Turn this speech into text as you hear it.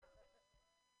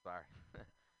sorry.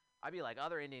 I'd be like,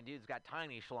 other Indian dudes got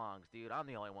tiny schlongs, dude. I'm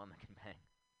the only one that can bang.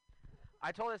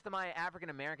 I told this to my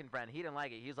African-American friend. He didn't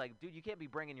like it. He's like, dude, you can't be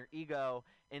bringing your ego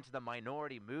into the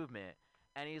minority movement.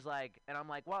 And he's like, and I'm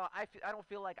like, well, I don't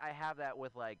feel like I have that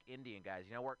with, like, Indian guys,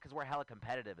 you know, because we're hella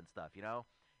competitive and stuff, you know?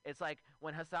 It's like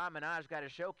when Hassan Minaj got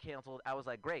his show canceled, I was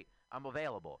like, great, I'm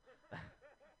available.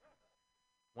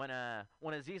 When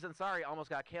Aziz Ansari almost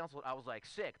got canceled, I was like,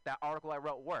 sick, that article I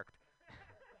wrote worked.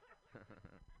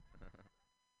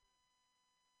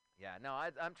 Yeah, no,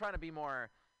 I'm trying to be more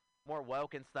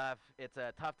woke and stuff. It's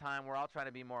a tough time. We're all trying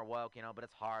to be more woke, you know, but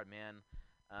it's hard, man.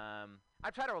 I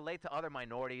try to relate to other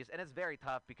minorities, and it's very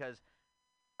tough because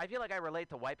I feel like I relate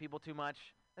to white people too much.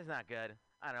 It's not good.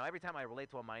 I don't know. Every time I relate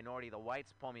to a minority, the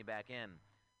whites pull me back in.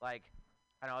 Like,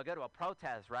 I don't know, I go to a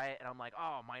protest, right, and I'm like,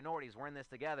 oh, minorities, we're in this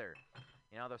together.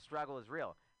 You know, the struggle is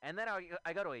real. And then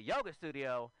I go to a yoga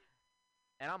studio,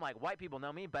 and I'm like, white people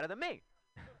know me better than me.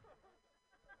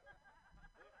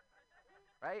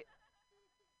 Right?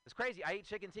 It's crazy. I eat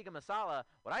chicken tikka masala,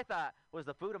 what I thought was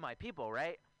the food of my people,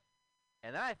 right?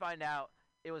 And then I find out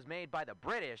it was made by the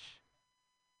British.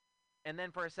 And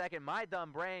then for a second, my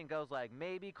dumb brain goes like,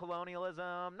 maybe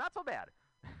colonialism, not so bad.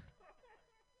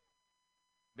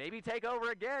 Maybe take over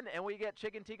again, and we get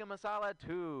chicken tikka masala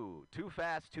too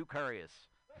fast, too curious.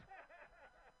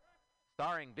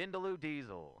 Starring Vindaloo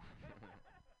Diesel.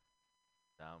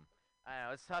 I don't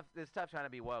know, it's tough. It's tough trying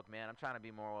to be woke, man. I'm trying to be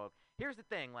more woke. Here's the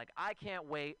thing, like, I can't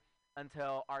wait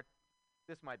until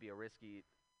this might be a risky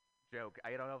joke.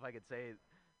 I don't know if I could say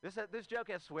this joke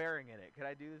has swearing in it. Could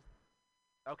I do this?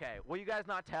 Okay. Will you guys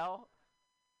not tell?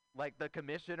 Like the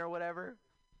commission or whatever?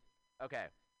 Okay.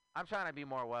 I'm trying to be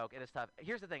more woke. It is tough.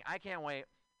 Here's the thing. I can't wait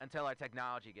until our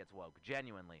technology gets woke,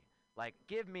 genuinely. Like,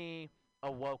 give me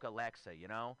a woke Alexa, you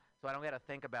know? So I don't got to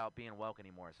think about being woke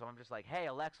anymore. So I'm just like, hey,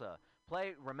 Alexa,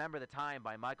 play Remember the Time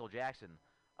by Michael Jackson.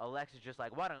 Alexa's just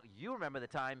like, why don't you remember the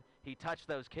time he touched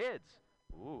those kids?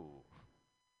 Ooh.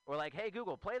 Or like, hey,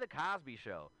 Google, play The Cosby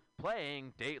Show.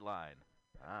 Playing Dateline.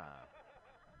 Ah.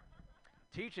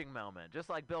 Teaching moment, just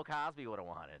like Bill Cosby would have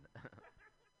wanted.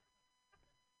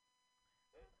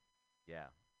 Yeah,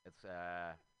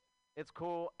 it's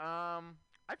cool. I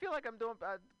feel like I'm doing.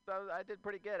 I did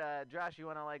pretty good. Josh, you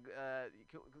wanna like?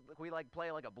 Can we like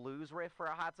play like a blues riff for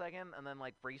a hot second and then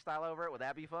like freestyle over it? Would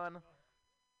that be fun?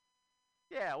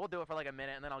 Yeah, we'll do it for like a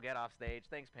minute and then I'll get off stage.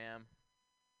 Thanks, Pam.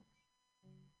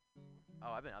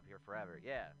 Oh, I've been up here forever.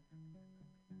 Yeah.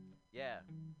 Yeah.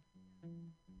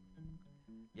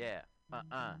 Yeah.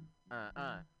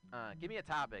 Give me a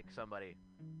topic, somebody.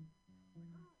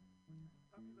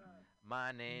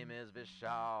 My name is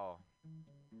Vishal.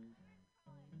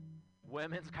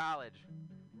 Women's college.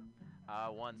 I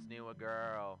once knew a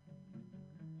girl.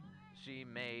 She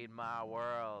made my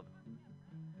world.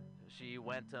 She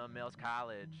went to Mills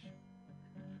College.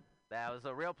 That was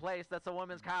a real place. That's a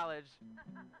women's college.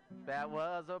 That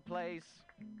was a place.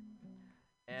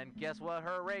 And guess what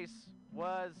her race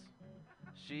was?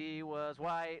 She was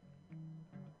white.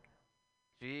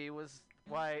 She was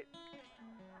white.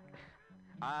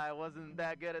 I wasn't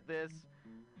that good at this.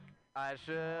 I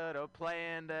should have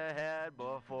planned ahead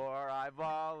before I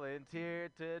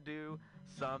volunteered to do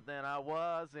something I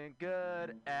wasn't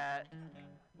good at.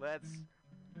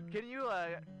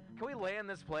 Can we land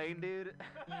this plane, dude?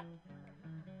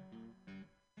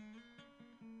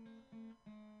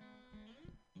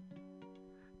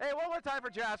 Hey, one more time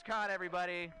for Josh Kahn,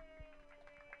 everybody.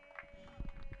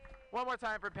 One more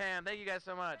time for Pam. Thank you guys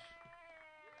so much.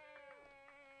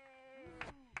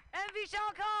 And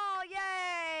Vishal Kaul,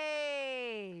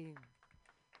 yay!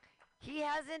 He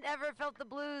hasn't ever felt the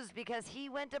blues because he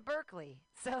went to Berkeley.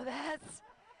 So that's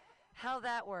how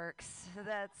that works.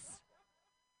 That's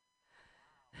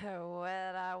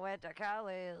when I went to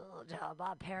college,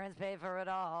 my parents paid for it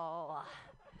all.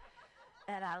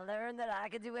 And I learned that I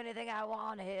could do anything I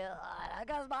wanted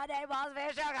because my name was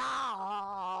Vishal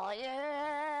Kaul.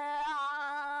 Yeah!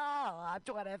 I'm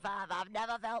 25. I've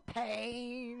never felt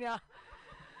pain.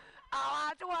 Oh,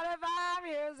 I'm 25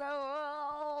 years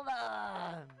old.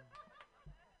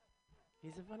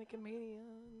 He's a funny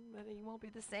comedian, but he won't be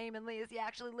the same unless he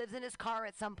actually lives in his car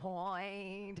at some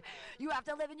point. You have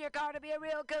to live in your car to be a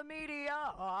real comedian.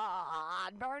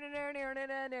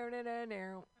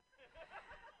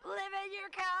 Live in your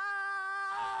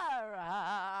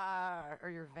car or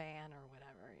your van or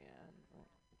whatever. Yeah,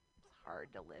 it's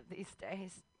hard to live these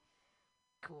days.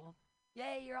 Cool.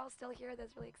 Yay, you're all still here.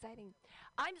 That's really exciting.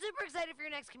 I'm super excited for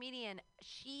your next comedian.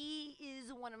 She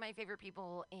is one of my favorite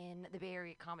people in the Bay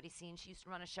Area comedy scene. She used to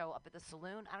run a show up at the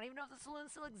Saloon. I don't even know if the Saloon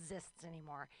still exists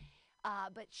anymore.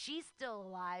 But she's still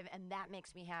alive, and that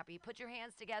makes me happy. Put your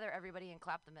hands together, everybody, and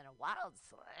clap them in a wild,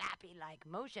 slappy-like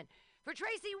motion for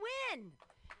Tracy Wynn.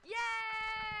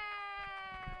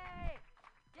 Yay!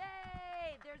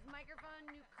 Yay! There's microphone,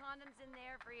 new condoms in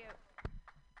there for you.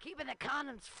 Keeping the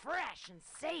condoms fresh and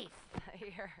safe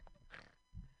here.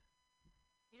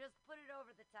 You just put it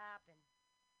over the top and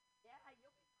you'll be fine.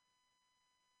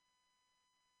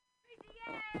 Tracy,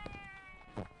 yay!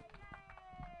 Yay!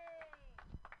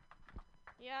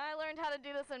 Yeah, I learned how to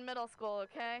do this in middle school,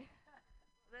 okay?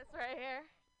 This right here.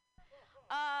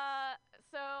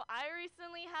 So I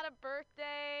recently had a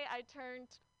birthday. I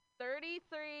turned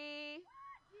 33.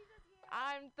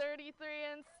 I'm 33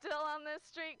 and still on this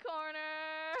street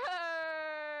corner.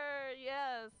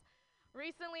 Yes.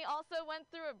 Recently also went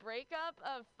through a breakup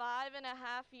of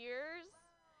 5.5 years.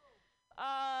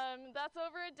 That's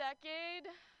over a decade.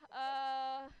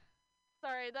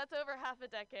 Sorry, that's over half a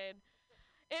decade.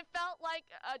 It felt like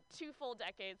 2 full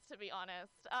decades, to be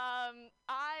honest.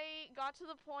 I got to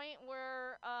the point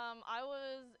where I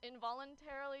was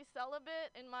involuntarily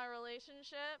celibate in my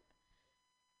relationship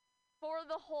for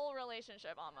the whole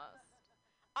relationship almost.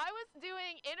 I was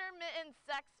doing intermittent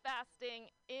sex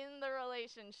fasting in the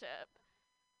relationship.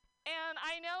 And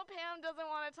I know Pam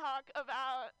doesn't want to talk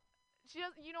about,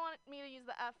 you don't want me to use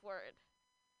the F word.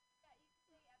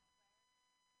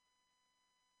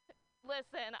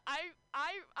 Listen,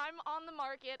 I'm on the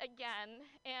market again,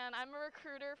 and I'm a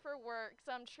recruiter for work, so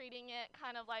I'm treating it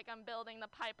kind of like I'm building the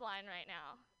pipeline right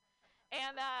now.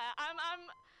 And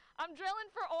I'm drilling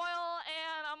for oil,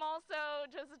 and I'm also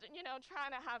just,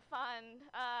 trying to have fun.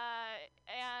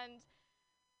 And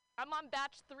I'm on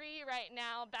batch 3 right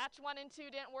now. Batch 1 and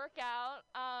 2 didn't work out.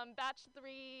 Batch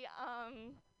 3,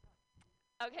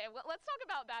 okay, well, let's talk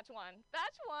about batch 1.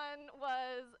 Batch 1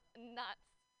 was nuts.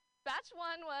 Batch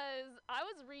 1 was, I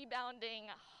was rebounding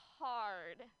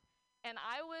hard, and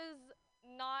I was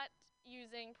not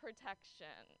using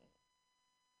protection.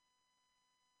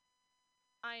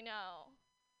 I know.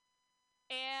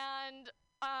 And,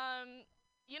 I'm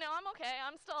okay.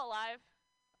 I'm still alive.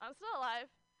 I'm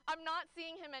not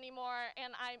seeing him anymore,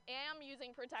 and I am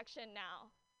using protection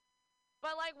now.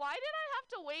 But, why did I have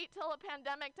to wait till a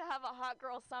pandemic to have a hot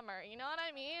girl summer? You know what I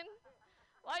mean?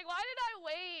 Why did I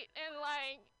wait and,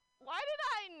 why did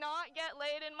I not get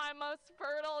laid in my most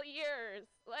fertile years?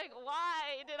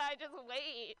 Why did I just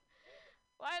wait?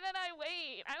 Why did I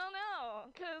wait? I don't know.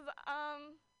 Because,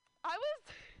 I was...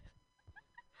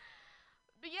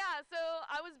 But yeah, so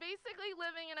I was basically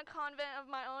living in a convent of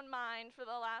my own mind for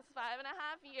the last 5.5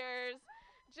 years,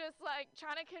 just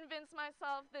trying to convince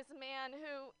myself this man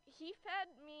who, he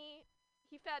fed me.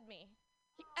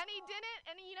 And he didn't,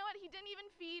 and you know what, he didn't even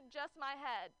feed just my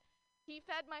head. He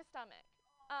fed my stomach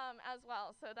as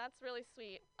well, so that's really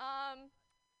sweet.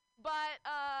 But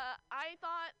I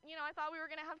thought we were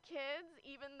going to have kids,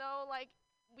 even though,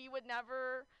 we would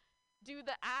never do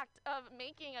the act of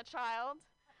making a child.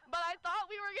 But I thought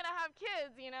we were gonna have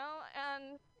kids,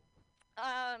 and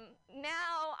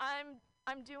now I'm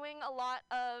doing a lot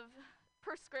of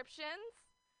prescriptions.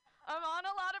 I'm on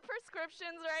a lot of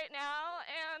prescriptions right now,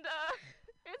 and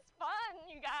it's fun,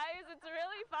 you guys. It's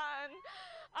really fun.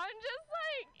 I'm just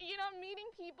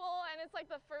meeting people, and it's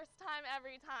the first time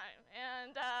every time.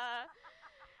 And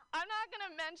I'm not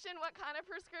gonna mention what kind of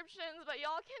prescriptions, but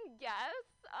y'all can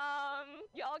guess.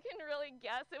 Y'all can really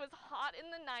guess. It was hot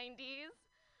in the 90s.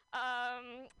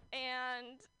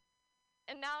 And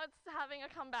now it's having a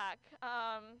comeback.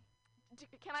 Can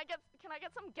I get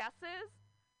some guesses?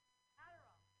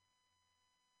 Adderall.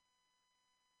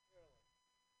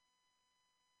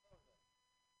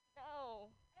 No.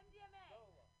 MDMA.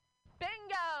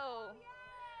 Bingo. Oh, yay!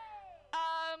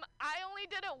 I only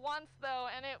did it once though,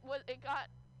 and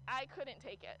I couldn't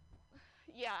take it.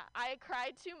 Yeah, I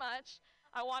cried too much.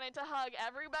 I wanted to hug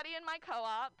everybody in my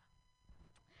co-op.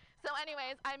 So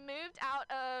anyways, I moved out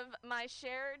of my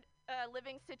shared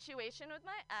living situation with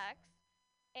my ex,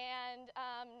 and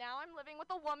now I'm living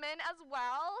with a woman as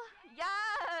well.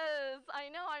 Yes, I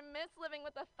know, I miss living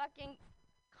with a fucking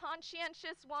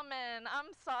conscientious woman.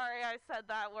 I'm sorry I said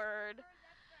that word.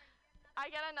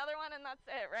 I get another one and that's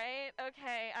it, right?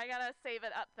 Okay, I gotta save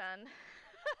it up then.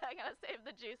 I gotta save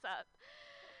the juice up.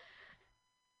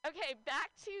 Okay,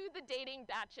 back to the dating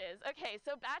batches. Okay,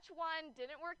 so batch 1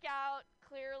 didn't work out.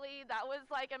 Clearly, that was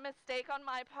a mistake on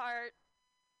my part.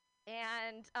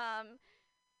 And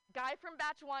guy from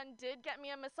batch 1 did get me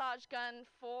a massage gun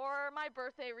for my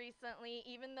birthday recently,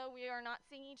 even though we are not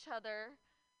seeing each other.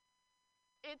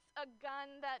 It's a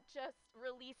gun that just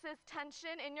releases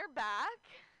tension in your back.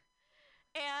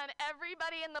 And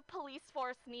everybody in the police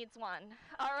force needs one,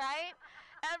 all right?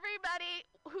 Everybody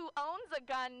who owns a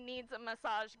gun needs a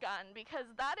massage gun because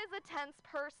that is a tense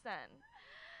person.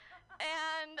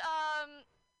 And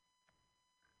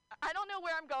I don't know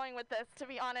where I'm going with this, to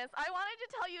be honest. I wanted to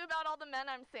tell you about all the men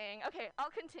I'm seeing. Okay,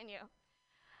 I'll continue.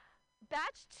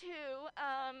 Batch 2,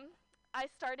 I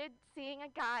started seeing a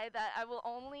guy that I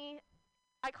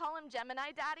call him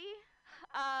Gemini Daddy,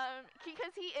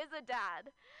 because he is a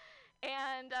dad.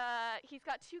 And he's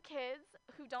got 2 kids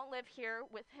who don't live here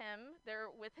with him. They're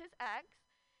with his ex.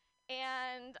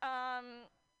 And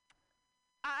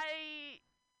I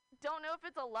don't know if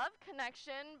it's a love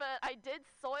connection, but I did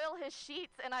soil his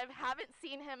sheets, and I haven't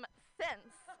seen him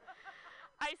since.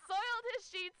 I soiled his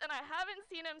sheets, and I haven't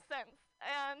seen him since.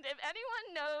 And if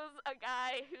anyone knows a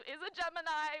guy who is a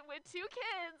Gemini with 2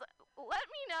 kids, let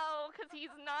me know, because he's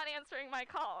not answering my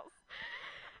calls.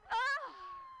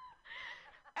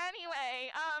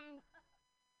 Anyway,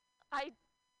 I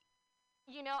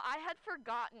had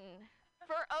forgotten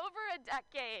for over a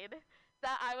decade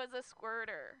that I was a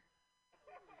squirter.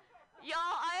 Y'all,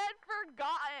 I had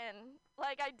forgotten.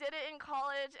 Like, I did it in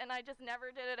college, and I just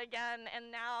never did it again,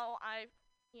 and now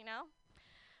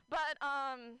But,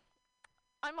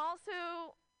 I'm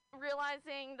also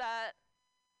realizing that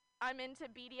I'm into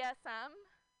BDSM.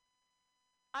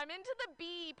 I'm into the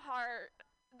B part.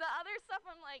 The other stuff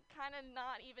I'm, like, kind of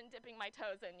not even dipping my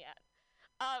toes in yet.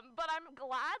 But I'm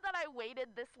glad that I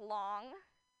waited this long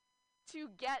to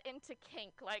get into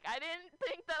kink. Like, I didn't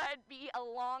think that I'd be a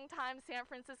long-time San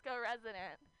Francisco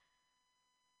resident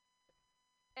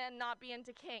and not be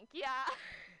into kink. Yeah.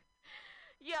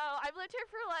 Yo, I've lived here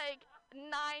for, like,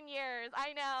 9 years.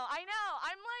 I know. I'm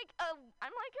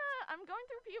going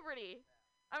through puberty.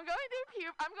 I'm going through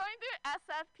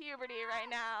SF puberty right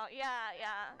now. Yeah.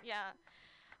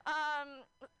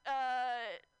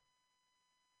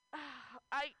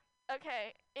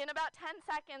 Okay, in about 10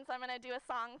 seconds, I'm gonna do a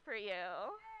song for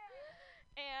you.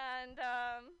 And,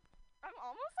 I'm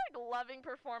almost, like, loving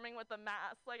performing with the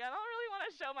mask. Like, I don't really want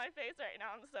to show my face right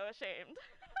now. I'm so ashamed.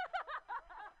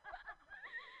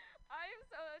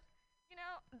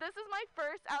 This is my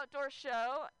first outdoor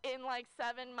show in, like,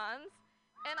 7 months.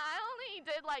 And I only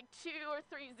did, like, 2 or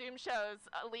 3 Zoom shows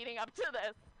leading up to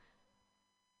this.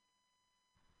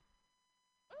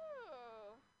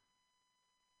 Ooh.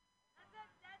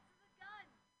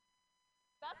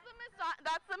 That's the gun.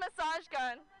 That's the massage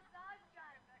gun.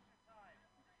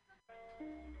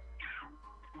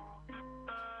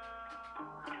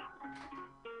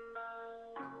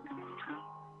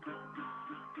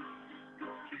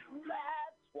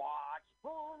 Let's watch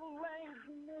full-length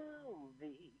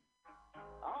movie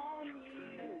on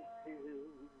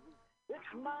YouTube with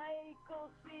Michael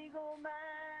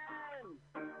Spiegelman.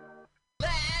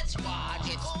 Let's watch.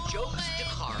 It's Jokes to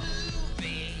Carl.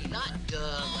 Not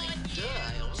duh like duh.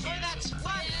 Oh, that's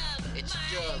funny. It's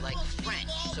duh like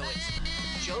French, so it's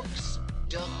Jokes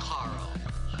de Carl.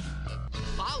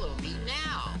 Follow me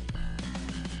now.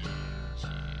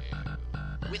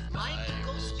 With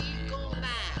Michael Spiegelman.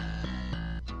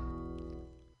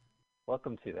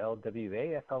 Welcome to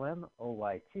LWAFLM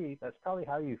OYT. That's probably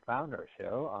how you found our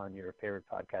show on your favorite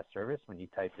podcast service when you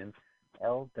typed in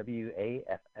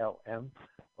LWAFLM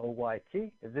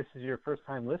OYT. If this is your first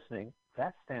time listening,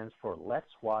 that stands for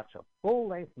Let's Watch a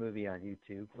Full-Length Movie on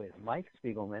YouTube with Mike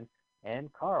Spiegelman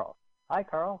and Carl. Hi,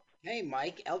 Carl. Hey,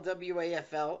 Mike,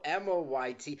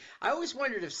 LWAFLMOYT. I always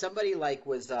wondered if somebody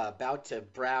was about to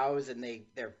browse and they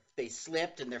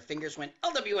slipped and their fingers went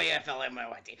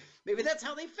LWAFLMOYT. Maybe that's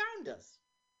how they found us.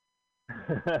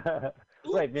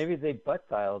 Right, maybe they butt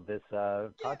dialed this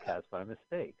podcast by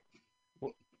mistake.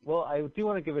 Well, I do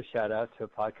want to give a shout out to a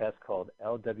podcast called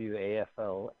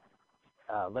LWAFL.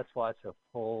 Let's watch a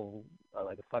full,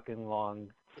 a fucking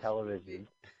long television.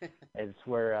 It's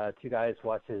where 2 guys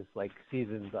watches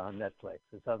seasons on Netflix.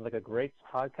 It sounds like a great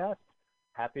podcast.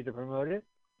 Happy to promote it.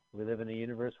 We live in a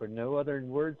universe where no other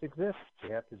words exist. We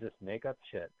have to just make up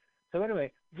shit. So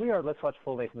anyway, we are Let's Watch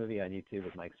Full-Length Movie on YouTube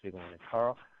with Mike Spiegelman and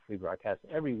Carl. We broadcast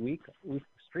every week. We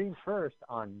stream first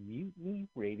on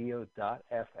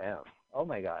MutinyRadio.fm. Oh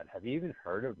my God, have you even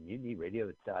heard of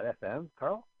MutinyRadio.fm,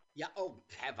 Carl? Yeah,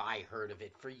 have I heard of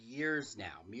it for years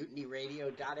now.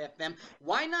 MutinyRadio.fm.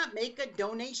 Why not make a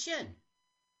donation?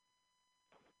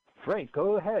 Right,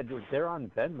 go ahead. They're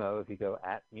on Venmo. If you go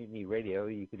at Mutiny Radio,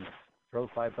 you can throw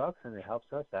 $5 and it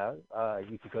helps us out.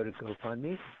 You could go to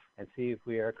GoFundMe and see if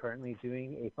we are currently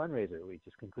doing a fundraiser. We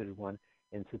just concluded one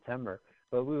in September.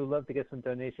 But we would love to get some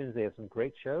donations. They have some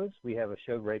great shows. We have a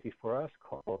show right before us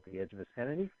called The Edge of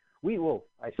Insanity.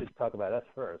 I should talk about us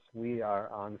first. We are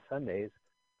on Sundays,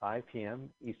 5 p.m.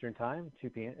 Eastern Time, 2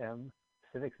 p.m.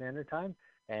 Pacific Standard Time,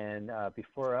 And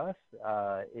before us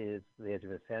is The Edge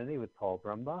of Insanity with Paul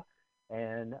Brumbaugh.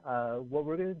 And what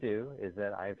we're going to do is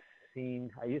that I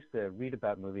used to read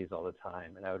about movies all the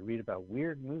time, and I would read about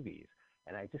weird movies,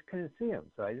 and I just couldn't see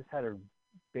them. So I just had to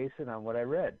base it on what I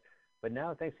read. But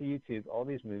now, thanks to YouTube, all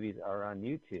these movies are on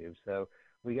YouTube. So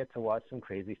we get to watch some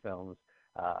crazy films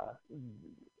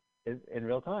in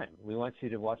real time. We want you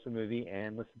to watch the movie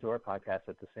and listen to our podcast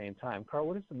at the same time. Carl,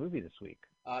 what is the movie this week?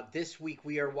 This week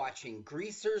we are watching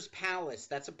Greaser's Palace.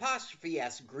 That's apostrophe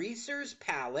S. Greaser's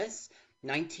Palace,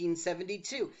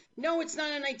 1972. No, it's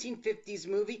not a 1950s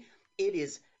movie. It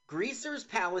is Greaser's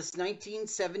Palace,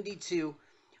 1972.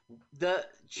 The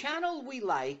channel we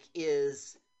like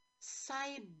is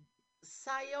Syobhan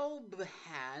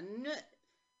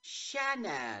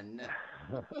Shannon,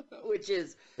 which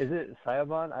is... Is it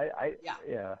Syobhan?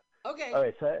 Yeah. Okay. All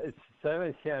right, so it's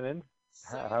Syobhan Shannon,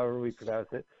 however we pronounce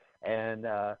it. And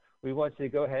we want you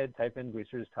to go ahead, type in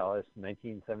Greaser's Palace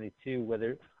 1972,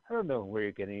 whether, I don't know where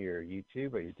you're getting your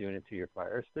YouTube, or you're doing it through your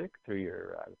Fire Stick, through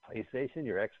your PlayStation,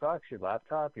 your Xbox, your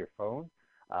laptop, your phone.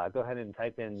 Go ahead and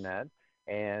type in that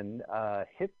and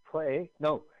hit play.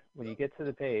 No, when you get to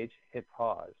the page, hit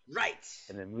pause. Right.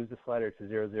 And then move the slider to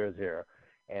 000,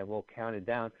 and we'll count it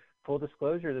down. Full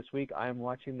disclosure, this week I'm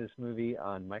watching this movie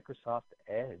on Microsoft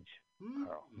Edge,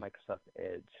 Carl, Microsoft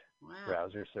Edge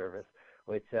browser service,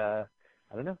 which I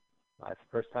don't know. It's the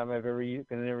first time I've ever use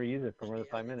it for more than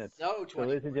 5 minutes. So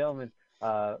ladies and gentlemen,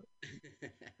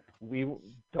 we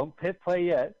don't hit play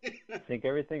yet. Sync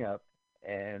everything up,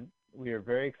 and we are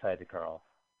very excited, Carl,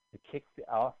 to kick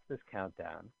off this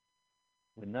countdown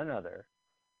with none other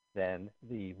than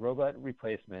the robot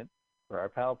replacement for our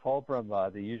pal Paul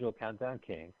Brumbaugh, the usual countdown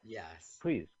king. Yes.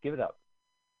 Please give it up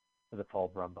for the Paul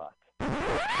Brumbaugh.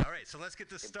 All right, so let's get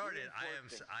this started. I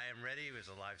am ready. It was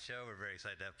a live show. We're very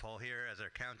excited to have Paul here as our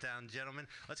countdown gentleman.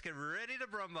 Let's get ready to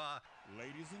Brumbaugh.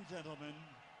 Ladies and gentlemen,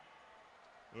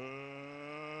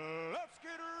 let's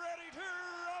get ready to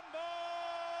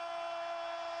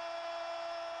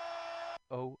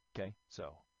rumble! Okay,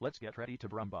 so let's get ready to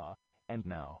Brumbaugh. And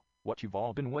now, what you've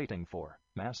all been waiting for,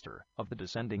 master of the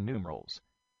descending numerals,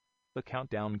 the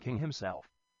countdown king himself.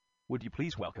 Would you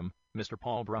please welcome Mr.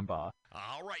 Paul Brumbaugh?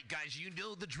 All right, guys, you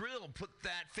know the drill. Put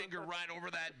that finger right over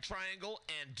that triangle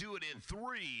and do it in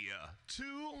 3, 2,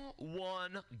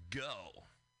 1, go.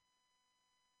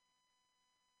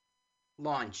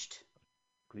 Launched.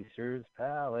 Greaser's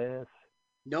Palace.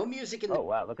 No music in Oh,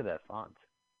 wow, look at that font.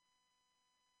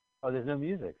 Oh, there's no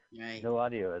music. Right. No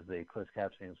audio, as the closed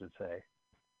captionings would say.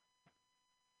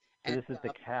 So this is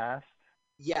the cast.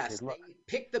 Yes, they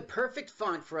picked the perfect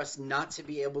font for us not to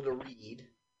be able to read.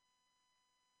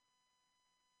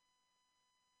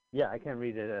 Yeah, I can't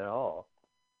read it at all.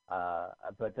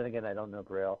 But then again, I don't know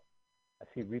Braille. I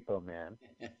see Repo Man.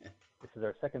 This is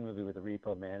our second movie with a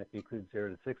Repo Man, if you include 0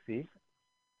 to 60,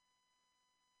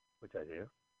 which I do.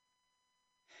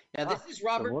 Now, this is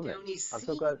Robert Downey I'm Sr.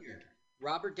 so glad.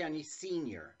 Robert Downey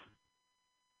Sr.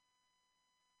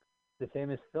 The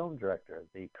famous film director,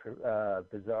 the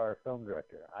bizarre film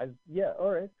director.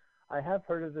 All right. I have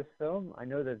heard of this film. I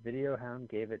know that Video Hound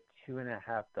gave it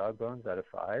 2.5 dog bones out of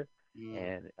 5.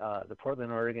 And the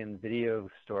Portland, Oregon video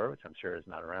store, which I'm sure is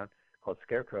not around, called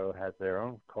Scarecrow, has their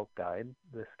own cult guide,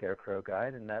 the Scarecrow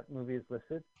Guide, and that movie is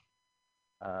listed.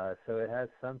 So it has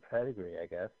some pedigree, I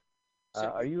guess. So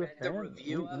are you a fan? The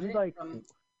review of it like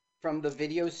from the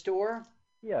video store?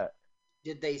 Yeah.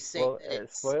 Did they say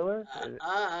spoiler?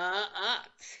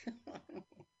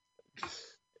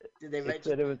 Did they mention? It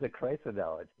said it was a Christ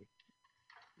analogy.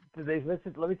 Did they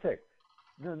listen? Let me check.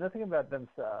 No, nothing about them.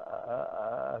 So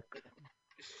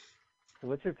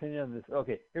what's your opinion on this?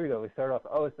 Okay, here we go. We start off.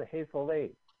 Oh, it's the Hateful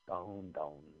Eight. Dong.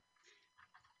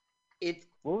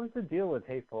 What was the deal with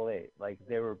Hateful Eight? Like,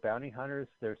 they were bounty hunters.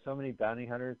 There's so many bounty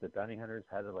hunters that bounty hunters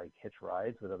had to, like, hitch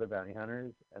rides with other bounty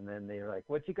hunters. And then they were like,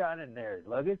 what you got in there?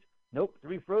 Luggage? Nope,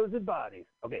 3 frozen bodies.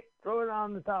 Okay, throw it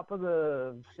on the top of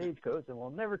the stagecoach and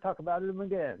we'll never talk about them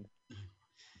again.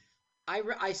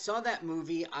 I saw that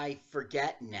movie. I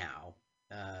forget now.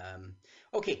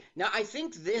 Okay, now I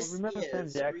think this is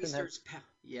Greaser's Palace.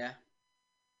 Yeah.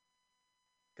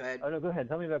 Go ahead. Oh, no, go ahead.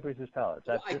 Tell me about Greaser's Palace.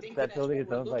 Well, I think that building is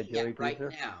owned by Joey Greaser?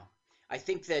 Right now. I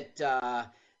think that the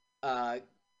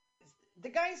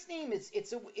guy's name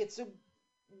it's a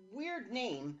weird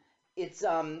name. It's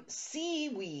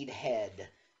Seaweed Head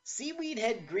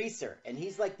Greaser, and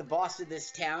he's like the boss of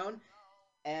this town,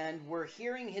 and we're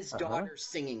hearing his daughter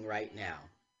singing right now.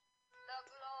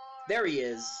 There he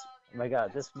is. Oh my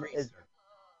God, this is...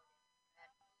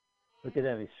 Look at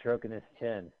him, he's stroking his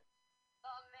chin.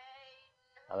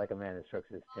 I like a man who strokes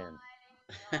his chin.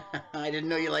 I didn't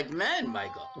know you liked men,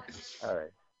 Michael. All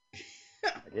right.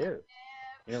 I do.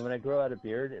 You know, when I grow out a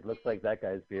beard, it looks like that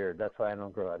guy's beard. That's why I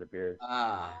don't grow out a beard.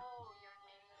 Ah.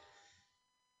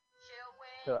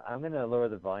 So I'm going to lower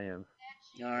the volume.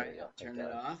 All right, I'll turn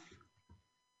it off.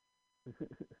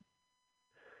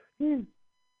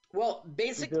 Well,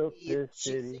 basically, she's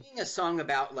singing a song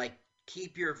about, like,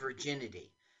 keep your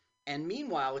virginity. And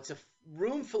meanwhile, it's a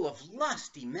room full of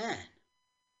lusty men.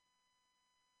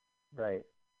 Right.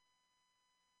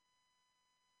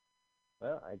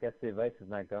 Well, I guess the advice is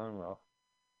not going well.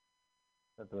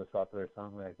 That's the most popular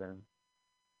song back then.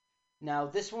 Now,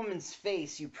 this woman's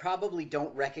face, you probably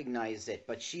don't recognize it,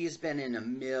 but she has been in a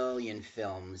million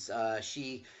films.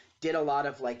 She did a lot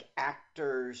of, like,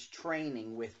 actors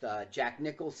training with Jack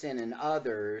Nicholson and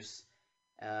others.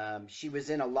 She was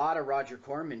in a lot of Roger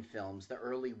Corman films, the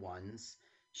early ones.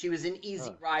 She was in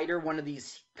Easy Rider, one of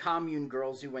these commune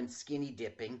girls who went skinny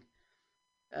dipping.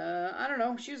 I don't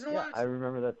know. She was in a lot of... I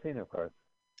remember that scene, of course.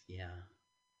 Yeah.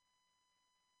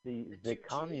 The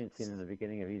commune scene in the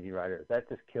beginning of Easy Rider, that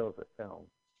just kills the film.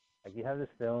 Like, you have this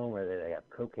film where they have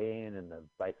cocaine and the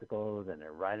bicycles and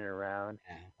they're riding around,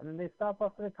 and then they stop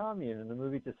off at a commune and the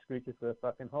movie just screeches to a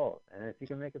fucking halt. And if you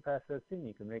can make it past that scene,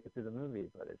 you can make it through the movie.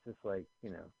 But it's just like, you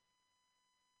know,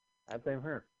 I blame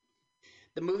her.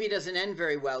 The movie doesn't end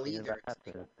very well either.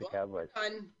 It's the Cowboys.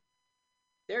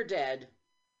 They're dead.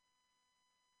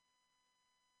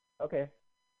 Okay.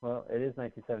 Well, it is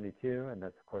 1972, and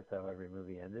that's, of course, how every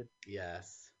movie ended.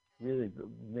 Yes. Really,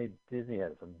 Disney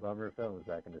had some bummer films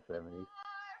back in the 70s.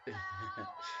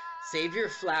 Save your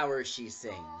flowers, she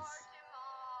sings.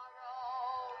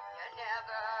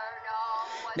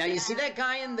 Now, you see that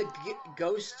guy in the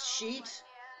ghost sheet?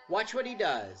 Watch what he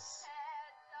does.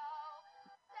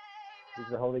 He's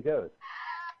the Holy Ghost.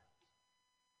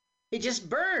 He just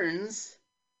burns.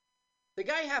 The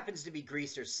guy happens to be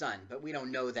Greaser's son, but we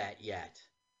don't know that yet.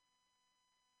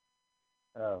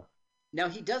 Oh. Now,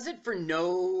 he does it for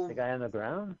no... The guy on the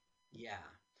ground? Yeah.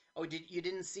 Oh, you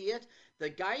didn't see it? The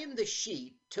guy in the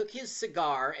sheet took his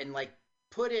cigar and, like,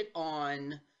 put it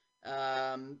on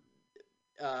the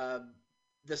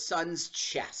son's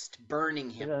chest, burning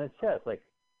him. On his chest, like,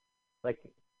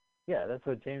 yeah, that's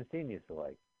what James Dean used to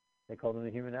like. They called him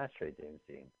the human ashtray, James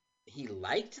Dean. He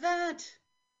liked that?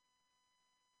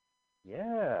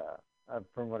 Yeah,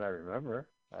 from what I remember.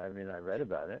 I mean, I read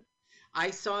about it.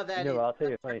 I saw that. You know, I'll tell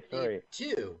you a funny story.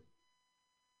 Too.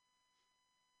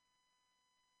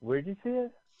 Where'd you see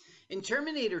it? In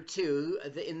Terminator 2,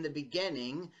 in the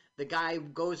beginning, the guy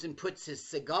goes and puts his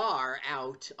cigar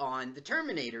out on the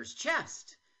Terminator's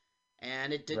chest,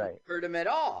 and it didn't hurt him at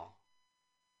all.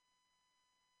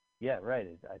 Yeah, right.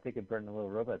 I think it burned a little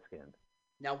robot skin.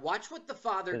 Now watch what the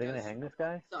father does. Are they going to hang this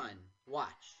guy? Son,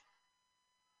 watch.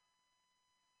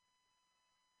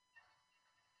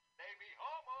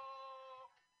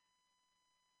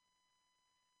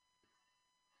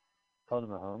 Called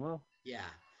him a homo? Yeah.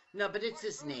 No, but it's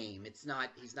his name. It's not.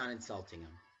 He's not insulting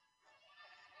him.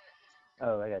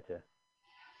 Oh, I gotcha.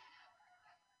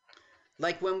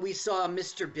 Like when we saw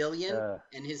Mr. Billion,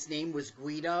 and his name was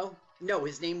Guido. No,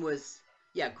 his name was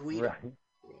Guido. Right.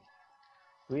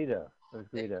 Guido. It was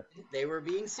Guido. They were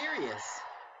being serious.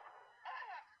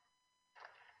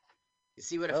 You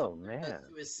see what a father does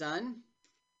to his son?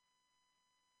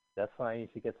 That's why you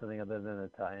should get something other than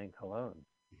Italian cologne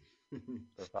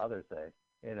for Father's Day.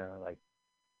 You know, like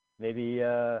maybe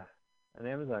an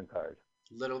Amazon card.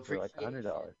 Little for like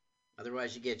 $100.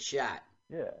 Otherwise, you get shot.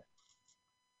 Yeah.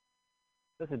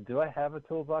 Listen, do I have a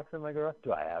toolbox in my garage?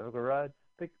 Do I have a garage?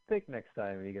 Think next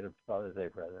time you get a Father's Day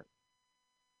present.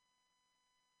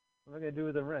 What am I going to do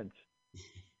with a wrench?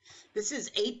 This is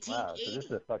 1880. Wow, so this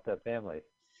is a fucked up family.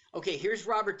 Okay, here's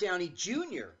Robert Downey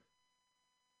Jr.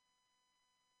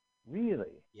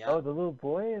 Really? Yeah. Oh, the little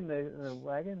boy in the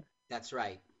wagon? That's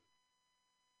right.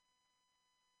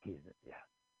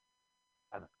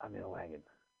 I'm in a wagon.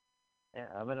 Yeah,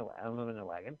 I'm in a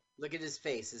wagon. Look at his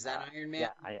face. Is that Iron Man?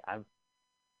 Yeah,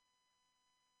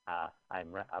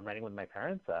 I'm riding with my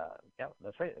parents. Yeah,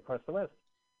 that's right, across the west.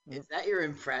 Is that your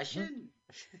impression?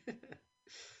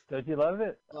 Don't you love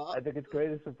it? I think it's the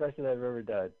greatest impression I've ever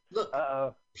done. Look,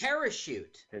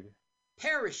 parachute.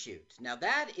 Parachute. Now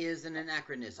that is an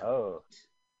anachronism. Oh.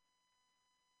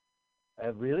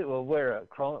 Really? Well,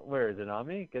 where is it on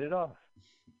me? Get it off.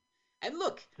 And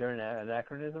look. Is there an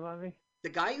anachronism on me? The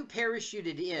guy who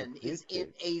parachuted in is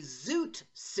in a zoot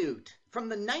suit from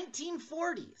the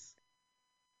 1940s.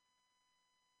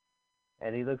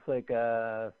 And he looks like,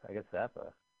 I guess,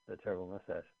 Zappa, the terrible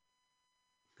mustache.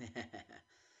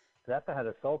 Zappa had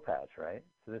a soul patch, right?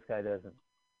 So this guy doesn't.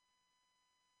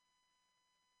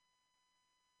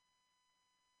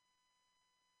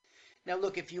 Now,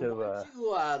 look, if you want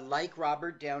to like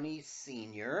Robert Downey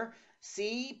Sr.,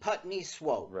 see Putney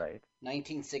Swope, right,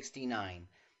 1969,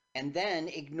 and then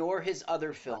ignore his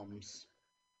other films.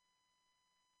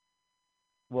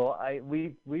 Well,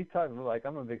 we talked, like,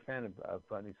 I'm a big fan of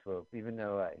Putney Swope, even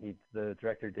though the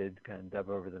director did kind of dub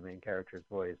over the main character's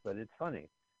voice, but it's funny.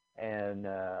 And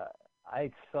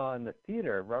I saw in the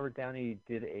theater, Robert Downey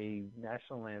did a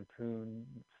National Lampoon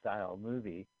style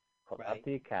movie called Up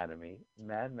the Academy.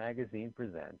 Mad Magazine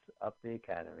presents Up the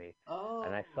Academy. Oh.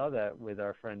 And I saw that with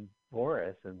our friend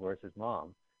Boris, and Boris's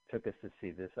mom took us to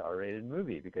see this R-rated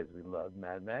movie because we loved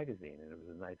Mad Magazine, and it was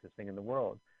the nicest thing in the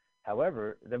world.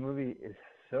 However, the movie is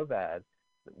so bad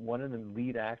that one of the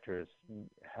lead actors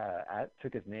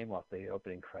took his name off the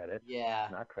opening credits. Yeah.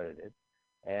 Not credited.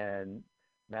 And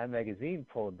Mad Magazine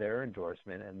pulled their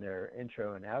endorsement and their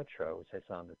intro and outro, which I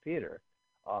saw in the theater,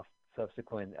 off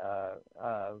subsequent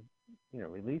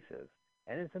releases.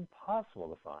 And it's impossible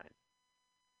to find,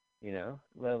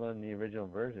 let alone the original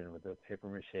version with the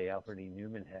papier-mâché Alfred E.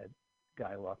 Newman head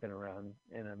guy walking around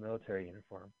in a military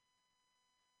uniform.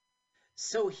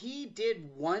 So he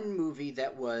did one movie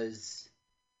that was,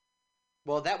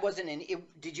 well, that wasn't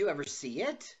did you ever see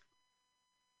it?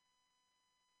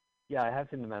 Yeah, I have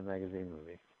seen the Mad Magazine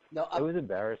movie. No, it was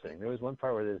embarrassing. There was one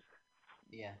part where there's...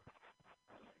 Yeah.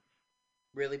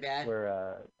 Really bad? Where,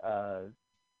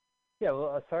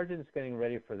 a sergeant's getting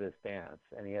ready for this dance,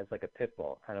 and he has like a pit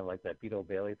bull, kind of like that Beetle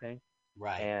Bailey thing.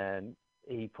 Right. And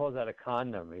he pulls out a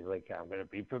condom. He's like, I'm going to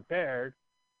be prepared.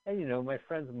 And, my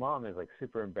friend's mom is like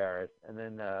super embarrassed. And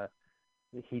then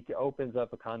he opens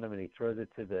up a condom and he throws it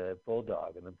to the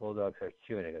bulldog, and the bulldog starts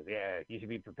chewing it. He goes, yeah, you should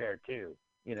be prepared too,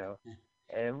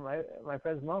 And my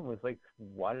friend's mom was like,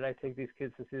 why did I take these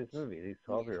kids to see this movie? These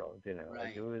 12-year-olds, Right.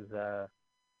 Like it was,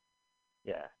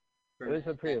 yeah. It was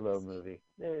a pretty low movie.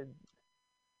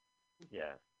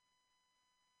 Yeah.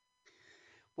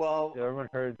 Well, everyone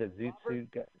heard the Zoot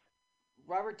Suit guy.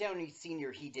 Robert Downey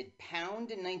Sr., he did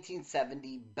Pound in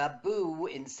 1970, Baboo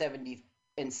in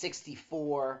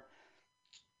 64,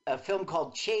 a film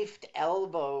called Chafed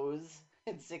Elbows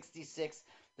in 66,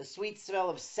 The Sweet Smell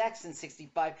of Sex in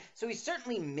 65. So he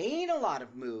certainly made a lot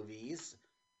of movies.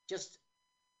 Just...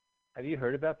 Have you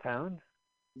heard about Pound?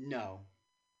 No.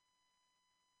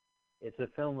 It's a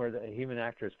film where the human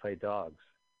actors play dogs,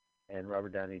 and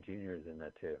Robert Downey Jr. is in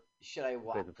that too. Should I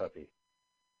watch it? Plays a puppy.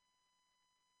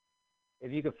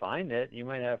 If you could find it, you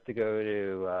might have to go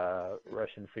to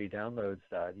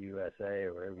RussianFreeDownloads.usa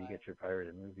or wherever you get your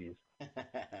pirated movies.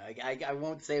 I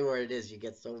won't say where it is. You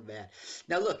get so mad.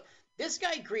 Now look, this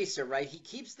guy Greaser, right? He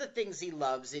keeps the things he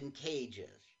loves in cages.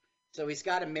 So he's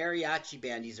got a mariachi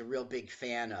band he's a real big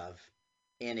fan of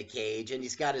in a cage, and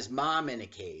he's got his mom in a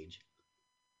cage.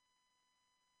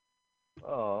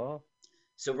 Oh.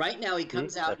 So right now he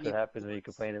comes out. That's what happens when you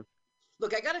complain.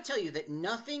 Look, I got to tell you that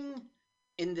nothing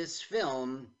in this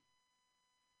film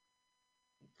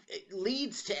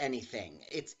leads to anything.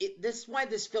 This is why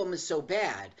this film is so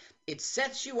bad. It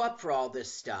sets you up for all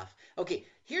this stuff. Okay,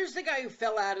 here's the guy who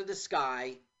fell out of the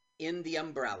sky in the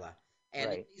umbrella,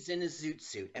 and he's in his zoot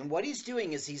suit. And what he's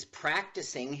doing is he's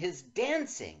practicing his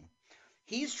dancing.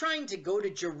 He's trying to go to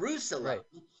Jerusalem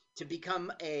to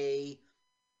become a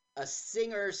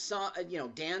singer,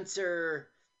 dancer.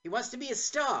 He wants to be a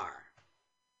star.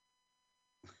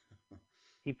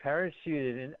 He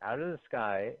parachuted out of the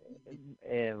sky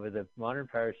and with a modern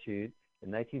parachute in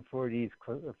 1940s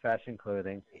fashion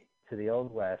clothing to the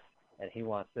Old West, and he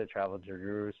wants to travel to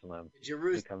Jerusalem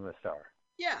to become a star.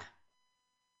 Yeah.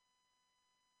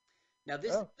 Now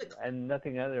this and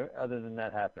nothing other than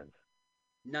that happens.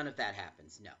 None of that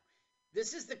happens. No.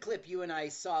 This is the clip you and I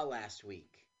saw last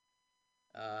week.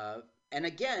 And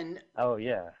again. Oh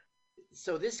yeah.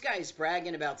 So this guy's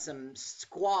bragging about some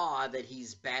squaw that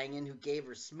he's banging who gave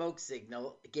him smoke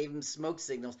signals.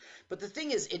 But the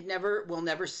thing is, we'll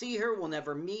never see her. We'll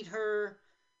never meet her.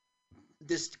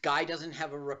 This guy doesn't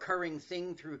have a recurring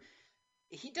thing through.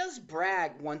 He does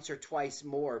brag once or twice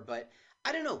more, but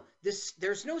I don't know.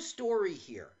 There's no story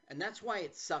here, and that's why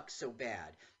it sucks so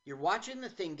bad. You're watching the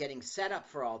thing getting set up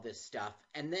for all this stuff,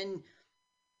 and then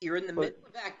you're in the middle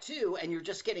of Act 2, and you're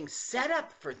just getting set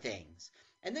up for things.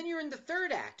 And then you're in the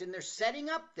third act, and they're setting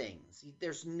up things.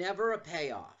 There's never a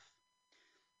payoff.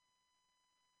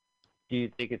 Do you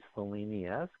think it's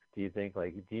Fellini-esque? Do you think,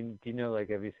 like, do you know,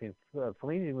 like, have you seen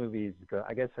Fellini movies?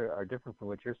 I guess are different from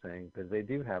what you're saying, because they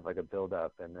do have like a build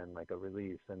up and then like a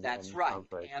release. That's right,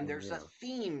 and there's a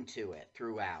theme to it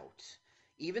throughout.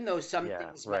 Even though some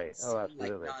things might seem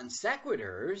like non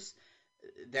sequiturs,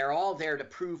 they're all there to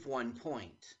prove one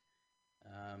point.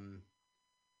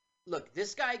 Look,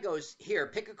 this guy goes, here,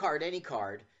 pick a card, any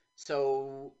card.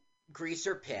 So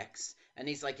Greaser picks, and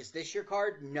he's like, "Is this your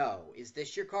card? No. Is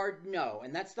this your card? No."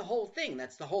 And that's the whole thing.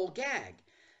 That's the whole gag.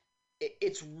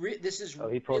 This is. Oh,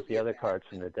 he pulls really the other cards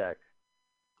from the deck.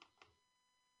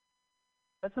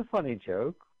 That's a funny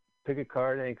joke. Pick a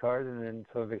card, any card, and then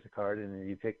someone picks a card, and then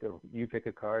you pick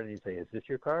a card, and you say, "Is this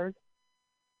your card?"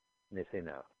 And they say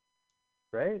no.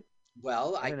 Right?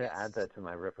 Well, I'm going to add that to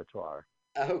my repertoire.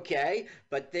 Okay,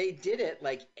 but they did it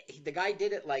the guy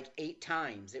did it like 8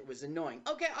 times. It was annoying.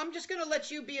 Okay, I'm just going to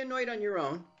let you be annoyed on your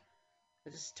own.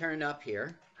 I'll just turn up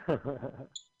here.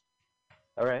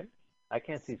 All right. I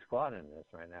can't see squat in this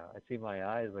right now. I see my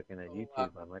eyes looking at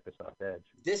YouTube on Microsoft Edge.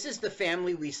 This is the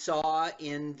family we saw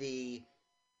in the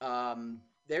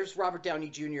there's Robert Downey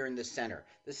Jr. in the center.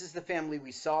 This is the family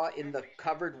we saw in the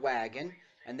covered wagon,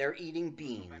 and they're eating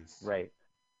beans. Right.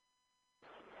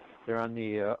 They're on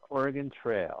the Oregon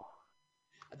Trail.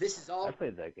 This is all. I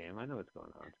played that game. I know what's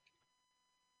going on.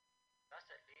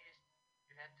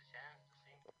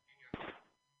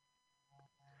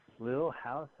 Little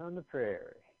House on the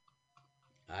Prairie.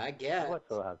 I guess. What's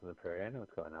Little House on the Prairie? I know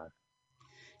what's going on.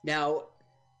 Now,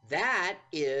 that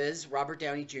is Robert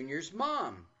Downey Jr.'s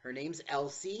mom. Her name's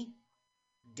Elsie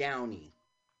Downey.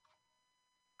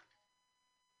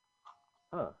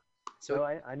 Huh. So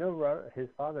I know his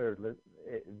father.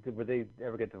 Would they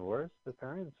ever get divorced, the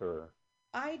parents, or?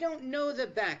 I don't know the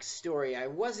backstory. I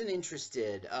wasn't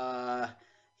interested.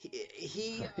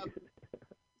 He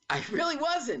I really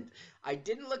wasn't. I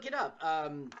didn't look it up.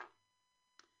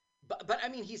 But I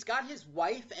mean, he's got his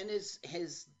wife and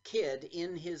his kid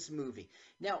in his movie.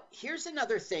 Now, here's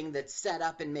another thing that's set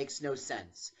up and makes no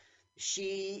sense.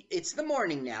 It's the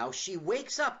morning now. She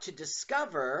wakes up to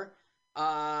discover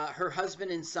her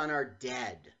husband and son are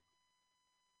dead.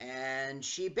 And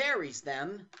she buries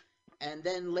them. And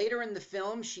then later in the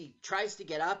film, she tries to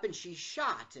get up and she's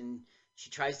shot. And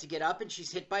she tries to get up and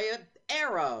she's hit by an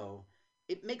arrow.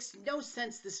 It makes no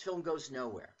sense. This film goes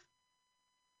nowhere.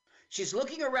 She's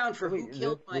looking around for who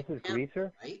killed my This is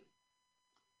Greaser? Right?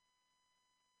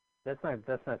 That's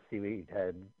not Seaweed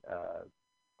Head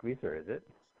Greaser, is it?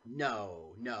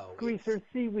 No. Greaser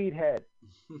Seaweed Head.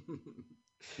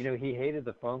 You know, he hated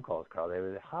the phone calls, Carl. They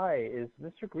were, "Hi, is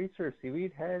Mr. Greaser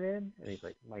Seaweed Head in?" And he's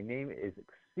like, "My name is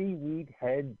Seaweed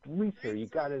Head Greaser. You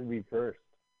got it reversed."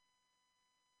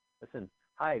 Listen,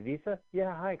 "Hi, Visa?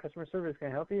 Yeah, hi, customer service. Can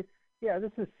I help you?" "Yeah,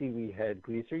 this is Seaweed Head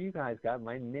Greaser. You guys got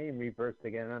my name reversed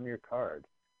again on your card."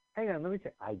 "Hang on, let me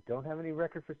check. I don't have any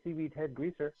record for Seaweed Head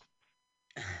Greaser."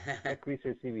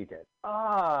 Greaser Seaweed Head.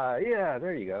 Ah, yeah,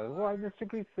 there you go. Well, Mr.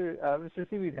 Greaser, Mr.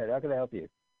 Seaweed Head, how can I help you?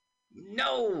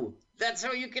 No, that's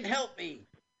how you can help me.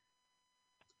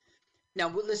 Now,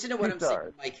 listen to what I'm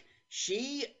saying, Mike.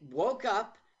 She woke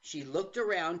up, she looked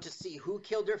around to see who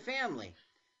killed her family,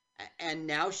 and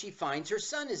now she finds her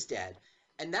son is dead.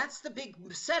 And that's the big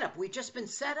setup. We've just been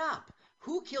set up.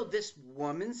 Who killed this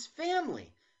woman's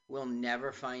family? We'll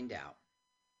never find out.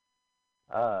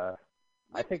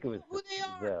 I think it was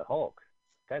the Hulk.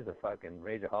 Guy's a fucking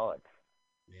rageaholic.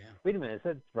 Yeah. Wait a minute, is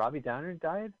that Robbie Downer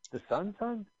died? The son?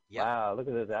 Yep. Wow, look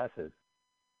at those asses.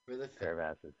 For the pair of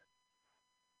asses.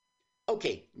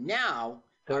 Okay, now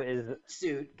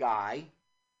suit guy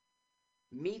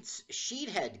meets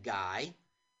Sheethead guy,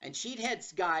 and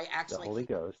Sheethead's guy acts like Holy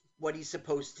Ghost. What he's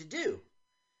supposed to do.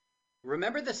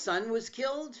 Remember the son was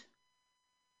killed?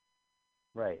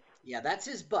 Right. Yeah, that's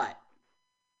his butt.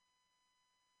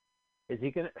 Is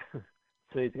he gonna?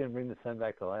 So he's gonna bring the son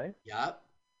back to life? Yep.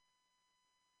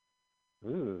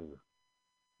 Ooh.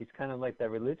 He's kind of like that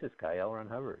religious guy, L. Ron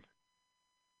Hubbard.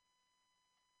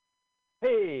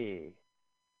 Hey,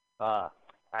 I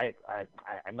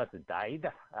must have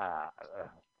died.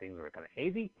 Things were kind of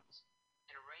hazy.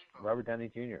 Robert Downey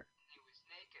Jr. He was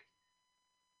naked,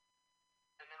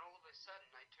 and then all of a sudden,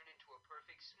 I turned into a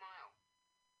perfect smile.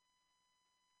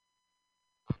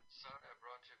 I'm sorry I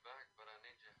brought you back, but I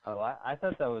need you. Oh, I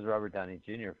thought that was Robert Downey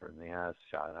Jr. from the ass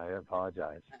shot. I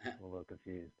apologize. I'm a little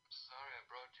confused. Sorry I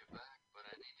brought you back, but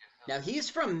I need your help. Now he's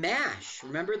from MASH.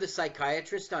 Remember the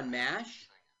psychiatrist on MASH?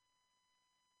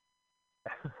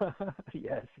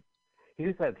 Yes. He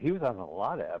was on a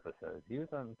lot of episodes. He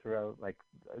was on throughout like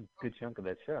a good chunk of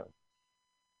that show.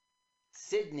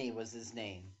 Sidney was his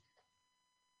name.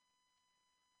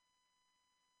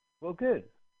 Well, good.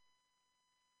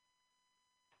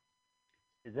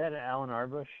 Is that Alan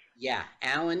Arbush? Yeah,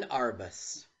 Alan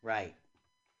Arbus, right.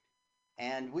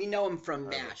 And we know him from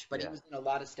MASH, but he was in a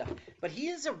lot of stuff. But he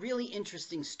is a really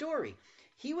interesting story.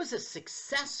 He was a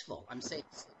successful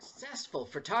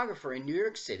photographer in New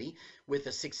York City with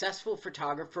a successful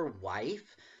photographer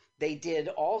wife. They did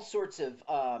all sorts of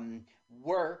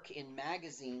work in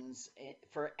magazines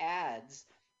for ads.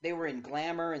 They were in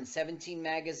Glamour and 17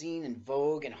 magazine and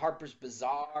Vogue and Harper's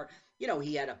Bazaar. You know,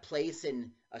 he had a place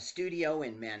in a studio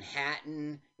in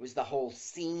Manhattan. It was the whole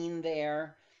scene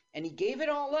there. And he gave it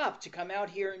all up to come out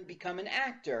here and become an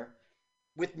actor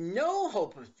with no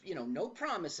hope of, no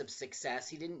promise of success.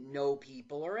 He didn't know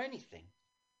people or anything.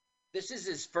 This is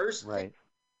his first thing.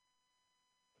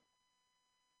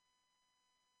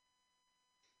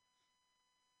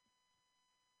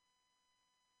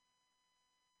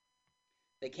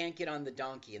 They can't get on the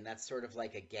donkey, and that's sort of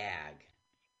like a gag.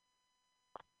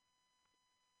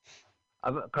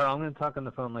 Carl, I'm going to talk on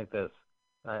the phone like this.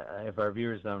 If our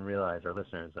viewers don't realize, our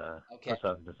listeners, okay. First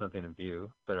off, there's something in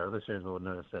view, but our listeners will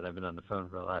notice that I've been on the phone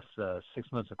for the last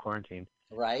 6 months of quarantine.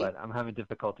 Right. But I'm having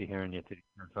difficulty hearing you through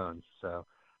your phones. So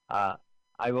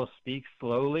I will speak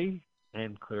slowly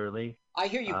and clearly. I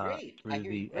hear you great. I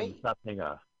hear you great. And stop hanging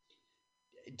off.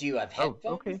 Do you have headphones?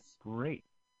 Oh, okay. Great.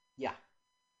 Yeah.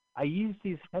 I use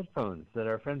these headphones that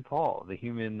our friend Paul, the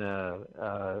human...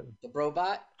 the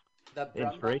Brobot? The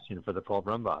inspiration for the Paul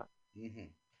Brumbot. Mm-hmm.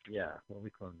 Yeah, what we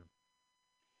call them.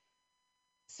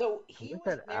 So he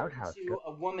was married to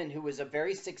a woman who was a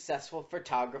very successful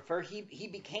photographer. He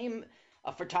became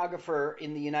a photographer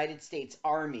in the United States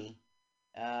Army.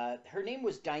 Her name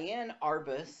was Diane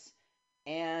Arbus,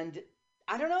 and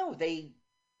I don't know,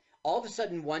 all of a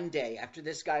sudden one day, after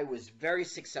this guy was very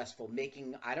successful,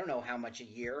 making I don't know how much a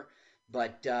year,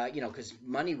 but because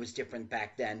money was different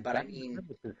back then. But I mean,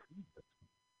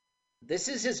 this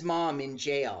is his mom in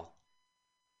jail.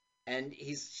 And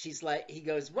she's like, he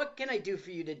goes, "What can I do for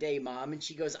you today, Mom?" And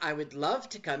she goes, "I would love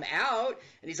to come out."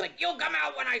 And he's like, "You'll come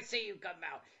out when I say you come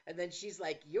out." And then she's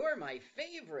like, "You're my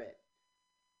favorite."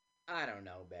 I don't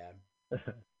know, man.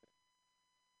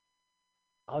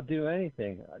 I'll do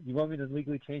anything. You want me to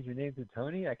legally change your name to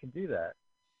Tony? I can do that.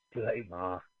 Hey,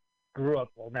 Ma. Grew up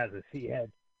on as a sea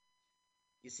head.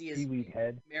 You see, his seaweed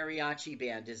head mariachi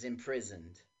band is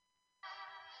imprisoned.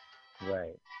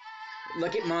 Right.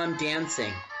 Look at Mom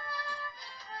dancing.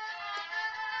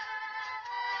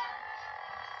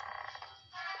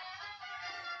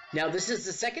 Now, this is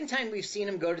the second time we've seen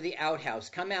him go to the outhouse,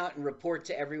 come out and report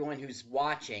to everyone who's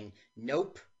watching.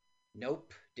 Nope,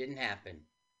 didn't happen.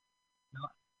 No.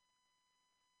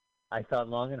 I thought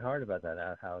long and hard about that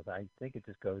outhouse. I think it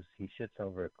just goes, he shits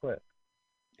over a cliff.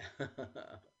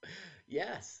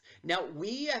 Yes. Now,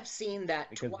 we have seen that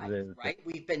because twice, right?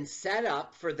 We've been set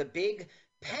up for the big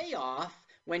payoff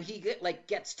when he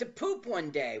gets to poop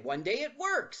one day. One day it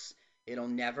works. It'll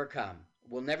never come.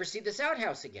 We'll never see this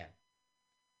outhouse again.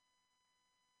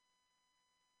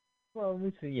 Well,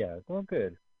 we see, yeah. Well,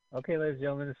 good. Okay, ladies and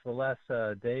gentlemen, this is the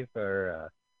last day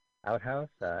for Outhouse.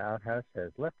 Outhouse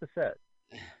has left the set.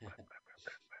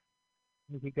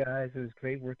 Thank you guys. It was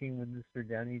great working with Mr.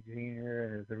 Downey Jr.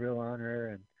 and it was a real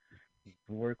honor and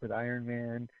to work with Iron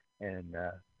Man and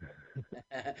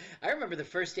I remember the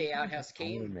first day Outhouse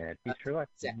came. Iron Man. He sure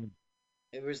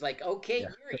it was like, okay,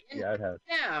 you're in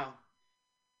now.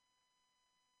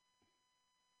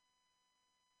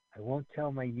 I won't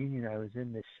tell my union I was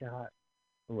in this shot.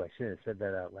 Oh, I should have said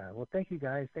that out loud. Well, thank you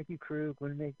guys. Thank you, crew.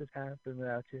 Couldn't make this happen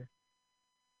without you.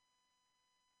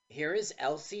 Here is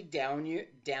Elsie down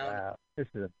wow. This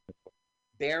is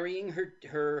burying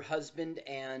her husband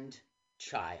and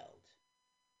child.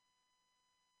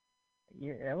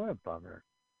 Yeah, what a bummer.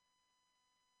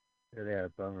 Really a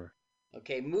bummer.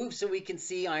 Okay, move so we can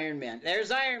see Iron Man.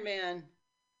 There's Iron Man.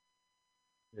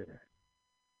 Yeah.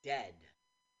 Dead.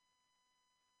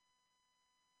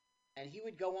 And he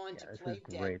would go on to play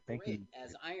Dead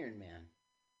as Iron Man.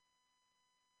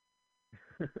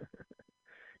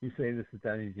 You say this is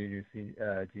Downey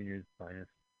Jr.'s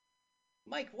finest.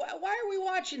 Mike, why are we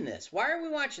watching this? Why are we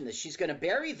watching this? She's going to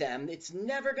bury them. It's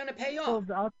never going to pay off.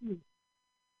 Well,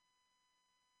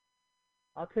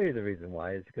 I'll tell you the reason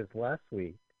why. Is because last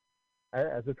week,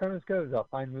 as the premise goes, I'll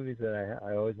find movies that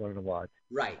I always wanted to watch.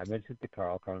 Right. I mentioned to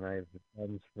Carl. Carl and I have been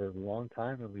friends for a long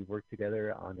time, and we worked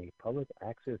together on a public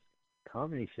access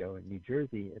comedy show in New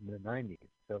Jersey in the 90s.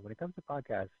 So when it comes to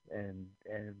podcasts and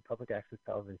public access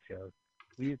television shows,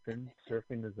 we've been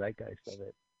surfing the zeitgeist of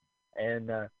it. And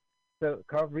so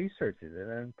Carl researches it,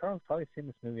 and Carl's probably seen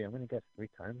this movie, I'm going to guess 3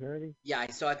 times already. Yeah, I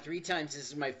saw it 3 times. This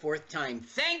is my 4th time.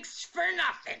 Thanks for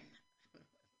nothing.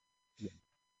 Yeah.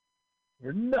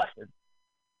 For nothing.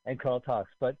 And Carl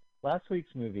talks. But last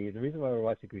week's movie, the reason why we're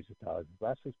watching Grease with Dogs is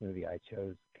last week's movie, I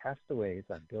chose Castaways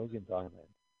on Gilligan's Island,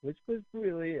 which was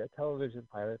really a television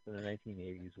pilot from the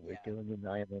 1980s where Gilligan's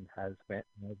Island has a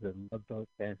Love Boat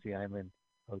Fancy Island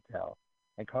hotel.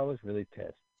 And Carl was really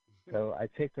pissed. So I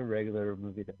picked a regular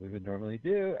movie that we would normally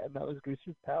do, and that was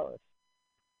Greaser's Palace.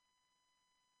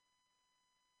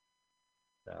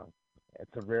 So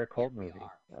it's a rare cult Here we movie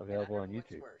are. available on And I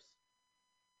don't know YouTube.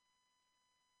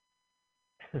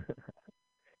 what's worse.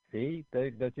 See,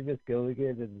 don't you miss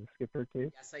Gilligan and Skipper too?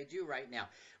 Yes, I do right now.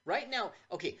 Right now,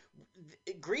 okay,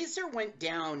 Greaser went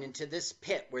down into this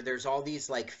pit where there's all these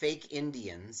like fake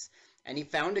Indians, and he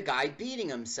found a guy beating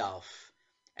himself.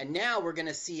 And now we're going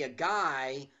to see a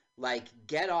guy like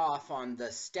get off on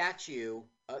the statue,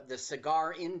 the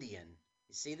cigar Indian.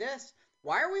 You see this?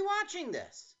 Why are we watching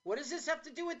this? What does this have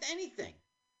to do with anything?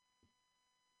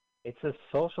 It's a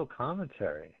social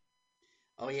commentary.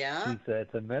 Oh, yeah?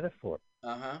 It's a metaphor.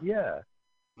 Uh-huh. Yeah.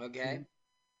 Okay.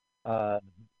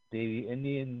 The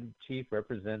Indian chief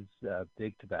represents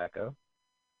big tobacco,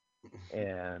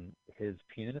 and his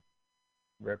penis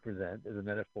is a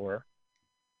metaphor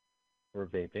for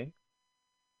vaping,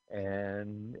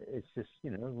 and it's just,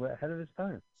 ahead of his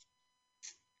time.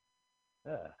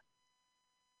 Yeah.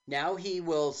 Now he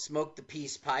will smoke the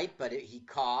peace pipe, but he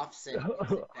coughs and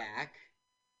gives it back.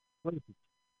 What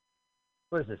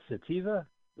is this, sativa?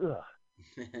 Ugh.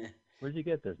 Where'd you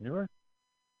get this? Newark?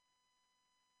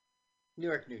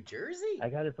 Newark, New Jersey? I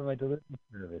got it from my delivery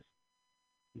service.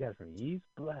 You got it from Yeast?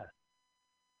 Blast.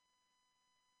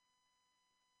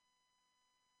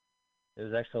 There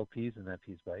was actual peas in that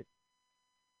peace pipe.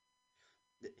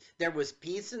 There was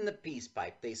peace in the peace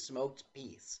pipe. They smoked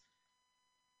peace.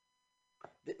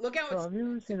 Look how it's... Have you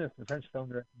ever seen a French film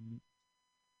director?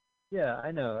 Yeah,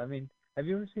 I know. I mean, have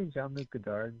you ever seen Jean-Luc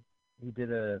Godard? He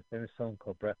did a famous film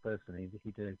called Breathless, and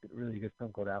he did a really good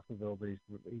film called Alphaville, but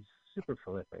he's super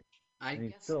prolific. And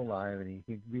he's still alive, and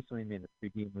he recently made a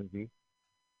 3D movie.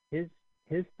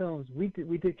 His films, we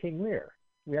did King Lear.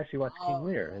 We actually watched King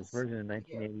Lear, his version in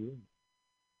 1988.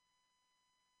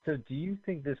 So do you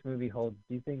think this movie holds,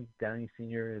 do you think Downey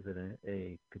Sr. is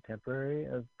a contemporary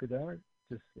of Godard?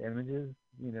 Just images,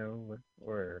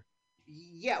 or...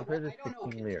 Yeah, well, I don't know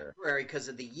contemporary because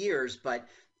of the years, but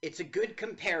it's a good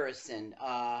comparison.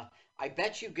 I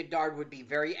bet you Godard would be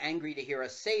very angry to hear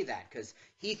us say that because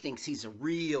he thinks he's a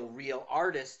real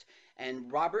artist,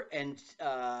 and Robert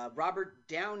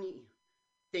Downey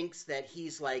thinks that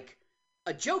he's like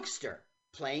a jokester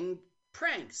playing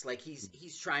pranks, like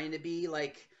he's trying to be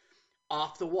like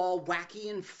off the wall, wacky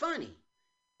and funny.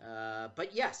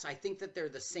 But yes, I think that they're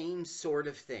the same sort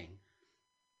of thing.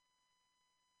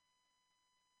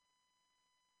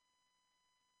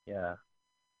 Yeah.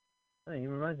 I mean, he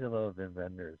reminds me a little of Wim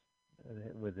Wenders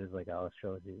with his like Alice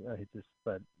trilogy.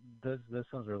 But those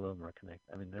films are a little more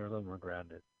connected. I mean, they're a little more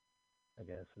grounded, I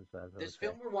guess. This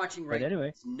film we're watching right now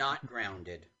is not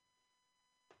grounded.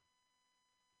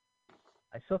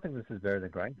 I still think this is better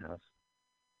than Grindhouse.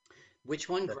 Which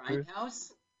one,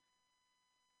 Grindhouse?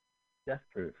 Death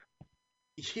Proof.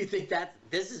 You think that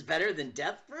this is better than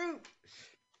Death Proof?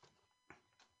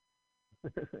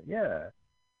 Yeah.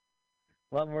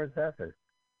 A lot more happened.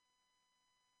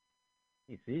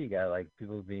 You see, you got like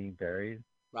people being buried.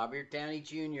 Robert Downey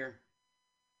Jr.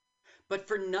 But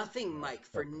for nothing, Mike,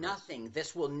 for nothing.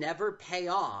 This will never pay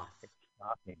off. It's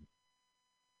shocking.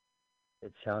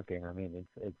 It's shocking. I mean,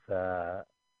 it's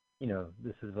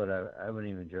this is what I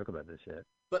wouldn't even joke about this shit.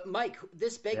 But Mike,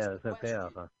 this begs the question: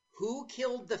 payoff, huh? Who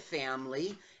killed the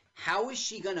family? How is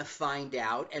she gonna find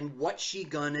out? And what's she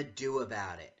gonna do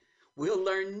about it? We'll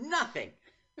learn nothing.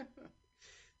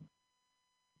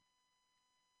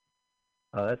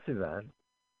 Oh, that's too bad.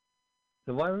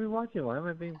 So why are we watching? Why am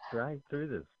I being dragged through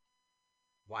this?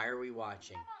 Why are we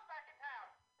watching?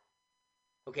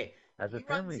 Okay. As a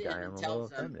family guy, I'm a little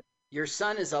offended. Your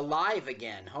son is alive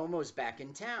again. Homo's back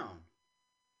in town.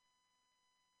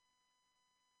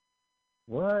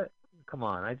 What? Come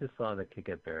on, I just saw the kid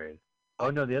get buried. Oh,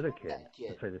 no, the other kid.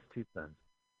 That's right, there's two sons.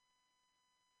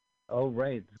 Oh,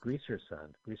 right, it's Greaser's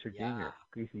son. Greaser Jr.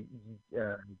 Greasy,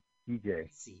 DJ.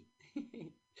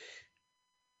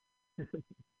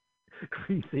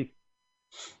 Greasy.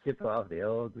 Skip off the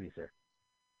old Greaser.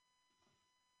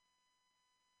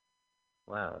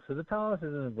 Wow, so the palace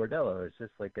isn't a bordello. It's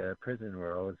just like a prison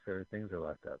where all his favorite things are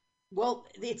locked up. Well,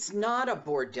 it's not a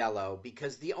bordello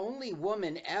because the only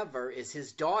woman ever is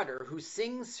his daughter who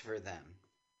sings for them.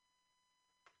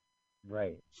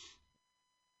 Right.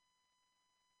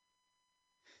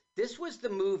 This was the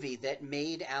movie that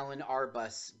made Alan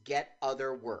Arbus get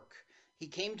other work. He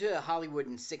came to Hollywood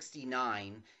in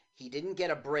 '69. He didn't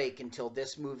get a break until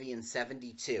this movie in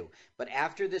 '72. But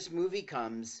after this movie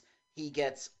comes, he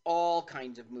gets all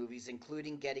kinds of movies,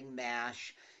 including getting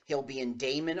MASH. He'll be in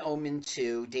Damien Omen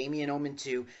 2.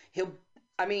 He'll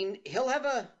have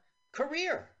a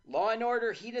career. Law and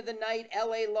Order, Heat of the Night,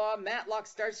 L.A. Law, Matlock,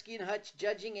 Starsky and Hutch,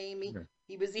 Judging Amy.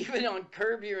 He was even on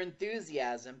Curb Your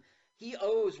Enthusiasm. he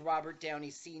owes Robert Downey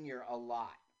Sr. a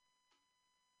lot.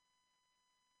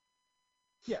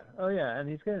 Yeah. Oh, yeah. And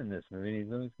he's good in this movie.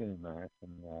 He's always good in Max.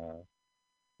 And,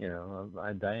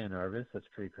 Diane Arbus, that's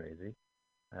pretty crazy.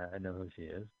 I know who she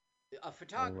is. A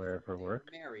photographer. Aware for work.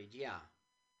 They were married, yeah.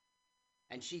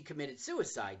 And she committed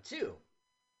suicide, too.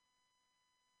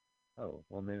 Oh,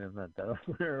 well, maybe I'm not that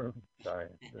aware. Sorry.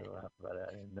 I laugh about it.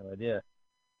 I had no idea.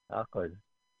 Awkward.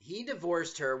 He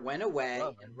divorced her, went away,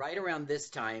 and right around this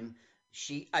time,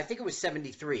 I think it was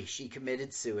 1973, she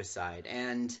committed suicide.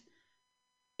 And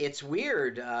it's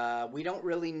weird. We don't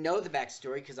really know the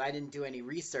backstory because I didn't do any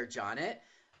research on it.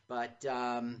 But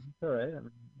all right.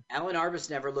 Alan Arbus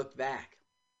never looked back.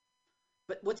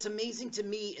 But what's amazing to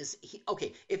me is,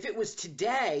 if it was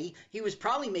today, he was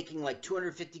probably making like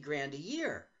 $250,000 a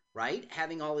year, right?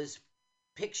 Having all his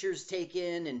pictures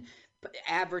taken and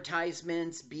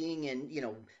advertisements, being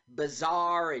in,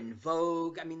 Bazaar and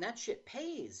Vogue. I mean, that shit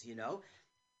pays,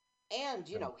 And,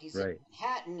 he's in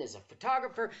Manhattan as a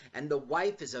photographer, and the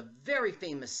wife is a very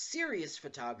famous, serious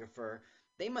photographer.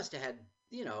 They must have had,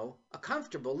 a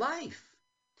comfortable life.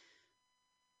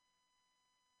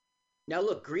 Now,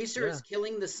 look, Greaser is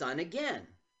killing the sun again.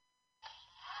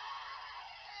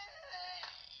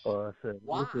 Well,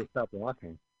 why? Stop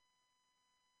walking.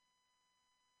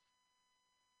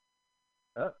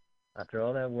 Oh, after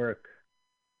all that work.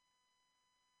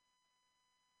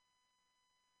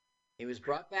 He was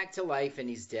brought back to life, and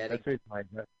he's dead. That's the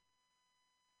reason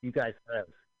you guys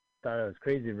thought I was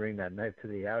crazy to bring that knife to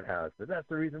the outhouse, but that's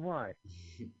the reason why.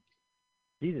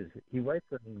 Jesus, he wipes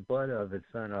the blood of his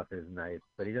son off his knife,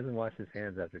 but he doesn't wash his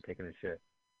hands after taking a shit.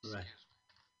 Right.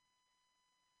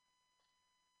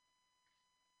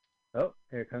 Oh,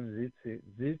 here comes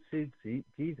Zoot Suit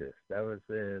Jesus. That was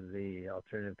the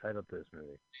alternative title to this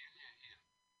movie.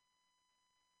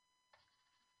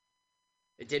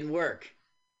 It didn't work.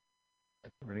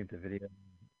 Running the video.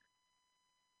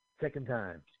 Second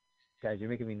time. Guys, you're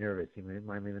making me nervous. You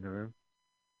mind leaving the room?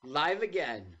 Live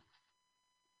again.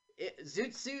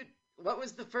 Zoot Suit, what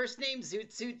was the first name?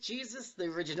 Zoot Suit Jesus, the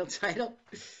original title?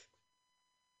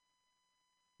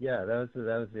 Yeah, that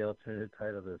was the alternative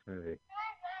title of this movie.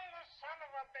 Son of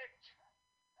a bitch!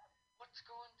 What's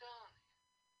going down?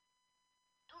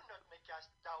 Do not make us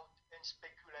doubt and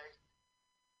speculate.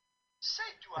 Say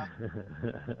to us.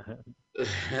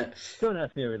 Don't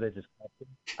ask me a religious question.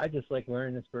 I just like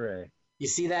wearing this beret. You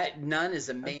see, that nun is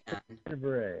a man. A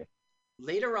beret.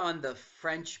 Later on, the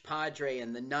French padre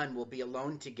and the nun will be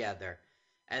alone together.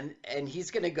 And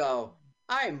he's going to go,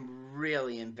 I'm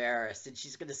really embarrassed. And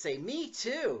she's going to say, me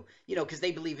too. Because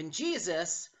they believe in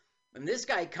Jesus. And this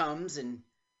guy comes and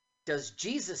does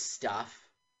Jesus stuff.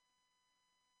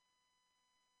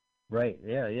 Right,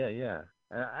 yeah.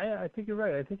 I think you're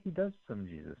right. I think he does some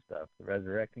Jesus stuff.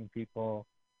 Resurrecting people,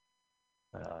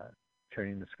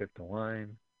 turning the script to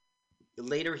wine.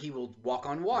 Later, he will walk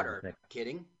on water. Not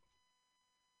kidding.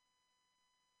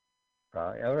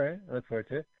 Probably. All right, I look forward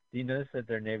to it. Do you notice that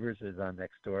their neighbors is on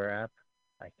Nextdoor app?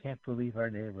 I can't believe our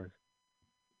neighbors.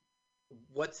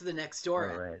 What's the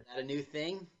Nextdoor app? Right. Is that a new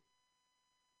thing?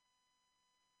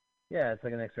 Yeah, it's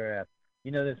like a Nextdoor app.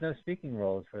 There's no speaking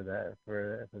roles for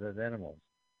those animals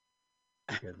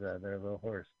because they're a little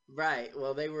hoarse. Right.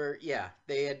 Well, they were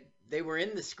were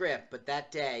in the script, but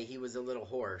that day he was a little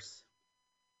hoarse.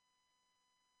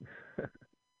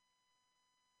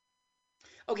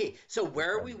 Okay, so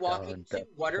where are we walking to?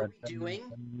 What are we doing?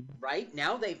 Right?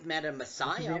 Now they've met a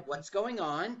Messiah. What's going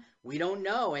on? We don't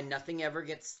know, and nothing ever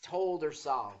gets told or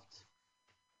solved.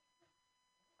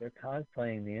 They're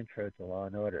cosplaying the intro to Law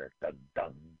and Order. Dun,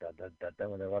 dun, dun, dun, dun, dun,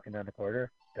 when they're walking down the corridor.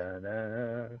 Dun,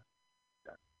 dun,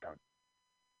 dun, dun.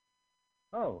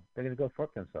 Oh, they're going to go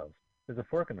fork themselves. There's a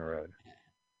fork in the road.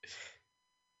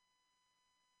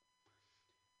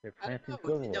 They're planting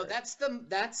silverware. No, that's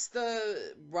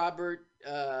the Robert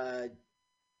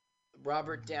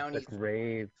Downey. The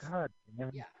grave. God damn.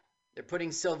 Yeah, they're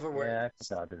putting silverware. Yeah, I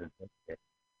thought it.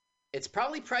 It's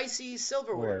probably pricey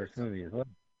silverware. This movie is what?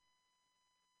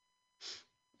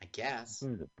 I guess.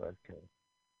 Who's a buzzkill?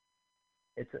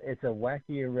 It's a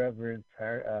wacky, irreverent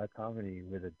comedy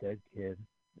with a dead kid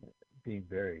being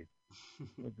buried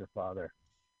with the father.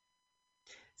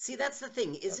 See, that's the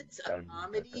thing. Is it a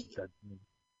comedy?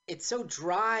 It's so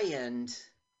dry and...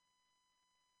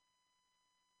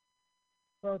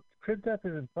 Well, crib death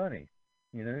isn't funny.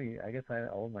 I guess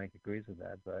old Mike agrees with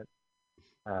that, but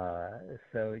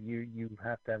so you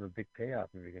have to have a big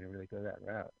payoff if you're going to really go that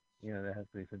route. There has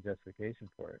to be some justification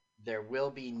for it. There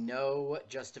will be no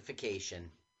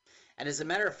justification. And as a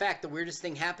matter of fact, the weirdest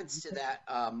thing happens to that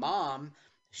mom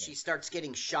she starts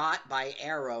getting shot by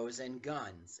arrows and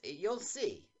guns. You'll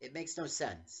see. It makes no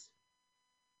sense.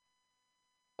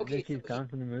 Okay, she's gone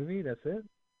from the movie. That's it.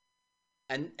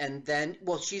 And then,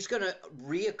 well, she's gonna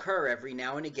reoccur every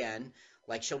now and again.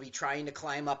 Like she'll be trying to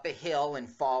climb up a hill and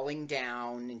falling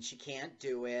down, and she can't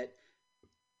do it.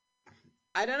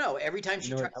 I don't know. Every time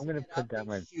she tries to get up,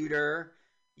 they shoot her.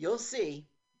 You'll see.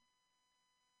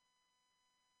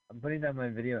 I'm putting down my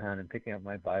video hound and picking up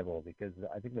my Bible because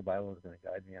I think the Bible is going to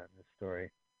guide me on this story.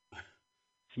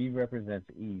 She represents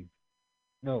Eve.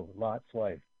 No, Lot's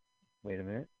wife. Wait a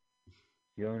minute.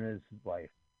 Jonah's wife.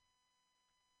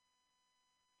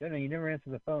 Jonah, you never answer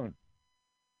the phone.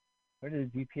 Where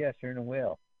did the GPS turn a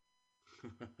whale?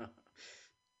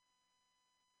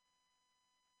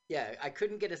 Yeah, I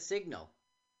couldn't get a signal.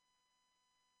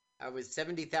 I was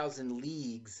 70,000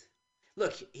 leagues.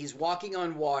 Look, he's walking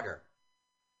on water.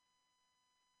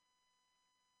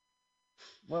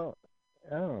 Well,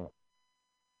 oh.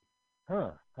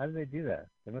 Huh. How did they do that?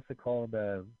 They must have called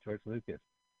George Lucas.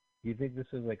 Do you think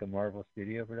this was like a Marvel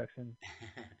Studio production?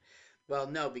 Well,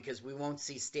 no, because we won't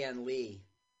see Stan Lee.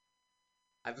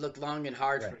 I've looked long and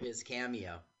hard for his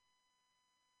cameo.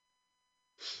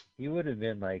 He would have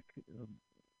been like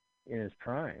in his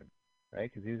prime,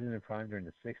 right? Because he was in his prime during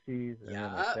the 60s, and then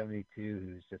in 72,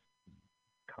 he was just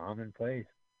commonplace.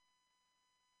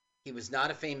 He was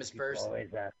not a famous person.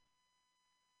 Always ask.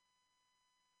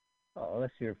 Oh,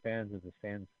 unless you're fans of the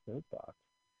Stan soapbox.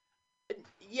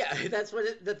 Yeah, that's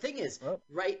what the thing is,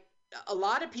 right? A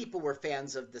lot of people were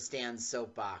fans of the Stan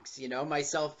soapbox, you know,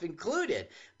 myself included.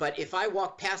 But if I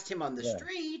walked past him on the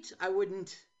street, I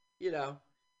wouldn't, you know.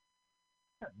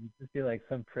 You'd just be like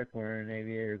some prick wearing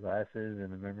aviator glasses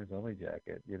and a members only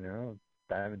jacket, you know,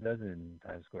 dime a dozen in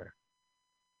Times Square.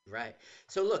 Right.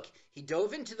 So look, he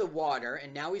dove into the water,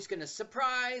 and now he's going to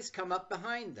surprise come up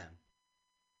behind them.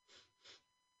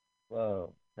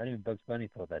 Whoa! Not even Bugs Bunny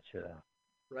pulled that shit out.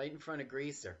 Right in front of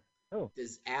Greaser. Oh.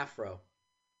 His afro.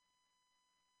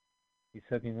 He's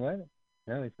soaking wet?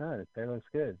 No, he's not. His hair looks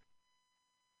good.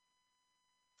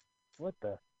 What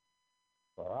the?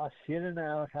 Well, I'll shit in the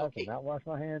outhouse and not wash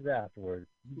my hands afterwards.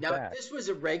 Now, if this was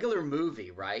a regular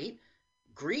movie, right?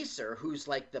 Greaser, who's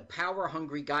like the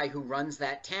power-hungry guy who runs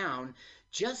that town,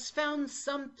 just found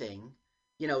something,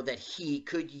 you know, that he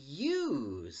could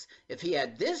use. If he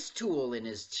had this tool in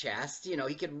his chest, you know,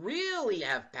 he could really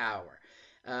have power.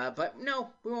 But no,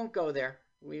 we won't go there.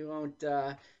 We won't.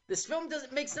 This film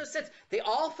doesn't make no sense. They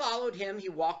all followed him. He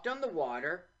walked on the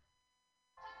water.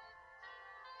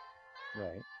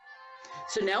 Right.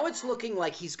 So now it's looking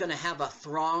like he's going to have a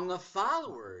throng of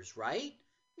followers, right?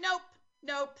 Nope.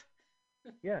 Nope.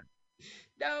 Yeah.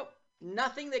 Nope.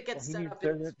 Nothing that gets set up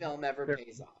in this film ever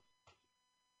pays off.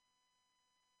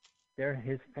 They're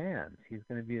his fans. He's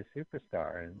going to be a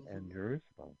superstar in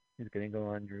Jerusalem. He's going to go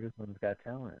on Jerusalem's Got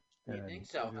Talent. You think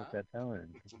so, huh? Got Talent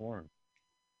and perform.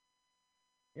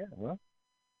 Yeah, well,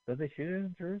 did they shoot it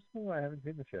in Jerusalem? I haven't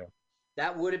seen the show.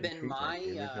 That would have been my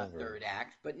third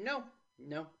act, but no.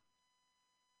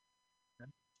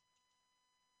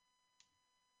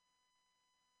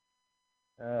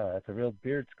 Oh, that's a real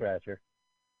beard scratcher.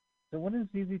 So when is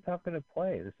ZZ Top going to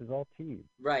play? This is all teased.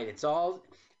 Right, it's all...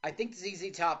 I think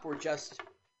ZZ Top were just,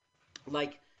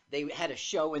 like, they had a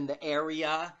show in the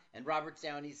area, and Robert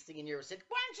Downey's singing here said,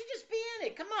 why don't you just be in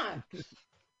it? Come on.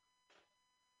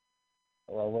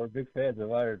 Well, we're big fans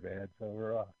of Iron Man, so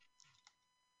we're off.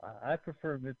 I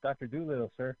prefer Miss Dr.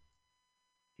 Doolittle, sir.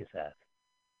 Kiss ass.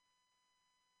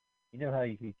 You know how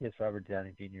you kiss Robert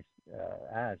Downey Jr.'s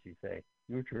ass, you say,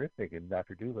 you were terrific in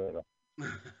Dr. Doolittle.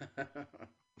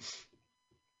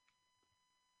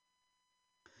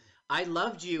 I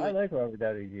loved you. I like Robert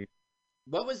Downey Jr.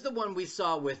 What was the one we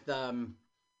saw with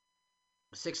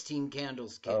 16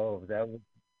 Candles Kid? Oh, that was...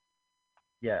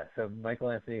 Yeah, so Michael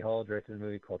Anthony Hall directed a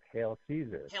movie called Hail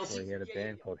Caesar, where he had a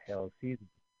band called Hail Caesar.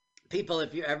 People,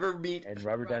 if you ever meet and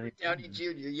Robert Downey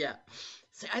Jr., yeah.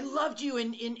 Say, I loved you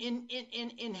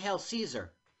in Hail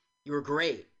Caesar. You were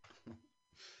great.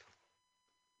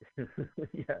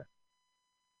 Yeah.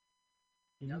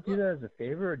 Did you do that as a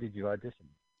favor, or did you audition?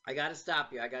 I got to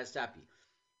stop you.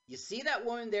 You see that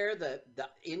woman there, the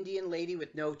Indian lady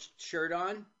with no shirt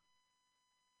on?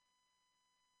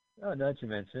 Oh, now that you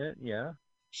mention it, yeah.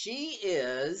 She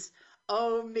is...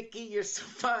 Oh, Mickey, you're so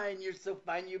fine. You're so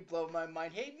fine. You blow my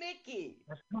mind. Hey, Mickey.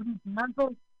 That's Tony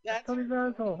Basil. That's Tony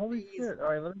Basil. Holy shit. All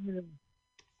right, let me get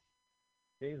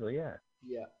Basil, yeah.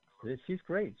 Yeah. She's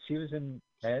great. She was in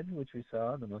Ed, which we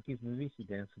saw, the Monkees movie. She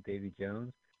danced with Davy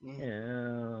Jones. Mm-hmm.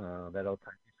 Yeah, that old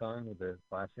timey song with the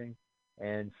flashing.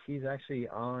 And she's actually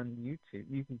on YouTube.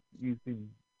 You can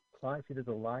class. She does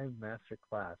a live master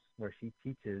class where she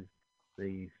teaches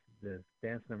the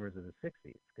dance numbers of the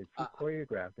 '60s because she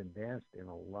choreographed and danced in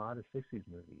a lot of '60s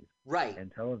movies, right,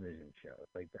 and television shows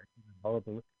like that.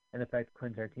 Hullabaloo. And in fact,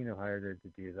 Quentin Tarantino hired her to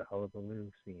do the Hullabaloo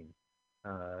scene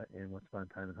in Once Upon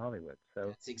a Time in Hollywood. So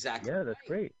that's exactly yeah, that's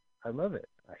great. I love it.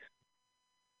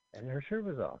 And her shirt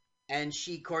was off. And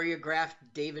she choreographed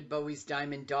David Bowie's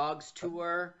Diamond Dogs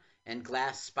tour and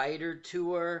Glass Spider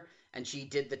tour, and she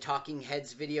did the Talking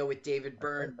Heads video with David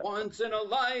Byrne, Once in a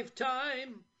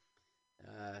Lifetime.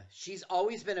 She's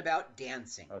always been about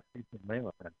dancing. Oh, she's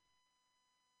amazing.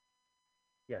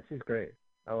 Yeah, she's great.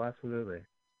 Oh, absolutely.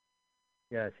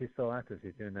 Yeah, she's still active.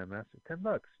 She's doing that master.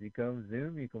 $10. You go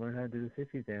Zoom. You can learn how to do the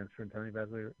 '60s dance from Tony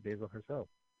Basil herself.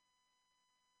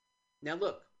 Now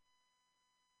look,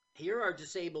 here are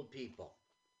disabled people.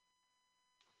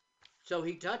 So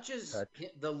he touches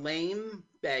the lame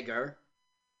beggar,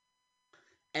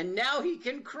 and now he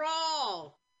can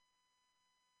crawl.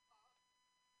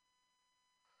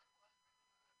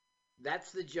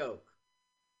 That's the joke.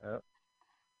 Oh.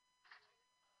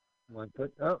 One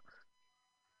foot. Oh.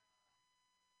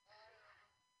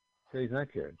 So he's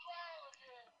not cured.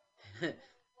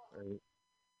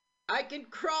 I can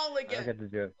crawl again. I got the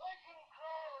joke.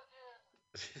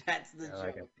 That's the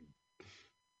joke.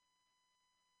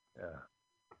 Yeah.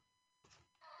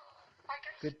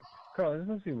 Good, Carl. This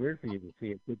must be weird for you to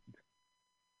see it.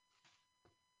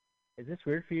 Is this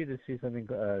weird for you to see something?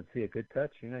 See a good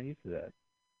touch? You're not used to that.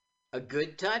 A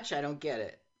good touch? I don't get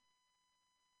it.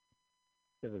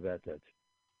 It's a bad touch.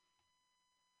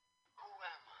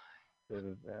 All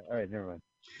right, never mind.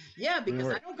 Yeah, because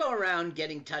I don't go around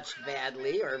getting touched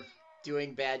badly or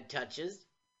doing bad touches.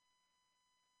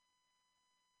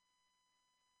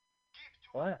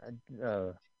 What?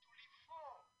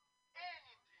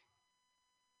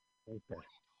 Okay.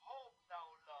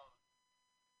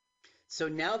 So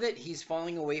now that he's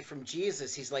falling away from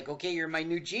Jesus, he's like, okay, you're my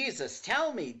new Jesus.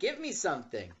 Tell me, give me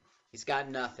something. He's got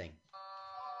nothing.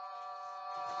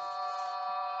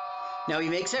 Now he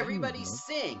makes everybody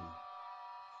sing.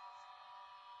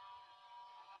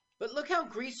 But look how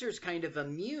Greaser's kind of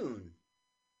immune.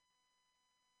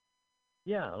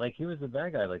 Yeah, like he was a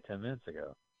bad guy like 10 minutes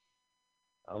ago.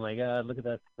 Oh my God, look at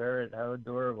that ferret. How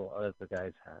adorable. Oh, that's the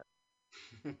guy's hat.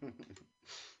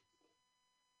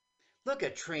 Look, a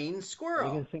trained squirrel. Are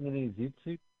you going to sing in these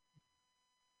YouTube?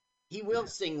 He will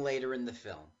sing later in the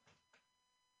film.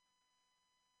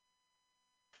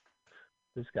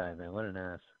 This guy, man, what an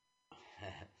ass.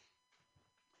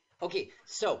 Okay,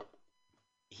 so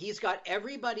he's got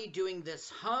everybody doing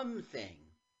this hum thing.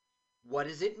 What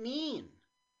does it mean?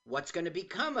 What's going to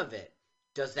become of it?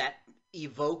 Does that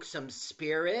evoke some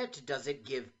spirit? Does it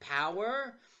give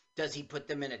power? Does he put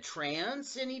them in a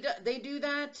trance and they do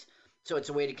that? So it's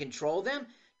a way to control them?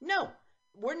 No,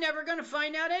 we're never going to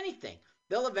find out anything.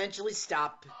 They'll eventually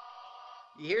stop.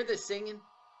 You hear the singing?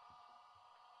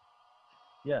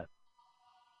 Yeah.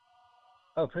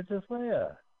 Oh, Princess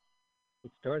Leia.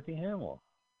 It's Dorothy Hamill.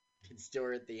 It's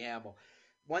Dorothy Hamill.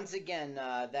 Once again,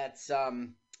 that's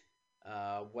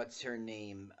what's her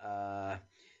name?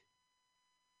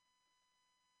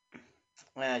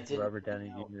 Robert Downey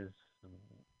Jr.'s.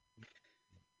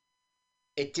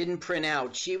 It didn't print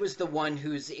out. She was the one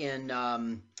who's in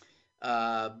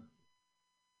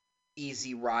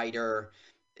Easy Rider.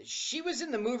 She was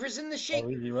in The Movers and the Shakers.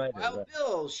 Oh, Easy Rider. Wild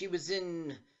Bill. She was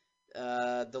in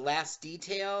The Last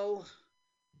Detail,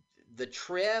 The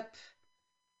Trip.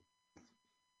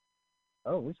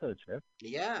 Oh, we saw The Trip.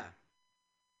 Yeah.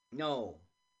 No.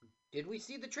 Did we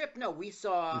see The Trip? No, we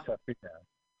saw Freak Out.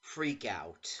 Freak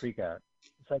Out. Freak Out.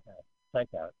 Psych Out. Psych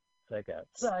Out. Psych Out.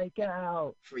 Psych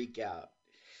Out. Freak Out.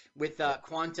 With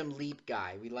Quantum Leap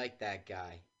guy. We like that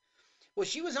guy. Well,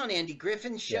 she was on Andy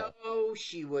Griffin's show. Yeah.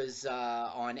 She was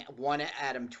on One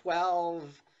Adam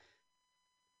 12.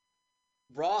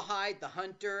 Rawhide, The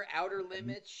Hunter, Outer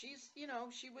Limits. She's,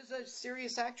 she was a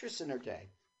serious actress in her day.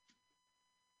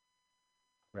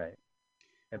 Right.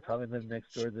 And probably lived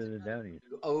next door to the Downeys.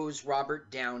 Owes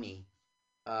Robert Downey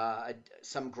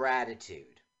some gratitude.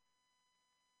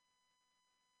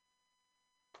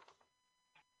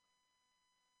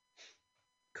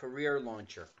 Career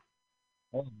launcher.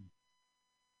 So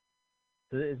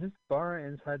is this bar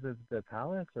inside the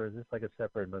palace, or is this like a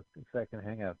separate second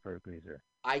hangout for Greaser?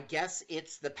 I guess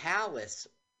it's the palace.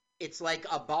 It's like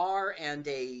a bar and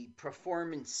a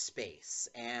performance space,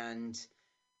 and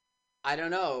I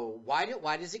don't know why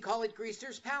does he call it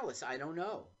Greaser's Palace? I don't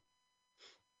know.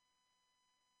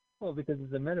 Well, because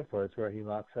it's a metaphor. It's where he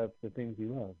locks up the things he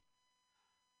loves.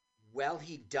 Well,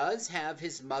 he does have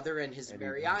his mother and his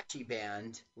mariachi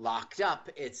band locked up.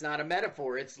 It's not a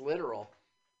metaphor, it's literal.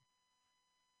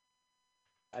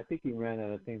 I think he ran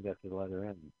out of things after the letter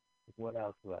M. What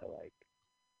else do I like?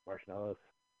 Marshmallows.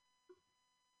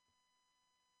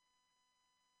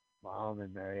 Mom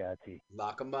and mariachi.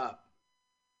 Lock him up.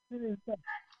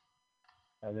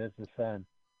 Oh, there's the son.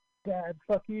 Dad,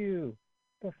 fuck you.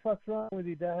 The fuck's wrong with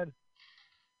you, Dad?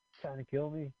 Trying to kill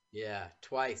me? Yeah,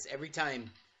 twice. Every time.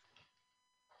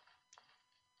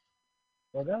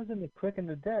 Well, that was in The Quick and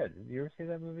the Dead. Did you ever see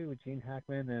that movie with Gene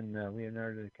Hackman and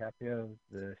Leonardo DiCaprio,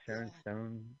 the Sharon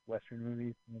Stone Western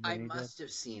movie? I must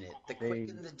have seen it. The Quick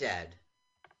and the Dead.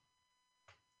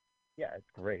 Yeah,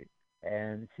 it's great.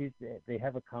 And they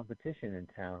have a competition in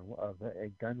town, of a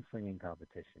gunslinging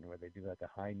competition where they do like a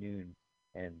high noon,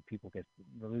 and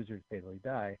the losers fatally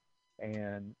die.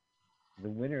 And the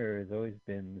winner has always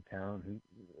been the town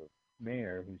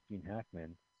mayor, who's Gene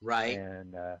Hackman. Right.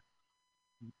 And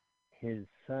his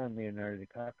son, Leonardo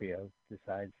DiCaprio,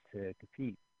 decides to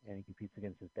compete, and he competes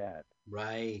against his dad.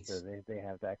 Right. So they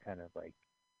have that kind of like,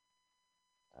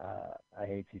 I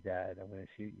hate you, Dad, I'm going to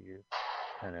shoot you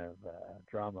kind of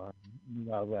drama in the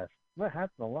Wild West. That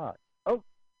happens a lot. Oh,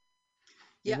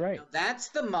 yeah, right. No, that's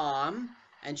the mom,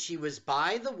 and she was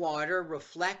by the water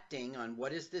reflecting on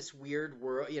what is this weird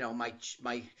world. You know, my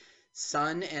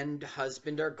son and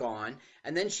husband are gone,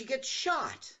 and then she gets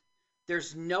shot.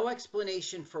 There's no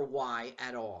explanation for why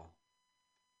at all.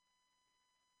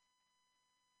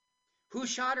 Who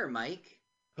shot her, Mike?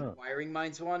 Inquiring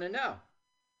minds want to know.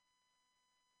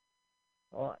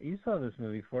 Well, you saw this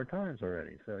movie 4 times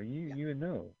already, so you would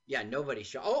know. Yeah, nobody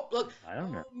shot. Oh, look. I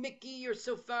don't know. Mickey, you're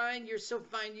so fine. You're so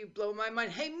fine. You blow my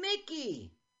mind. Hey,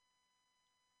 Mickey.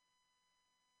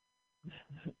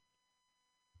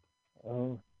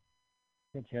 Oh,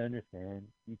 can't you understand?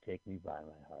 You take me by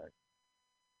my heart.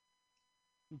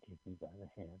 You take me by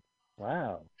the hand.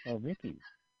 Wow. Oh, Mickey.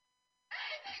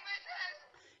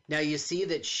 Now you see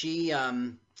that she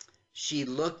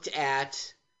looked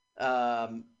at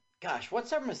gosh,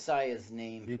 what's our Messiah's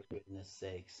name, for goodness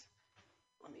sakes?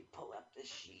 Let me pull up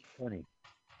this sheet. Funny.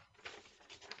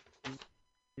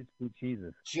 It's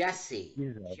Jesus. Jesse.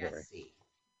 Jesse.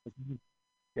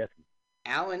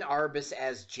 Alan Arbus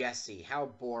as Jesse. How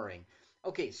boring.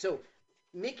 Okay, so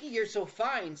Mickey, you're so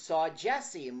fine, saw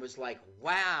Jesse and was like,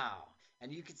 wow.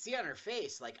 And you could see on her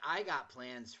face, like, I got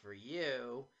plans for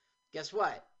you. Guess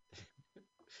what?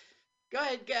 Go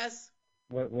ahead, guess.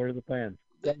 What are the plans?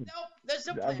 Nope, there's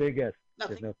no plan. I'm big guess.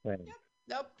 Nothing. There's no plan.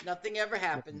 Nope, nothing ever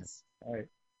happens. All right.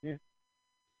 Yeah.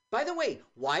 By the way,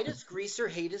 why does Greaser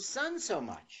hate his son so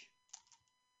much?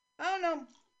 I don't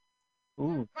know.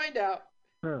 Ooh. Find out.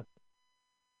 Huh.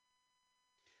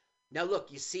 Now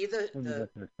look, you see the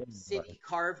city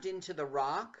carved into the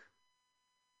rock?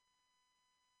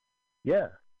 Yeah.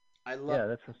 Yeah,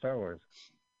 that's from Star Wars.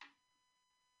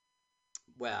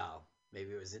 Well,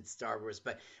 maybe it was in Star Wars,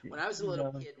 but when I was a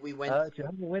little kid, we went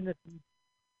to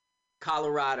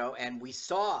Colorado, and we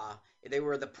saw they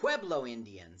were the Pueblo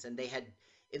Indians, and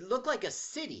it looked like a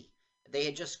city. They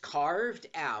had just carved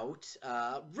out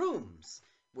rooms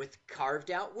with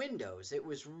carved out windows. It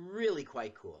was really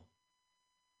quite cool.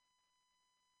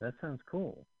 That sounds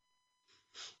cool.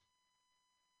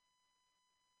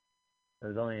 It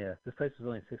was only this place was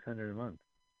only $600 a month.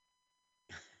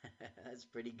 That's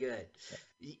pretty good.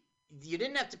 You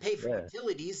didn't have to pay for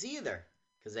utilities either,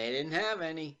 because they didn't have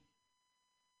any.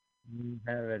 Didn't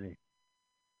have any.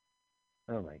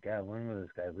 Oh my God! When will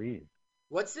this guy leave?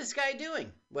 What's this guy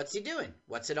doing? What's he doing?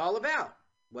 What's it all about?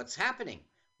 What's happening?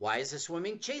 Why is this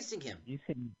woman chasing him? You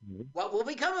seen the movie? What will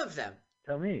become of them?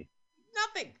 Tell me.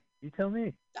 Nothing. You tell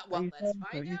me. Well, let's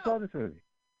find out. You saw this movie.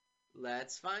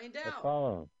 Let's find out. Let's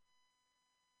follow him.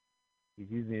 He's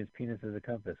using his penis as a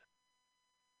compass.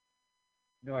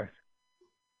 North.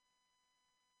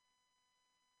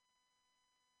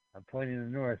 I'm pointing to the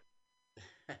north.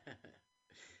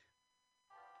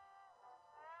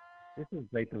 This is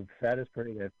like the saddest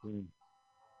parade I've seen.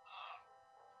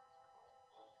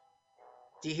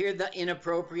 Do you hear the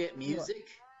inappropriate music?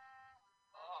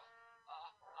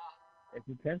 It's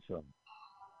intentional.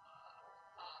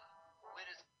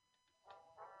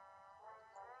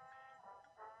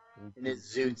 In his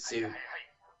zoot suit.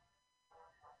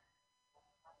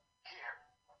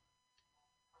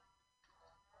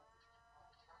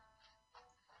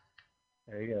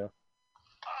 There you go.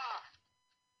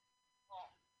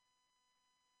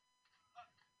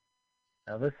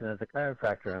 Now listen, as a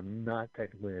chiropractor, I'm not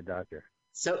technically a doctor.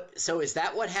 So is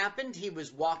that what happened? He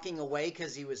was walking away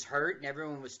because he was hurt and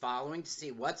everyone was following to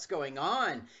see what's going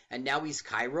on, and now he's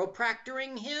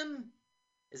chiropractoring him?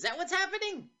 Is that what's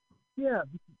happening? Yeah,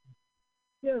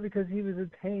 yeah, because he was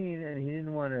in pain and he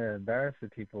didn't want to embarrass the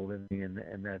people living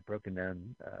in that broken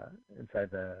down inside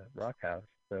the rock house.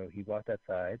 So he walked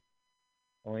outside,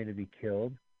 only to be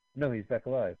killed. No, he's back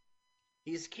alive.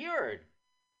 He's cured.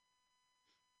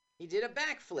 He did a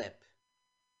backflip.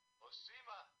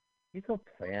 He's a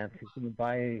plant. He's gonna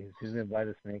buy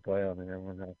the snake oil, and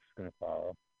everyone else is gonna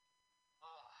follow.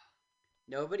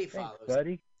 Nobody Thanks, follows.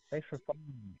 buddy. Thanks for following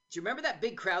me. Do you remember that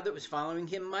big crowd that was following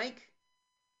him, Mike?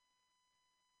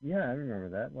 Yeah, I remember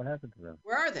that. What happened to them?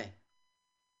 Where are they?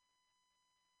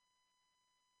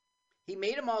 He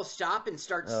made them all stop and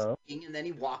start singing, and then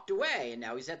he walked away, and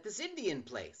now he's at this Indian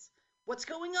place. What's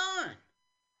going on?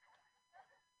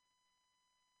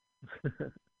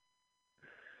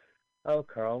 Oh,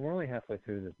 Carl, we're only halfway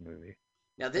through this movie.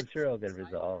 Now this I'm sure it'll get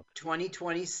resolved.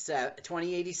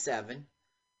 2087.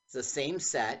 It's the same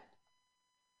set.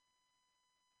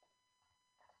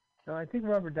 No, I think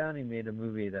Robert Downey made a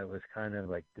movie that was kind of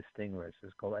like distinguished. It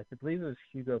was called, I believe it was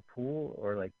Hugo Pool,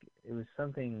 or like it was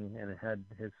something, and it had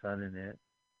his son in it.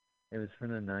 It was from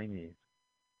the 90s.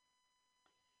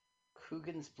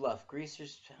 Coogan's Bluff,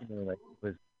 Greaser's. You know, like it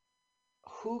was.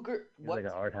 Hooger. What? Like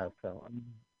an art house film.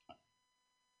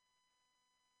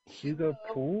 Hugo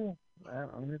Pool?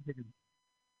 I'm gonna think.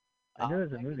 I know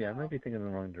there's a movie. I might be thinking of the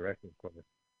wrong director for it.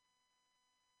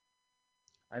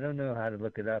 I don't know how to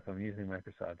look it up. I'm using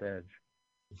Microsoft Edge.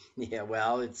 Yeah,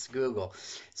 well, it's Google.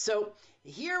 So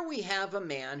here we have a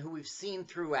man who we've seen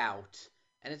throughout,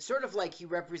 and it's sort of like he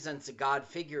represents a God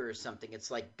figure or something. It's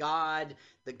like God,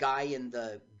 the guy in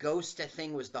the ghost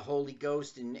thing was the Holy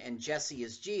Ghost, and Jesse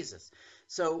is Jesus.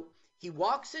 So he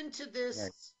walks into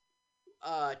this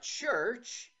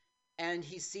church, and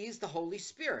he sees the Holy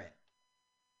Spirit.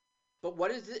 But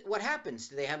what happens?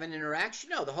 Do they have an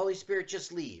interaction? No, the Holy Spirit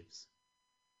just leaves.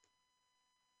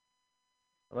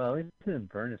 Well, he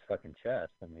didn't burn his fucking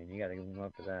chest. I mean, you gotta give him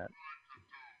up for that.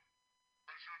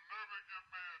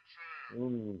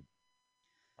 Ooh.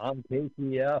 I'm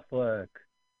Casey Affleck.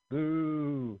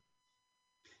 Boo.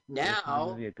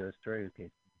 Now, a ghost story with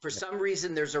Casey. For some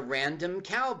reason, there's a random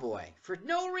cowboy. For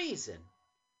no reason.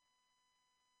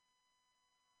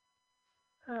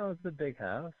 Oh, it's a big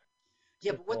house.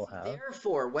 Yeah, but what's he there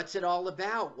for? What's it all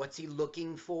about? What's he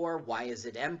looking for? Why is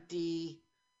it empty?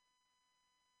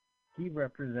 He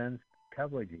represents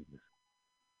Cowboy Jesus,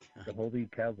 the holy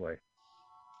cowboy,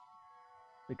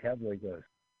 the cowboy ghost.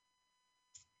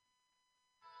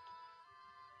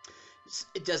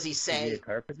 Does he say,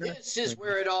 this is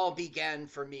where it all began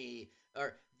for me?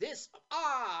 Or this,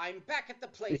 I'm back at the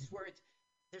place where it's...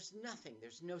 There's nothing.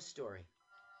 There's no story.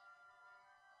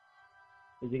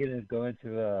 Is he going to go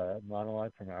into a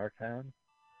monologue from our town?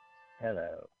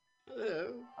 Hello.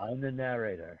 Hello. I'm the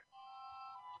narrator.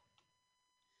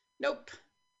 Nope.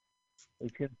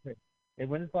 And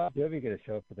when is Bob Jovi going to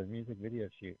show up for the music video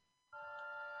shoot?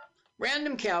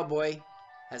 Random cowboy.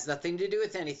 Has nothing to do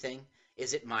with anything.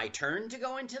 Is it my turn to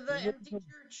go into the empty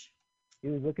church? He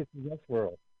was looking for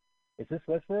Westworld. Is this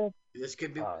Westworld? This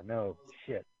could be. Oh, no.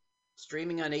 Shit.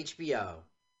 Streaming on HBO.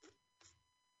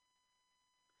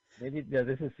 Maybe, no,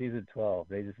 this is season 12.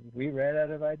 We ran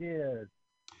out of ideas.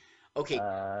 Okay.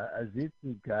 A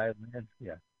Zuzu guy,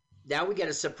 yeah. Now we get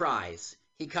a surprise.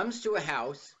 He comes to a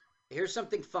house. Here's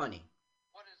something funny.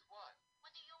 What is what?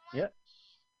 What do you want? Yep.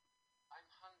 I'm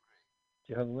hungry.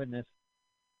 Jehovah's Witness.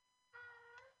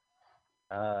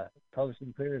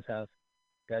 Publishing Clear's house.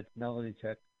 Got novelty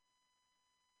check.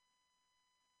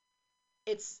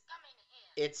 It's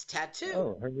tattoo.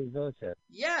 Oh, Herbie Village.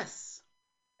 Yes.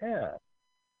 Yeah.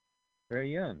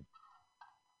 Very young.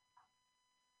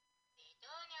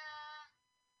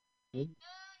 I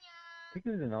think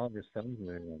it was in Oliver Stone's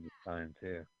movie at this time,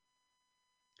 too.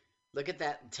 Look at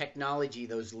that technology,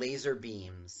 those laser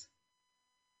beams.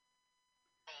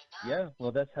 Yeah,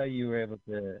 well, that's how you were able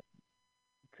to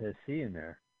see in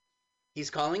there. He's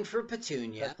calling for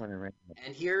Petunia,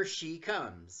 and here she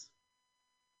comes.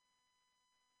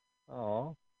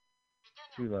 Oh,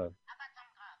 true love.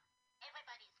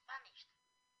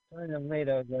 Sorry I'm late.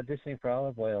 I was auditioning for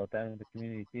Olive Oil down at the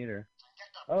community theater.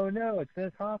 Oh, no, it's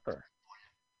Dennis Hopper.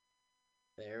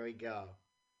 There we go.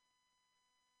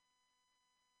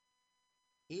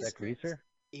 Is that Greaser?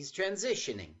 He's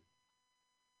transitioning.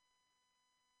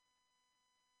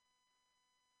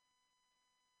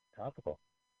 Topical.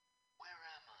 Where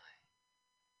am I?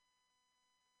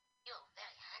 You're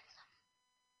very handsome.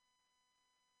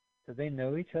 Do they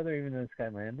know each other even though this guy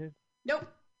landed? Nope.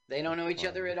 They don't know each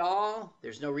other at all.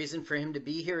 There's no reason for him to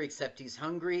be here except he's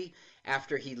hungry.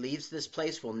 After he leaves this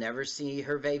place, we'll never see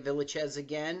Hervé Villachez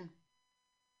again.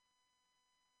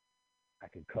 I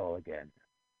could call again.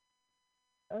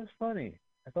 That was funny.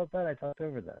 I felt bad I talked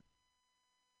over that.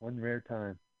 One rare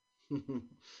time.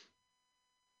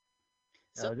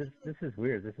 So, No, this is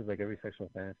weird. This is like every sexual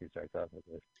fantasy starts off with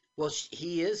this. well,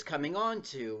 he is coming on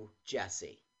to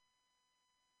Jesse.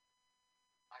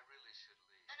 I really should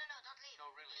leave. No, don't leave. No,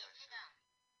 really, I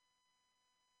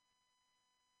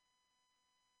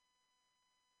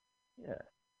should.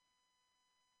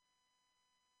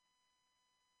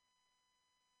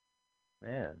 Yeah.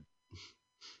 Man.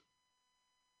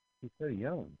 He's so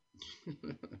young.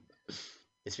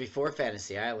 It's before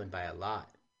Fantasy Island by a lot.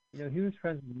 You know, he was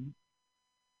friends with...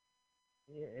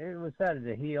 It was sad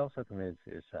that he also committed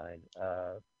suicide.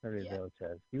 Hervé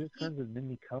Villachez. He was friends with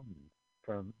Mindy Cohn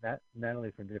from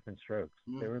Natalie from Different Strokes.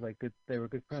 They were like good. They were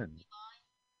good friends.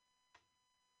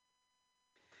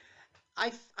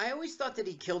 I always thought that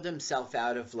he killed himself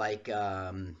out of like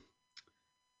a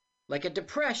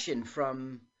depression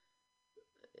from,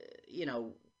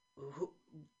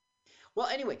 well,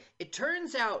 anyway, it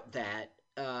turns out that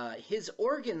his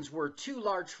organs were too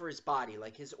large for his body.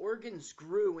 Like his organs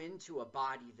grew into a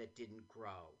body that didn't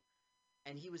grow,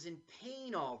 and he was in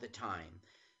pain all the time.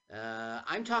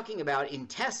 I'm talking about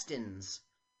intestines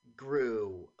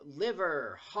grew,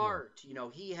 liver, heart.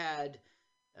 He had,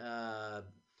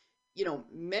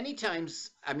 many times.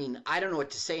 I mean, I don't know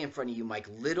what to say in front of you, Mike.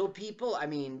 Little people. I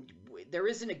mean, there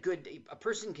isn't a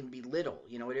person can be little.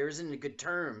 There isn't a good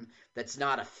term that's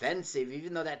not offensive,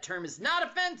 even though that term is not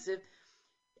offensive.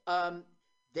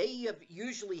 They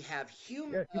usually have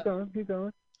human. Yeah, keep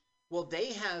going. Well,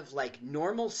 they have like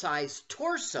normal sized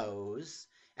torsos,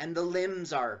 and the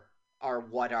limbs are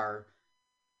what are,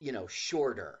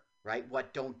 shorter, right?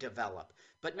 What don't develop,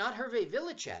 but not Hervé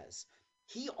Villachez.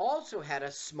 He also had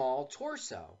a small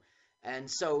torso, and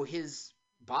so his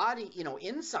body,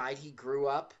 inside he grew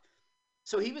up.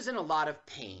 So he was in a lot of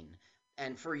pain,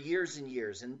 and for years and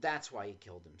years, and that's why he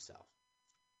killed himself.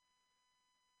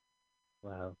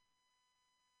 Wow.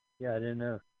 Yeah, I didn't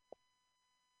know.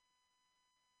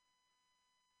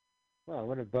 Wow,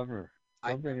 what a bummer.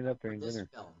 Don't bring it up during dinner.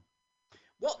 Film.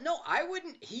 Well, no, I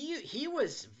wouldn't. He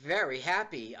was very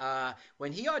happy.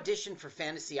 When he auditioned for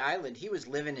Fantasy Island, he was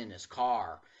living in his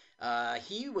car.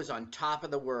 He was on top of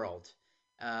the world.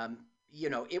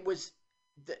 It was...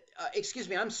 excuse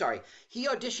me, I'm sorry. He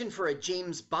auditioned for a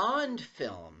James Bond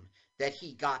film that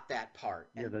he got that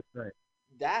part. Yeah, that's right.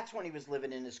 That's when he was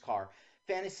living in his car.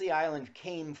 Fantasy Island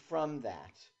came from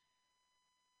that.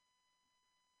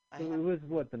 So it was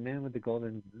what, The Man with the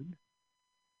Golden Gun?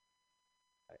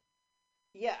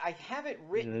 Yeah, I have it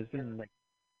written. There's been like...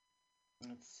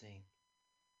 Let's see.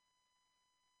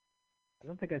 I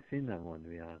don't think I've seen that one, to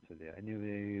be honest with you. I knew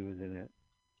he was in it.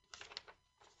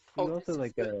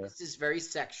 This is very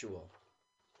sexual.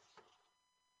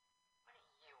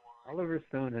 Oliver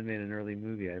Stone had made an early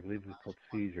movie, I believe it was called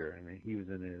Seizure, and he was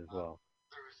in it as well.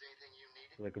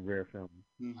 It's like a rare film.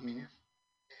 Mm-hmm. I mean,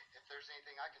 if there's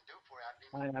anything I can do for you,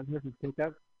 I've never picked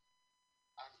up.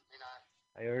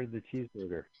 I ordered the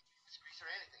cheeseburger.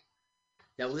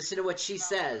 Now listen to what she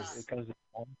says. It comes with...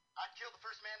 I'd kill the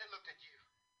first man that looked at you.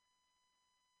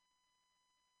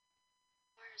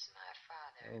 Where's my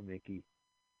father? Oh, Mickey.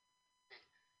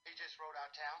 He just rode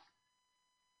out town.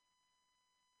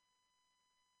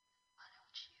 Why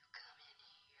don't you come in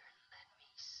here and let me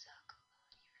suckle on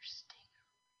your stinger?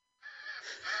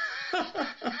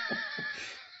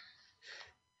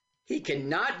 He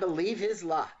cannot believe his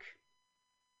luck.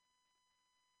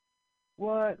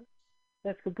 What?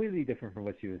 That's completely different from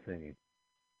what she was singing.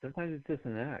 Sometimes it's just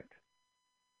an act.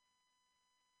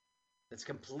 It's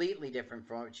completely different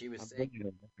from what she was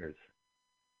saying.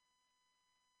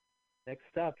 Next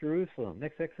stop, Jerusalem.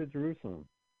 Next exit, Jerusalem.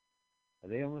 Are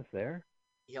they almost there?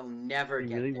 He'll never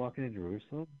get really there. Walking to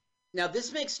Jerusalem? Now,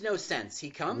 this makes no sense.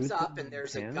 He comes up and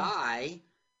there's a guy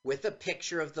with a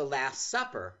picture of the Last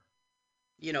Supper.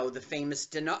 The famous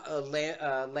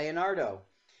Leonardo.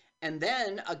 And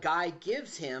then a guy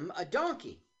gives him a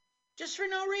donkey, just for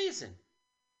no reason.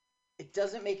 It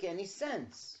doesn't make any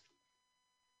sense.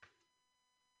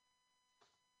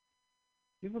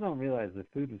 People don't realize the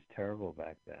food was terrible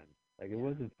back then. Like, it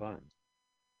wasn't fun.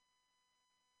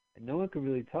 And no one could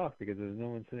really talk because there was no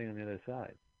one sitting on the other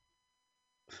side.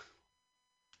 It's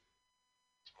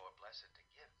more blessed to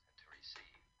give than to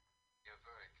receive. You're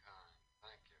very kind.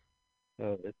 Thank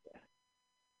you.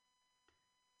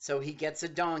 So he gets a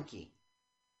donkey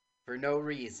for no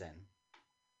reason.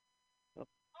 Oh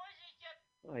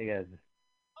my God.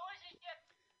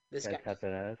 This guy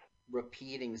guy's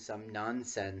repeating some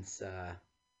nonsense.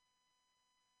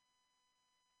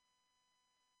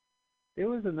 There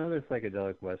was another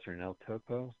psychedelic western, El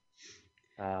Topo.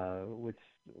 which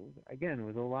again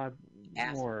was a lot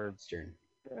more. Western.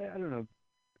 I don't know.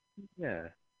 Yeah.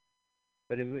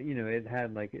 But it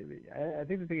had like I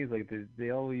think the thing is like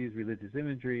they all use religious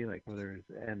imagery, like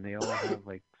and they all have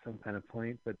like some kind of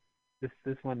point. But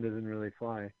this one doesn't really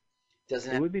fly.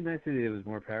 Doesn't it would be nice if it was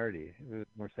more parody, if it was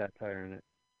more satire in it.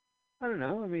 I don't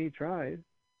know. I mean, he tried.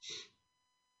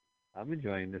 I'm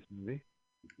enjoying this movie.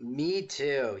 Me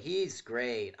too. He's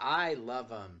great. I love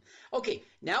him. Okay,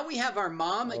 now we have our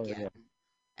mom again,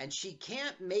 and she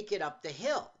can't make it up the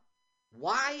hill.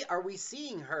 Why are we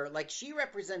seeing her? Like, she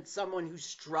represents someone who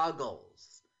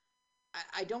struggles.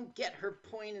 I don't get her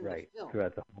point in the film.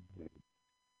 Throughout the whole movie.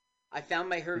 I found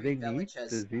my Hervey Village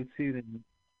has...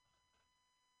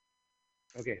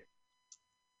 Okay.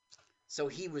 So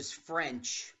he was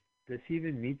French. Does she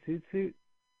even meet Zoot Suit?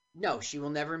 No, she will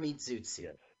never meet Zoot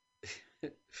Suit.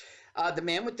 Yes. The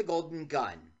Man with the Golden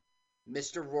Gun.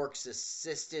 Mr. Rourke's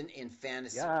assistant in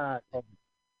fantasy. Yeah.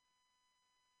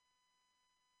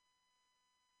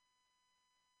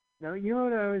 Now, you know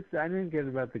what I didn't get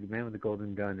about The Man with the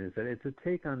Golden Gun is that it's a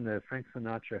take on the Frank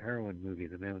Sinatra heroin movie,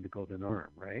 The Man with the Golden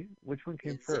Arm, right? Which one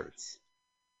came first?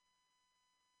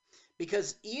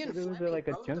 Because Ian Fleming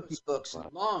wrote those books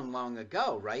long, long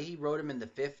ago, right? He wrote them in the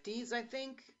 50s, I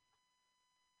think.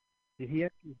 Did he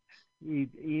actually?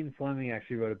 Ian Fleming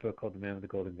actually wrote a book called The Man with the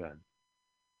Golden Gun.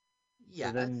 Yeah.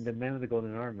 So then The Man with the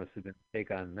Golden Arm must have been a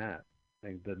take on that,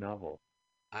 like the novel.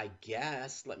 I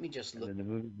guess. Let me just look. And then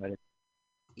the movie might have...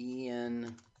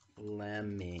 Ian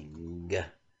Fleming.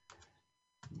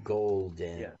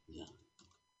 Golden. Yeah.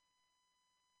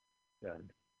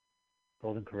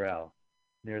 Golden Corral.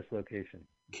 Nearest location.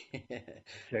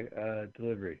 Check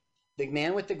delivery. The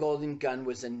Man with the Golden Gun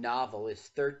was a novel,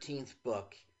 his 13th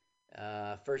book,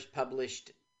 first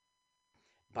published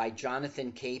by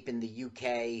Jonathan Cape in the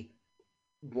UK,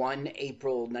 1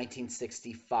 April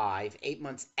 1965, 8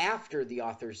 months after the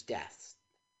author's death.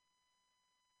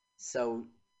 So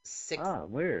 6.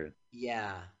 Weird.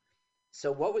 Yeah.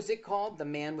 So what was it called? The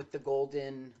Man with the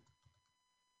Golden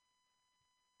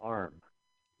Arm.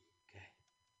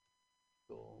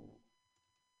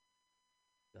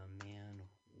 The Man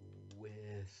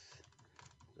with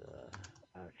the...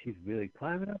 she's really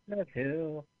climbing up that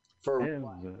hill.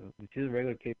 Which is a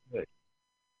regular Cape Bush.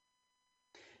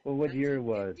 Well, what year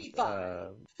was...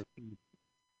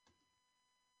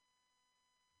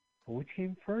 which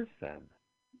came first, then?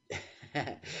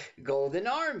 Golden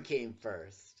Arm came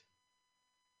first.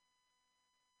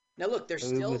 Now, look, they're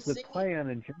still It was singing. the play on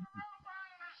Enchanted.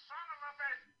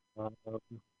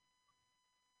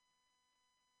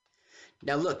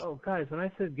 Now look. Oh, guys, when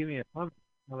I said give me a comment,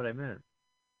 that's not what I meant.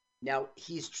 Now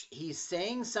he's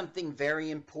saying something very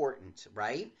important,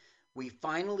 right? We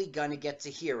finally gonna get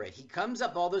to hear it. He comes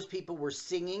up. All those people were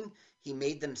singing. He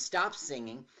made them stop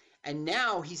singing, and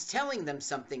now he's telling them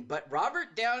something. But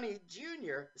Robert Downey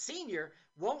Jr. Sr.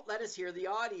 won't let us hear the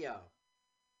audio.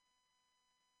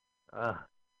 Oh,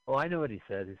 I know what he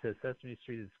said. He says Sesame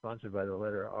Street is sponsored by the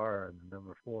letter R and the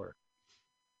number 4.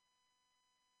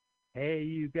 Hey,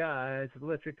 you guys,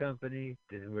 electric company,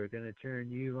 we're going to turn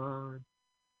you on.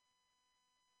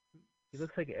 He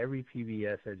looks like every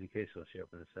PBS educational show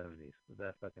from the 70s with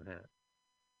that fucking hat.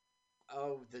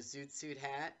 Oh, the Zoot Suit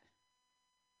hat?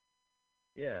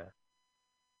 Yeah.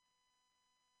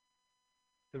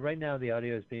 So right now the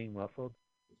audio is being muffled?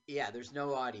 Yeah, there's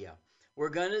no audio. We're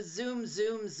going to zoom,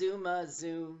 zoom, zoom,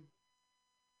 zoom.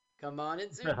 Come on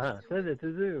and zoom. Send it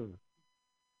to Zoom.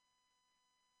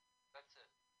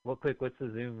 Well, quick, what's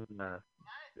the Zoom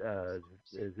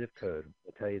zip code?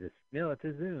 I'll tell you this. No, it's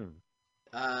a Zoom.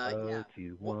 Yeah.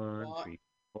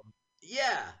 02134.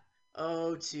 Yeah.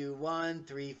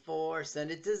 02134. Send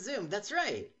it to Zoom. That's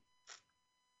right.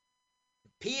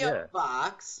 P.O.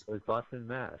 Box. It was Boston,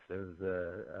 Mass. It was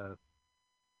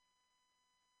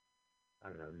I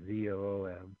don't know,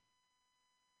 ZOOM.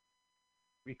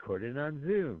 Recorded on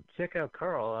Zoom. Check out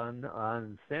Carl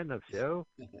on stand-up show.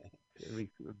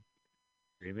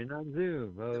 Streaming on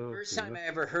Zoom. The first time I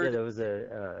ever heard there was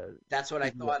a... that's what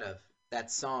I thought of, that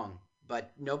song.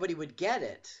 But nobody would get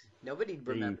it. Nobody'd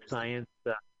remember. The science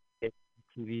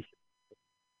TV show.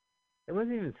 It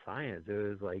wasn't even science. It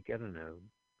was like, I don't know,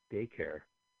 daycare.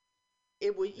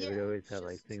 It was, They would always have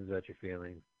like things about your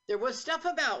feelings. There was stuff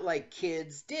about like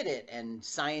kids did it and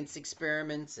science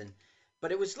experiments,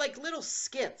 but it was like little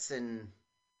skits and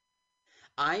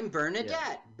I'm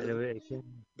Bernadette.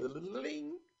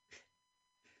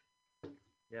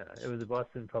 Yeah, it was a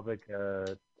Boston public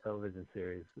television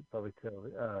series, from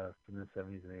the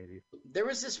 70s and 80s. There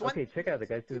was this one. Okay, check out the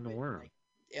guy's doing the worm.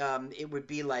 It would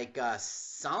be like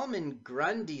Solomon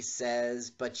Grundy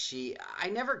says, but I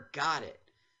never got it.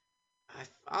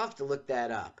 I'll have to look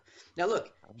that up. Now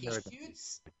look, he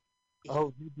shoots.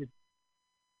 Oh, you did.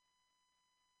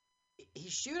 He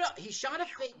shot a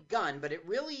fake gun, but it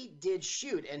really did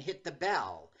shoot and hit the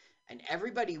bell, and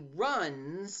everybody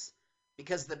runs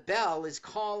because the bell is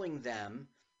calling them.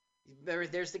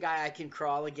 There's the guy I can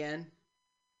crawl again.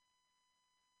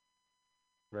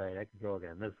 Right, I can crawl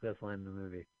again. That's line in the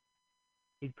movie.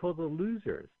 He told the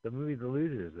losers. The movie The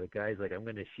Losers. The guy's like, "I'm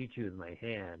going to shoot you with my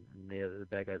hand," and the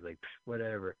bad guy's like,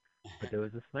 "Whatever." But there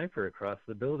was a sniper across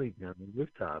the building on the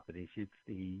rooftop, and he actually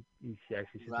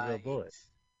shoots a real bullet.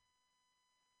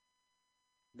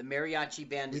 The mariachi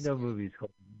band is movies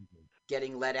called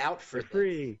getting let out for They're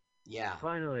free. Yeah.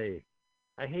 Finally.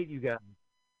 I hate you guys.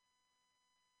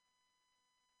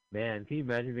 Man, can you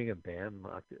imagine being a band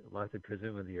locked in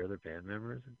prison with your other band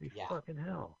members? It'd be fucking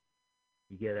hell.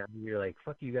 You get out and you're like,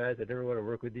 fuck you guys, I never want to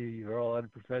work with you. You're all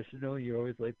unprofessional. You're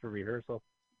always late for rehearsal.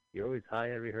 You're always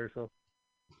high at rehearsal.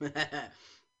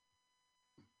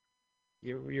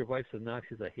 Your wife's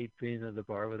obnoxious. I hate being at the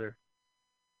bar with her.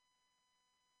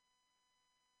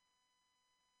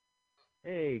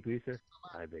 Hey, Greaser.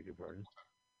 I beg your pardon.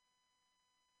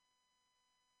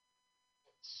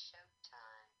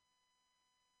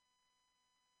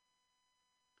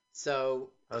 So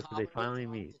they finally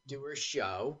meet. Do her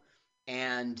show,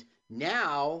 and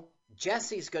now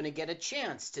Jesse's going to get a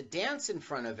chance to dance in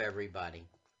front of everybody.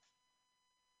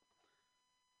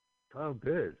 Oh,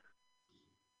 good.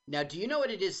 Now, do you know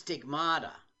what it is,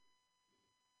 stigmata?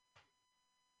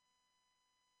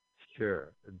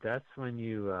 Sure. That's when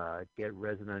you get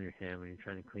resin on your hand when you're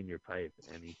trying to clean your pipe,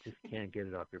 and you just can't get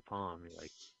it off your palm. You're like,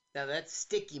 now that's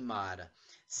stigmata.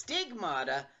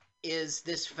 Stigmata is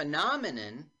this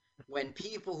phenomenon when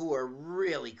people who are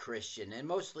really Christian, and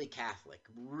mostly Catholic,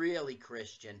 really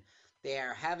Christian, they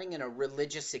are having a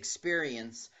religious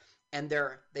experience, and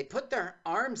they put their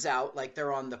arms out like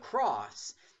they're on the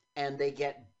cross, and they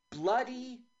get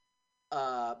bloody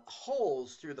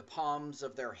holes through the palms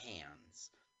of their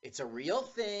hands. It's a real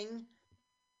thing.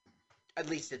 At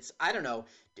least it's, I don't know.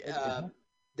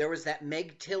 There was that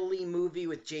Meg Tilly movie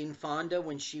with Jane Fonda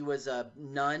when she was a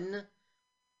nun.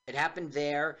 It happened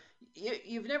there.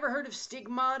 You've never heard of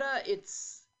stigmata?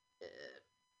 It's...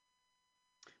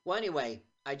 Well, anyway,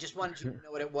 I just wanted you to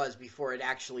know what it was before it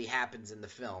actually happens in the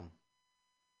film.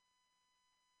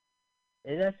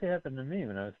 It actually happened to me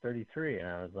when I was 33, and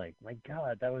I was like, my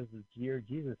God, that was the year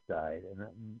Jesus died. And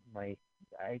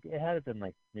it had been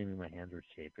like maybe my hands were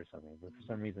shaped or something, but for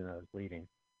some reason I was bleeding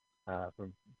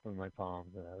from my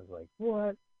palms, and I was like,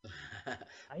 what? I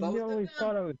always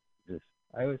thought I was Jesus.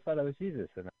 I always thought I was Jesus,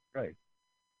 and I was right.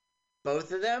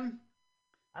 Both of them?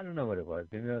 I don't know what it was.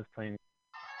 Maybe I was playing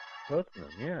both of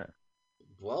them, yeah.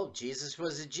 Well, Jesus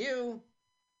was a Jew.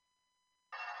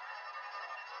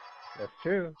 That's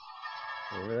true.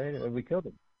 We're related. We killed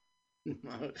him.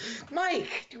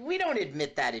 Mike, we don't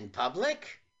admit that in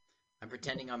public. I'm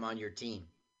pretending I'm on your team.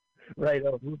 Right.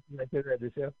 Oh, I said that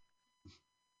the show.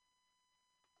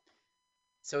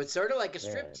 So it's sort of like a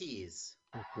striptease.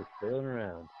 Just sailing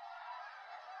around.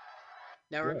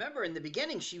 Now remember, in the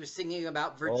beginning, she was singing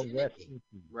about virginity,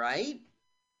 right?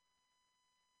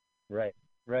 Right.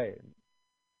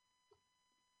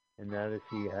 And now that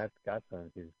she has got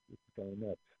some, she's going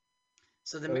nuts.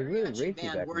 So the mariachi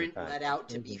band weren't let out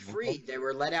to be freed. They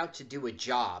were let out to do a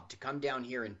job, to come down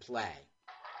here and play.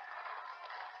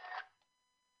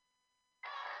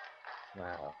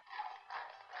 Wow.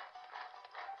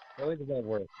 How did that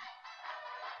work?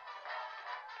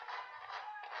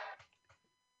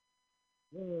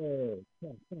 Whoa,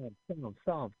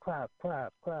 stomp, clap.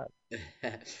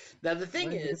 Now the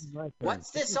thing is,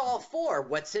 what's this all for?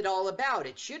 What's it all about?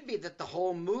 It should be that the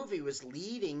whole movie was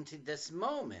leading to this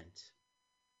moment.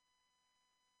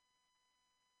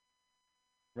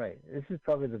 Right. This is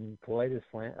probably the politest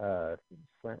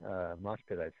mosh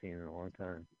pit I've seen in a long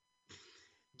time.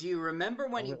 Do you remember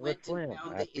when he went and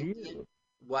found the Indian?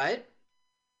 What?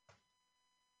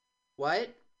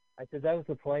 What? I said that was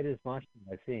the politest mosh pit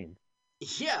I've seen.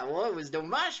 Yeah, well, it was no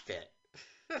mosh pit.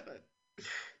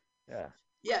 Yeah.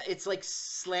 Yeah, it's like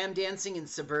slam dancing in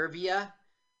suburbia.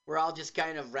 We're all just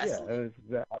kind of wrestling,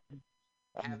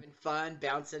 having fun,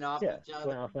 bouncing off each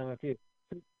other. I'll slam a few.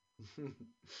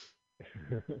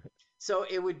 So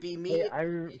it would be me,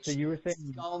 so you were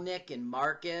saying Skolnick and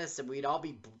Marcus, and we'd all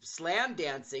be slam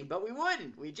dancing, but we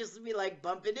wouldn't. We'd just be like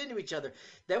bumping into each other.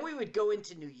 Then we would go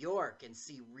into New York and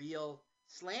see real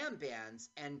slam bands,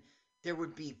 and there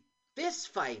would be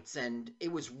fist fights, and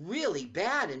it was really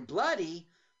bad and bloody.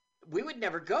 We would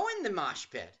never go in the mosh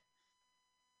pit.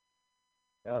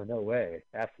 Oh, no way.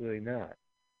 Absolutely not.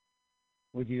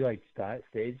 Would you like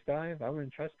stage dive? I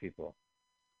wouldn't trust people.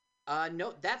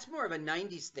 No, that's more of a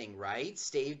 90s thing, right?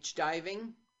 Stage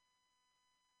diving?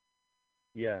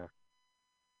 Yeah.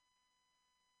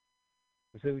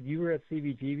 So you were at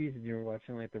CBGB's and you were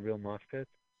watching like the real mosh pits?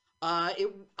 I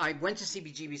went to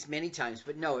CBGB's many times,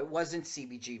 but no, it wasn't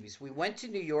CBGB's. We went to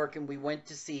New York and we went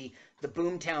to see the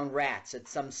Boomtown Rats at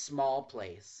some small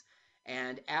place.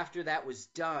 And after that was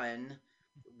done,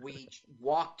 we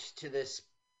walked to this,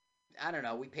 I don't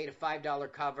know, we paid a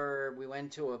 $5 cover. We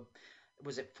went to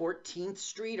was it 14th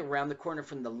Street around the corner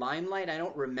from the Limelight? I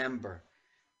don't remember.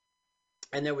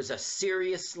 And there was a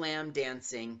serious slam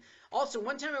dancing. Also,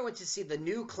 one time I went to see the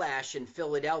New Clash in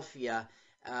Philadelphia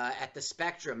at the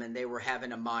Spectrum, and they were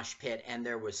having a mosh pit, and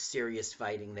there was serious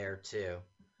fighting there too.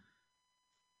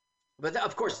 But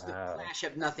of course, the Clash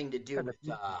have nothing to do with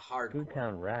hardcore.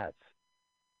 Boomtown Rats.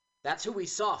 That's who we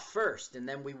saw first, and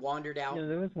then we wandered out.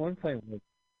 There was one point.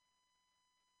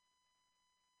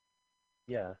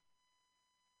 Yeah.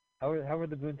 How were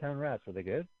the Boomtown Rats? Were they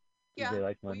good? Yeah, Did they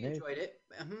like we Mondays? enjoyed it.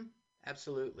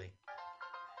 Absolutely.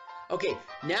 Okay,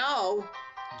 now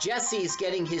Jesse's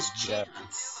getting his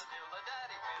chance.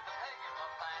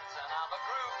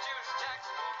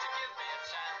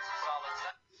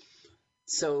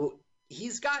 So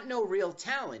he's got no real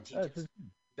talent. He just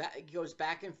goes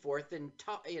back and forth and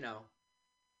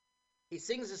he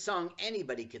sings a song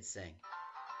anybody could sing.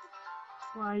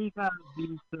 Why you gotta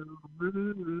be so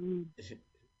rude?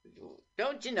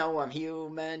 Don't you know I'm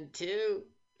human too?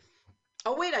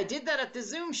 Oh wait, I did that at the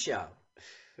Zoom show.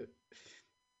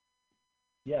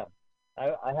 Yeah,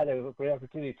 I had a great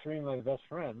opportunity. Three of my best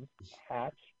friends,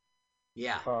 Hatch,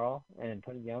 Carl, and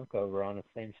Tony Yamko were on the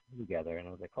same show together, and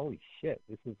I was like, holy shit,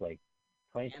 this is like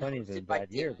 2020 is a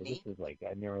bad year, but this is like,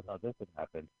 I never thought this would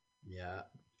happen. Yeah.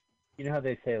 You know how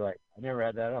they say, like, I never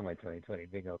had that on my 2020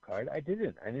 bingo card? I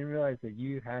didn't realize that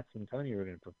you, Hatch, and Tony were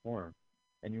going to perform,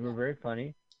 and you were very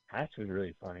funny. Hatch was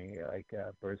really funny, like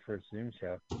Bird's first Zoom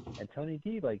show, and Tony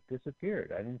D, like,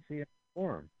 disappeared. I didn't see him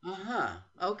perform.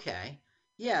 Okay.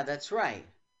 Yeah, that's right.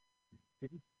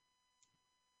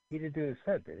 He didn't do his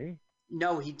set, did he?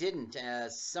 No, he didn't.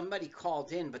 Somebody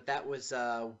called in, but that was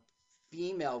a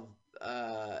female.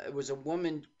 It was a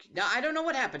woman. No, I don't know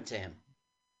what happened to him.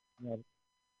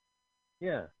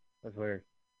 Yeah, that's weird.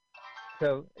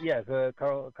 So yeah, so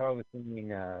Carl was singing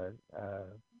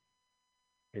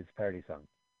his parody song.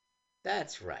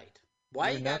 That's right.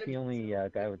 Why You're not the only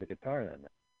guy with the guitar then?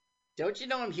 Don't you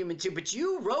know I'm human too? But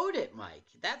you wrote it, Mike.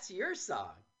 That's your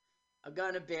song. I'm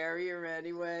gonna bury her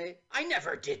anyway. I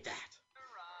never did that.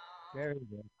 Very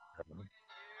good.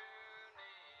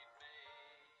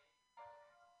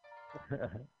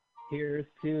 Here's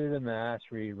to the MASH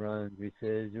reruns,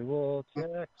 residual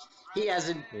check. He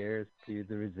hasn't. Here's to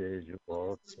the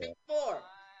residual check.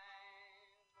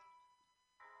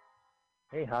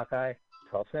 Hey, Hawkeye,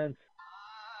 12 cents.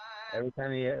 Every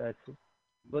time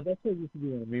well, that's what used to be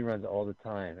on reruns all the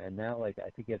time. And now, like, I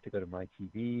think you have to go to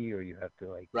MyTV or you have to,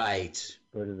 like,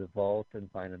 go to the vault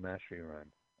and find a MASH rerun.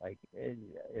 Like, it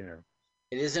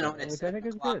isn't on at 7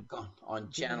 o'clock on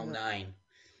Channel 9.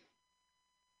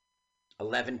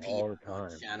 11 p.m. all the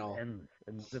time. Channel. And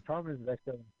the problem is that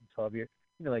still 12 years.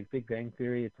 Like Big Bang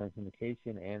Theory, it's on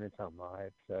syndication and it's on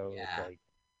live. So it's like,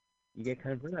 you get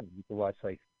kind of burned out. You can watch,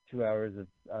 like, 2 hours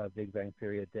of Big Bang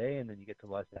Theory a day, and then you get to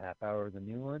watch a half hour of the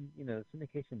new one.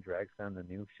 Syndication drags down the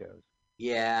new shows.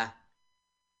 Yeah.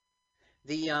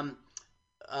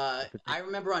 I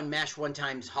remember on MASH one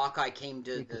time, Hawkeye came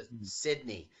to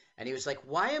Sydney, and he was like,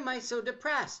 "Why am I so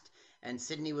depressed?" And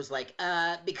Sydney was like,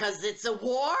 "Because it's a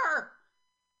war."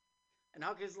 And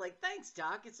Hawkeye's like, "Thanks,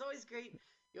 Doc. It's always great.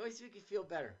 You always make me feel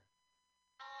better."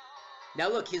 Now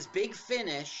look, his big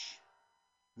finish,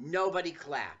 nobody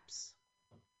claps.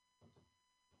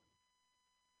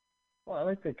 Well, I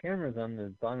like the cameras on the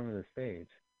bottom of the stage.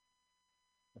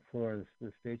 The floor is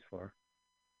the stage floor.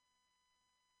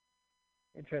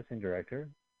 Interesting director.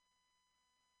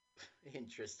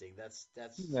 Interesting. That's.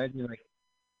 Imagine, like.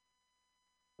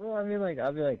 Well, I mean, like,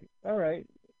 I'll be like, all right.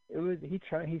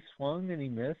 He swung and he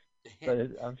missed,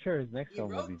 but I'm sure his next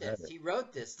film will be better. He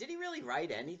wrote this. Did he really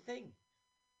write anything?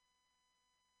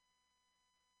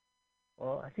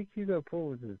 Well, I think Hugo Pool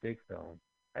was his big film.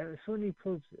 Sweeney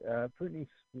Pool's, Putney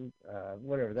Swoop,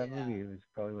 whatever, that movie was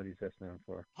probably what he's best known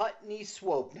for. Putney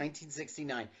Swope,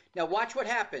 1969. Now watch what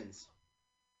happens.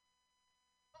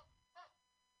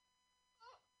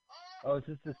 Oh, is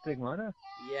this the Stigmata?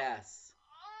 Yes.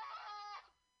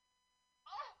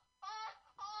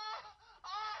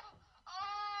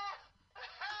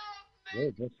 Yeah,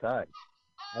 good side.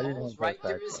 I didn't have right that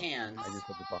through his side, hands. I just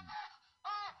had the bottom.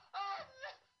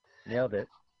 Nailed it.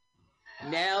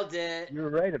 Nailed it. You were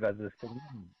right about this.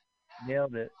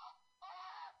 Nailed it.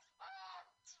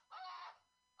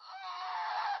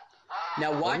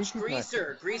 Now watch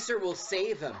Greaser. Greaser will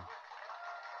save him.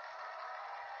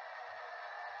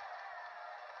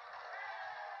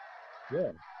 Yeah.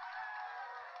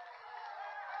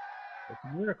 It's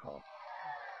a miracle.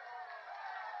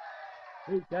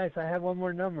 Wait, guys, I have one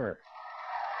more number.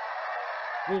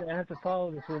 Wait, I have to follow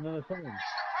this with another song. It's the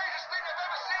greatest thing I've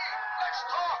ever seen. Let's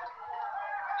talk.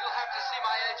 You'll have to see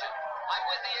my agent. I'm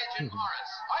with the agent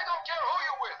Morris. I don't care who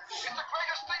you're with. It's the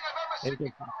greatest thing I've ever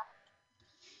seen.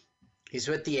 He's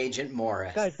with the agent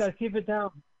Morris. Guys, keep it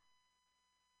down.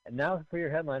 And now for your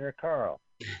headliner, Carl.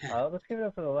 Let's give it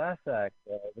up for the last act,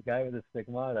 the guy with the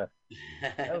stigmata.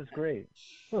 That was great.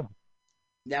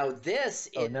 Now this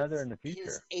is now they're in the future.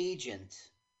 His agent.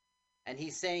 And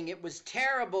he's saying, it was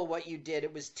terrible what you did.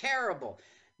 It was terrible.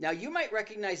 Now, you might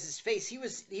recognize his face. He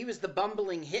was the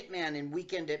bumbling hitman in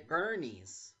Weekend at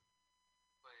Bernie's.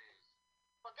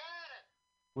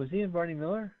 Was he in Barney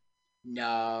Miller?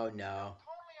 No.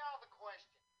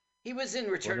 He was in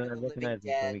Return of the Living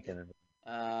Dead.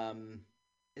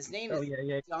 His name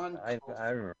is John I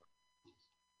remember.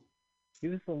 He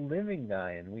was the living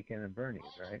guy in Weekend at Bernie's,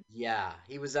 right? Yeah,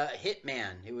 he was a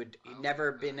hitman who was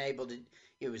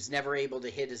never able to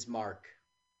hit his mark.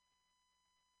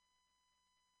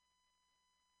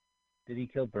 Did he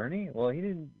kill Bernie? Well, he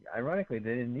didn't. Ironically,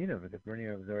 they didn't need him because Bernie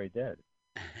was already dead.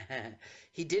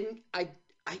 He didn't. I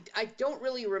don't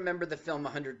really remember the film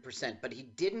 100%, but he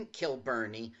didn't kill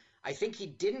Bernie. I think he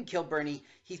didn't kill Bernie.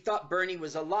 He thought Bernie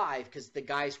was alive because the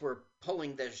guys were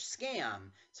pulling their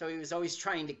scam. So he was always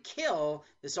trying to kill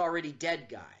this already dead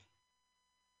guy.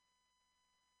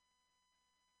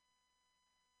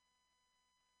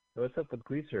 So what's up with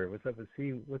Greaser? What's up with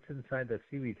what's inside that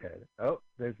seaweed head? Oh,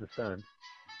 there's the sun.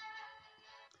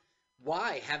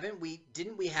 Why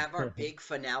didn't we have our big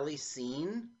finale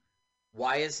scene?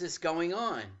 Why is this going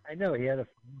on? I know he had a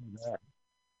that.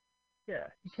 Yeah,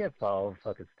 you can't follow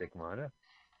fucking stigmata.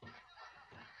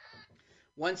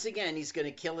 Once again, he's going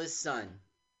to kill his son.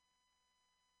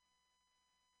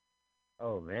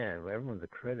 Oh man, everyone's a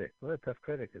critic. What a tough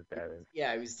critic his dad is.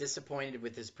 Yeah, he was disappointed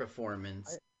with his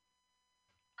performance.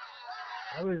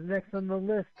 I was next on the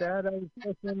list, Dad. I was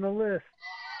next on the list.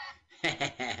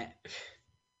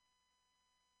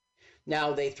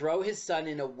 Now they throw his son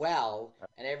in a well,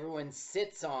 and everyone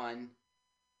sits on.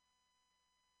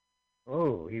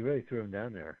 Oh, he really threw him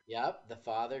down there. Yep, the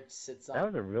father sits on. That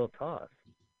was a real toss.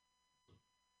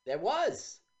 There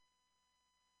was.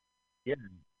 Yeah.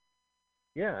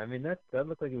 Yeah, I mean, that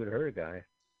looked like it would hurt a guy.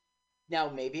 Now,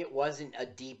 maybe it wasn't a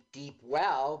deep, deep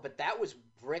well, but that was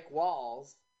brick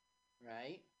walls,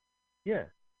 right? Yeah.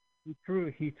 He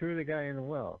threw the guy in the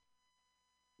well.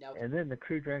 Now, and then the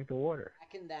crew drank the water.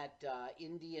 Back in that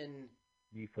Indian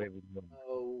flavored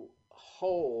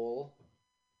hole.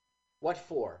 What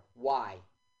for? Why?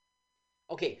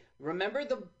 Okay, remember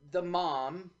the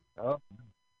mom? Oh.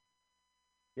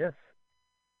 Yes.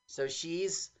 So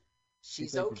she's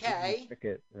okay.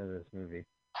 Cricket in this movie.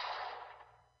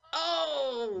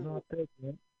 Oh.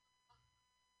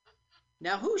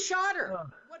 Now who shot her?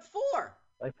 What for?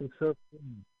 Life is so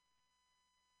fun.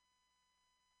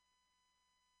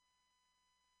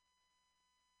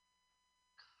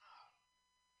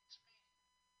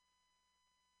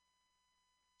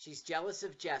 She's jealous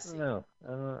of Jesse. No,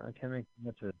 I can't make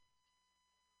much of it.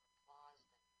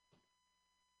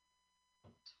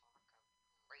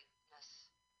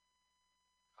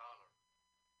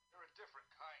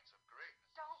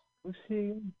 Who's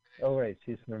she? Oh, right.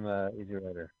 She's from Easy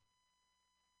Rider.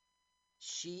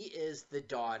 She is the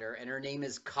daughter, and her name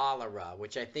is Cholera,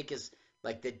 which I think is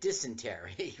like the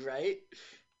dysentery, right?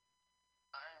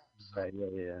 Right,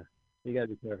 yeah. You gotta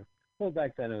be careful. Well,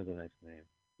 back then it was a nice name.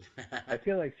 I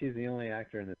feel like she's the only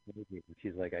actor in this movie. And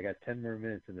she's like, I got 10 more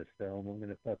minutes in this film. I'm going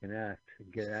to fucking act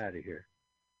and get out of here.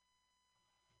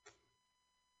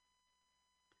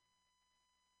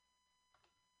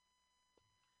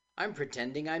 I'm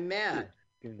pretending I'm mad.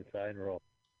 Give him the side roll.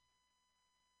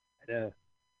 I know.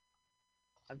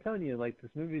 I'm telling you, like, this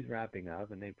movie's wrapping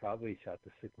up, and they probably shot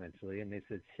this sequentially, and they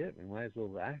said, shit, we might as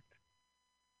well act.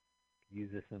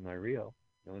 Use this in my reel.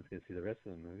 No one's going to see the rest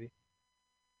of the movie.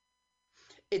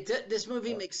 This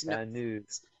movie makes no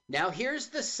sense. Now here's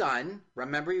the son.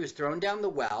 Remember, he was thrown down the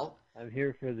well. I'm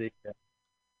here for the...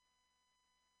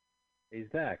 He's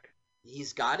back.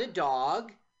 He's got a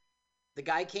dog. The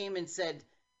guy came and said,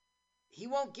 he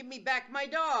won't give me back my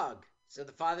dog. So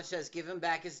the father says, give him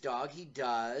back his dog. He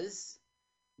does.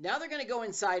 Now they're going to go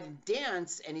inside and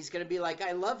dance, and he's going to be like,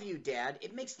 I love you, Dad.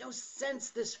 It makes no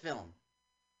sense, this film.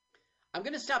 I'm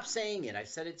going to stop saying it. I've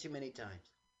said it too many times.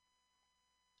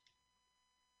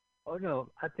 Oh, no.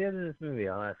 At the end of this movie,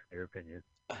 I'll ask your opinion.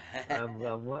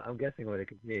 I'm guessing what it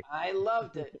could be. I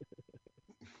loved it.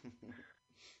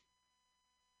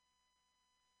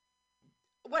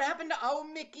 What happened to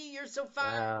Mickey? You're so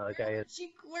fine. Wow, the guy is.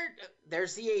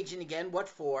 There's the agent again. What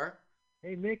for?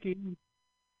 Hey, Mickey.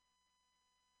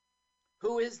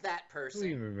 Who is that person? Who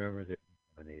even remembers it?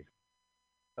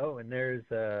 Oh, and there's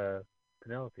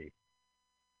Penelope.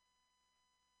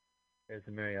 There's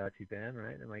the mariachi band,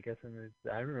 right? Am I guessing?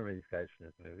 I remember these guys from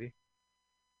this movie.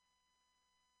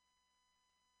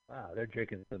 Wow, they're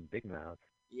drinking some Big Mouths.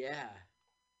 Yeah.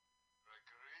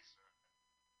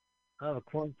 Oh,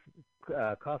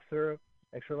 cough syrup,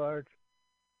 extra large.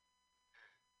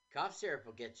 Cough syrup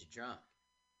will get you drunk.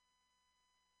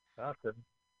 Awesome.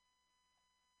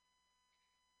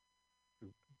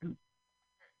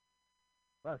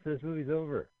 Wow, so this movie's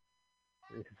over.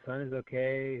 The sun is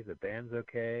okay. The band's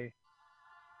okay.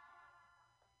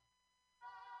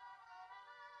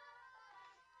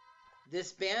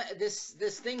 This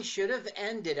thing should have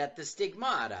ended at the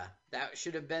stigmata. That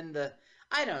should have been the.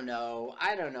 I don't know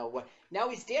what. Now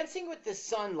he's dancing with the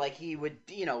son like he would,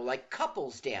 like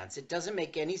couples dance. It doesn't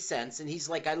make any sense. And he's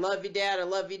like, "I love you, Dad. I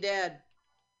love you, Dad."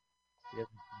 Yep.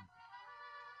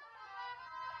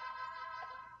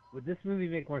 Would this movie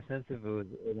make more sense if it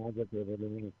ends up with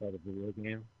living inside a video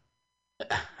game?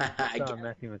 I saw a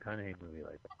Matthew McConaughey movie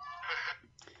like that.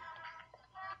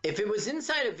 If it was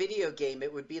inside a video game,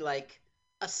 it would be like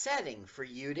a setting for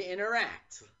you to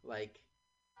interact. Like.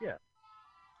 Yeah.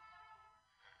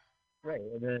 Right,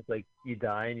 and then it's like you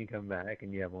die and you come back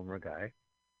and you have one more guy.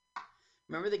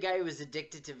 Remember the guy who was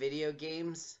addicted to video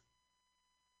games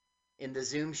in the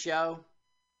Zoom show?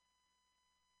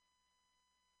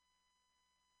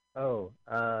 Oh,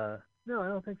 no, I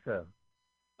don't think so.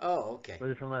 Oh, okay.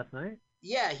 Was it from last night?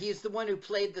 Yeah, he's the one who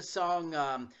played the song,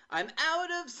 I'm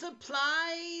out of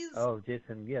supplies. Oh,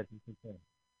 Jason Cole.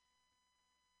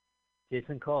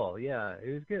 Jason Cole, yeah,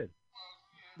 it was good.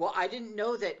 Well, I didn't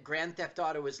know that Grand Theft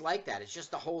Auto was like that. It's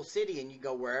just the whole city, and you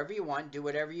go wherever you want, do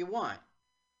whatever you want.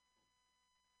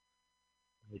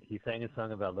 He sang a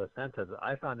song about Los Santos.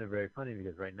 I found it very funny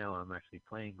because right now I'm actually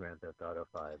playing Grand Theft Auto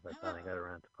 5. I finally got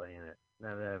around to playing it.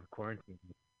 Now that I have quarantine.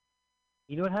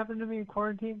 You know what happened to me in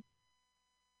quarantine?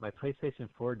 My PlayStation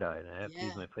 4 died, and I have to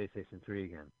use my PlayStation 3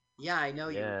 again. Yeah, I know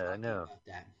you were talking about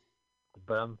that.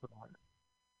 But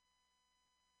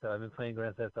so I've been playing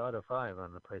Grand Theft Auto 5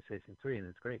 on the PlayStation 3, and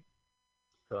it's great.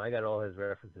 So I got all his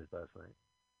references last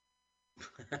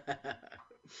night.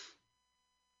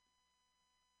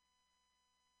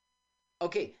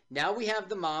 Okay, now we have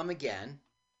the mom again.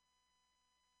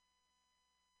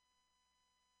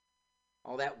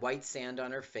 All that white sand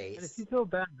on her face. And if you feel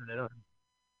bad that I don't,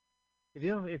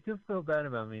 if you feel bad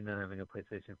about me not having a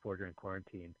PlayStation 4 during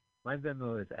quarantine, my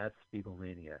Venmo is at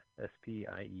Spiegelmania.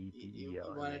 SPIEGELMAN. You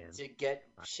wanted to get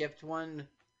shipped one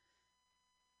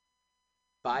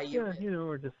by you? Yeah,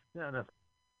 or just enough.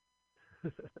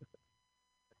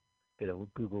 Get a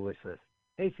Google wish list.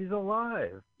 Hey, she's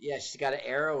alive. Yeah, she's got an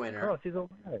arrow in her. Oh, she's alive.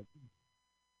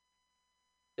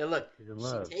 Now look,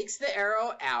 she takes the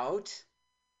arrow out,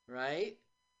 right?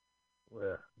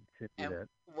 Well, and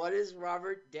what does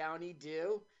Robert Downey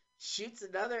do? Shoots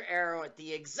another arrow at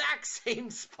the exact same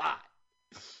spot.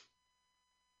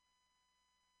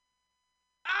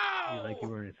 Oh! Like you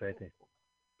weren't expecting.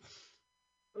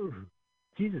 Ooh,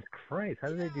 Jesus Christ! How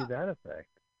did they do that effect?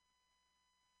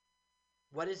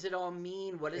 What does it all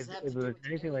mean? What does that have to do with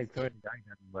anything like throwing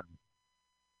a gun?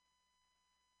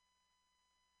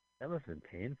 That must have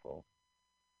been painful.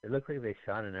 It looked like they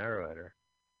shot an arrow at her.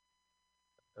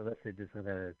 Unless they did some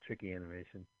kind of tricky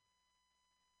animation.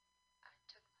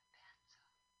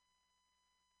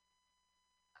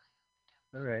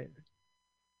 All right.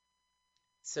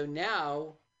 So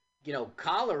now,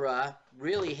 Cholera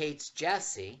really hates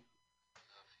Jesse.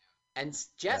 And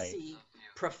Jesse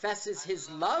professes his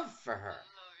love for her.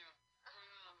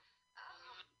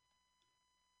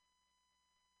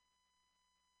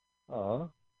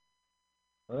 Oh.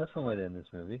 Well, that's one way to end this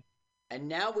movie. And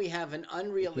now we have an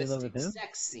unrealistic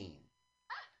sex scene.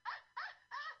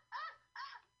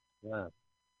 Yeah.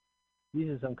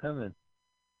 Jesus, I'm coming.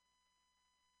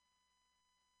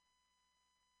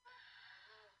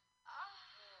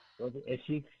 Well, if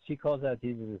she calls out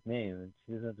Jesus' name, and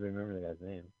she doesn't have to remember the guy's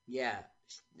name. Yeah.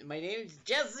 My name's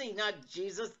Jesse, not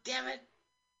Jesus. Damn it.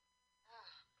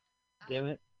 Damn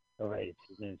it. Oh, right.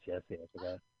 His name's Jesse. I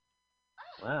forgot.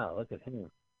 Wow, look at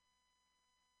him.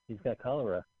 He's got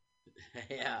cholera.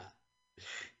 Yeah.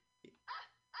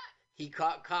 He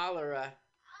caught cholera.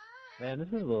 Man, this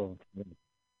is a little...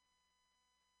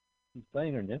 He's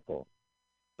biting her nipple.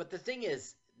 But the thing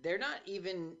is, they're not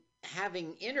even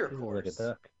having intercourse. Like a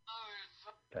duck.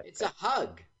 It's a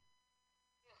hug.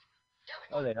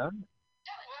 Oh, they are?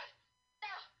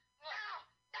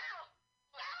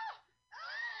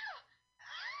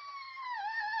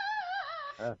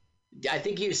 I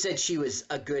think you said she was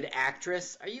a good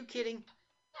actress. Are you kidding?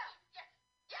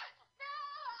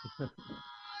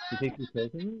 You think she's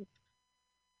faking it?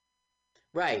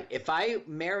 Right. If I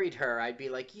married her, I'd be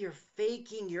like, "You're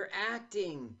faking. You're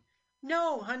acting."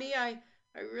 No, honey, I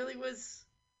really was.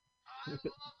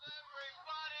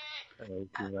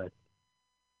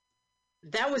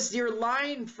 That was your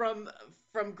line from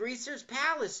Greaser's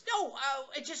Palace. No,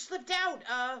 it just slipped out.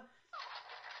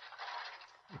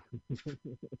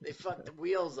 They fucked the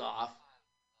wheels off.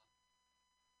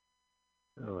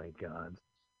 Oh my God.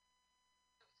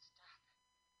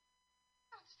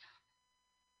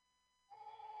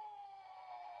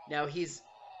 Now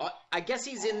I guess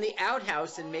he's in the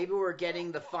outhouse, and maybe we're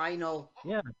getting the final.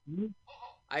 Yeah.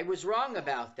 I was wrong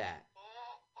about that.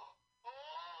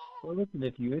 Well, listen,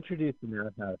 if you introduce the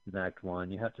outhouse in Act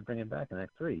 1, you have to bring it back in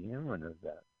Act 3. Everyone knows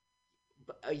that.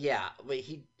 But, yeah, but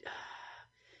he.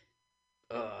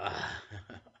 I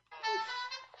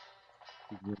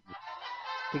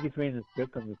think he's reading the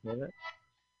script on the toilet.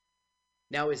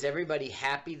 Now, is everybody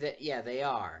happy that? Yeah, they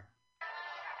are.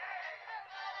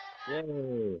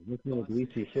 Yay! Listen to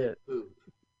greasy shit.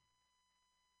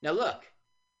 Now look.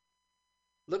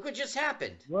 Look what just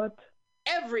happened. What?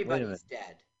 Everybody's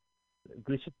dead.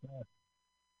 Greaser's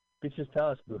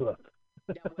Palace blew up.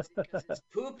 Now, was it because his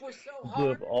poop was so hard?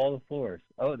 Blew up all the floors.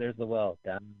 Oh, there's the well.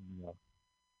 Down the well.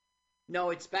 No,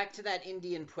 it's back to that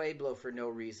Indian Pueblo for no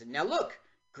reason. Now look,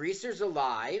 Greaser's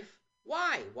alive.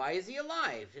 Why? Why is he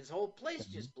alive? His whole place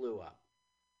just blew up.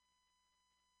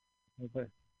 Okay.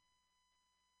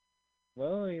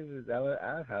 Well, our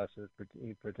outhouse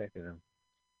he protected him.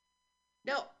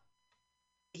 No,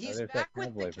 he's back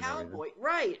with the cowboy.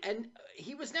 Right, and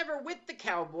he was never with the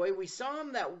cowboy. We saw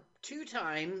him that 2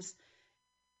 times.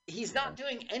 He's not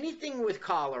doing anything with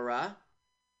cholera,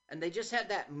 and they just had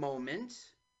that moment.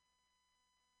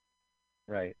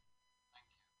 Right.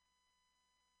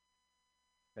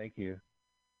 Thank you.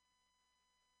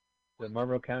 The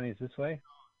Marlboro County is this way?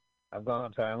 I'm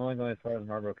sorry, I'm only going as far as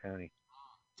Marlboro County.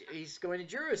 He's going to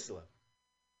Jerusalem.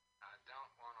 I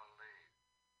don't want to leave.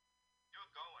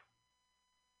 You're going.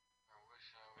 I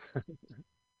wish I would.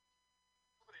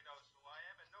 Nobody knows who I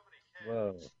am, and nobody cares.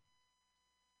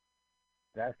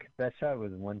 Whoa. That shot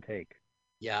was one take.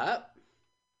 Yeah.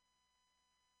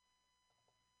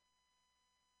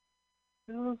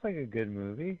 It looks like a good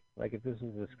movie. Like if this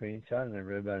was a screenshot and I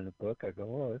read about it in a book, I'd go,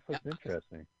 "Whoa, this looks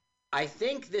interesting." I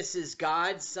think this is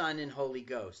God, Son, and Holy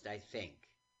Ghost. I think.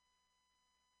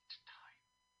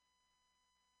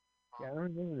 Yeah, I don't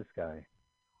remember this guy.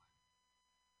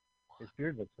 His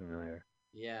beard looks familiar.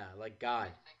 Yeah, like God.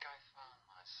 I think I found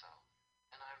myself,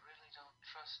 and I really don't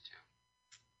trust you.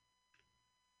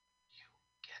 You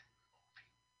get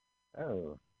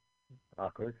moving. Oh,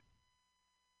 awkward.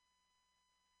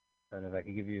 And if I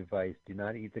could give you advice, do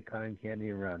not eat the cotton candy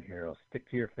around here. It'll stick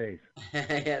to your face.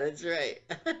 Yeah, that's right.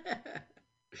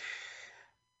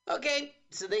 Okay,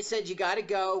 so they said you got to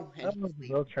go. And the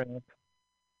little tramp.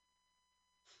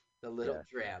 The little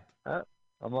tramp.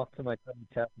 I'm off to my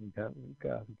chaplain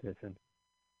competition.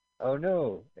 Oh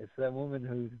no, it's that woman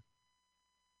who's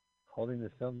holding the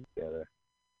film together.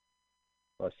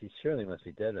 Well, she surely must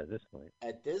be dead at this point.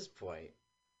 At this point.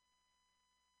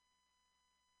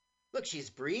 Look, she's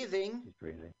breathing. She's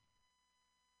breathing.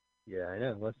 Yeah, I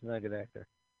know. What's not a good actor?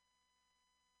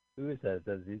 Who is that? Is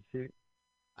that Zuzu?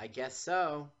 I guess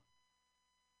so.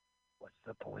 What's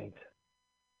the point?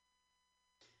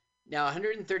 Now,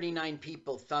 139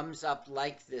 people thumbs up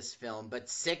liked this film, but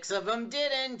 6 of them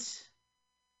didn't.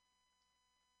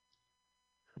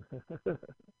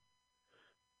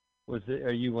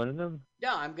 Are you one of them?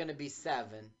 No, I'm going to be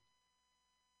 7.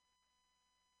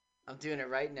 I'm doing it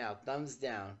right now. Thumbs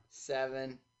down.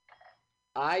 7.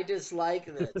 I dislike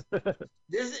this.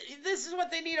 This is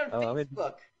what they need on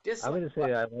Facebook. I'm going to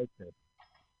say I like it.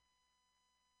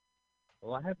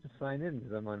 Well, I have to sign in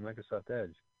because I'm on Microsoft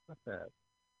Edge. What's that?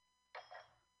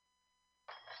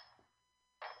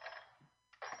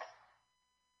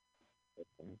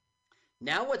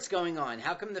 Now what's going on?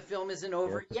 How come the film isn't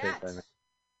over yet?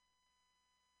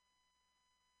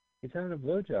 He's having a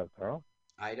blowjob, Carl.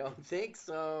 I don't think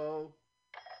so.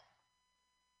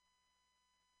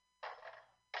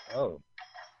 Oh.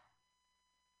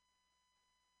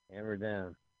 Hammer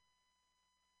down.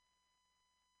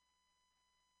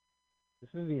 This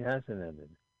movie hasn't ended.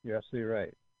 You're absolutely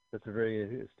right. That's a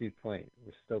very astute point.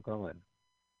 We're still going.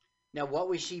 Now, what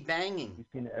was she banging? We've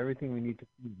seen everything we need to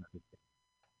see.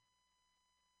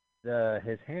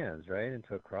 his hands, right,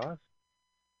 into a cross.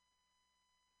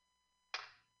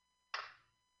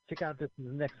 Check out this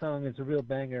next song. It's a real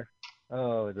banger.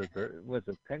 Oh, it was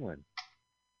a penguin.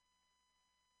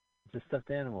 It's a stuffed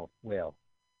animal, whale.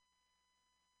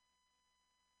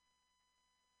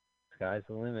 Sky's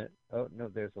the limit. Oh, no,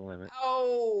 there's the limit.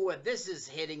 Oh, this is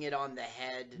hitting it on the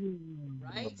head,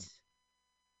 right?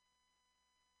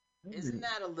 Isn't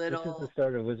that a little... This is the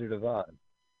start of Wizard of Oz.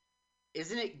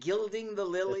 Isn't it Gilding the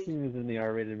Lily? That scene was in the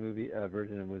R-rated movie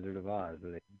version of Wizard of Oz.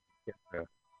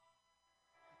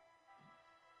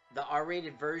 The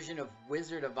R-rated version of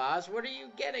Wizard of Oz? What are you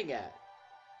getting at?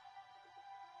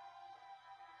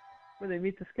 When they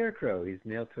meet the Scarecrow, he's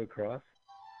nailed to a cross.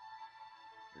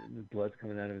 And the blood's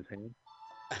coming out of his hand.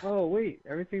 Oh, wait,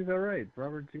 everything's all right.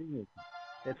 Robert Jr.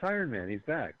 It's Iron Man. He's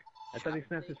back. I thought he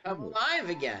snapped his Come finger. alive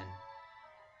again.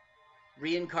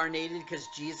 Reincarnated because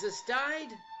Jesus died?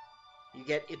 You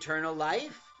get eternal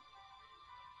life?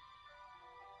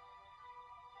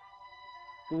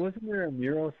 Well, wasn't there a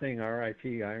mural saying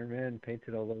R.I.P. Iron Man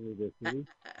painted all over the city?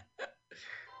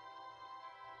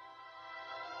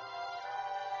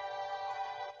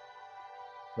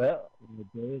 Well, the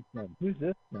day is done. Who's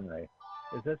this guy?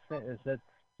 Is that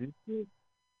Stupid?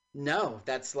 No,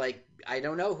 that's like, I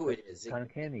don't know who it is. Kind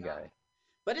of candy guy.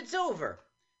 But it's over.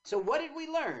 So what did we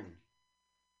learn?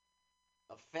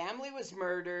 A family was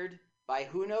murdered by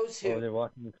who knows who. Oh, they're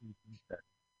walking the sunset.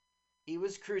 He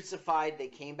was crucified. They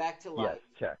came back to life.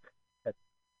 Yes,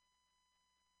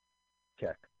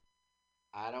 check.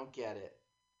 I don't get it.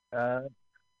 I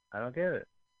don't get it.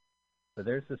 But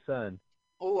there's the sun.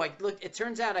 Oh, look, it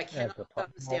turns out I cannot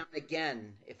thumbs down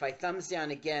again. If I thumbs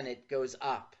down again, it goes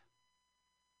up.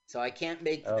 So I can't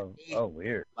make the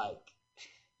weird. Like.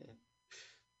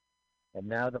 And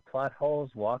now the plot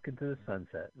holes walk into the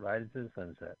sunset, right into the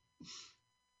sunset. It's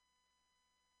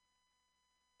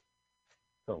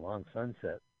a long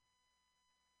sunset.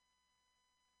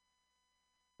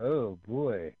 Oh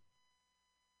boy.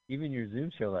 Even your Zoom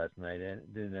show last night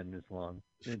didn't end this long.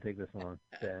 Didn't take this long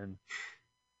to end.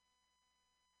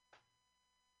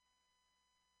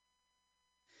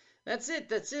 That's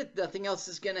it. Nothing else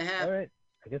is going to happen. All right.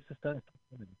 I guess it's done.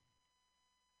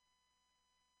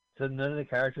 So none of the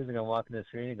characters are going to walk in the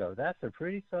screen and go, that's a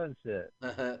pretty sunset.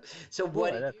 So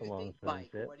what did did you think,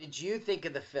 Mike? What did you think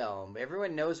of the film?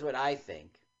 Everyone knows what I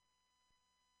think.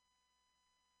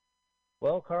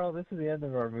 Well, Carl, this is the end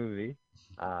of our movie.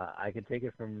 I can take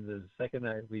it from the second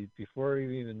before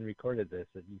we even recorded this,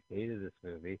 that you hated this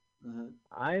movie. Mm-hmm.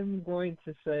 I'm going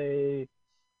to say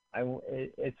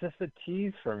it's just a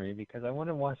tease for me because I want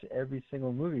to watch every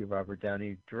single movie Robert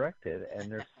Downey directed,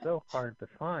 and they're so hard to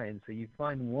find. So you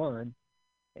find one,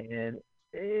 and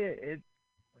it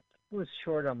was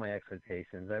short on my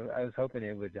expectations. I was hoping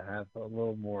it would have a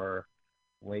little more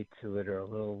weight to it, or a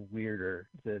little weirder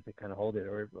to kind of hold it,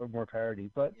 or more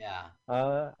parody. But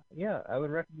I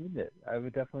would recommend it. I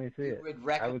would definitely see it.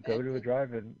 I would go to a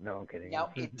drive-in. No, I'm kidding.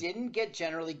 Now, it didn't get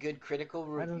generally good critical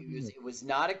reviews. It was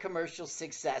not a commercial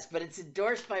success, but it's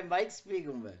endorsed by Mike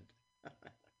Spiegelman.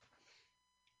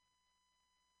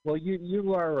 Well,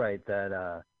 you are right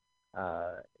that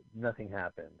nothing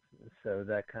happens, so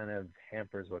that kind of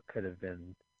hampers what could have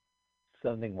been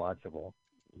something watchable.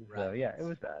 Right. So yeah, it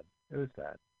was bad. It was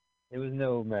bad. It was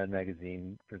no Mad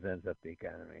Magazine presents at the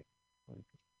Academy,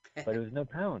 but it was no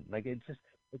Pound. Like it just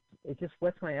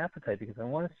whets my appetite because I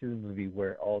want to see the movie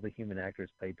where all the human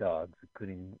actors play dogs,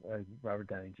 including Robert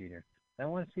Downey Jr. I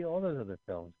want to see all those other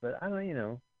films, but I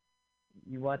don't.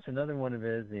 You watch another one of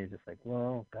his and you're just like,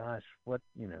 well, gosh, what.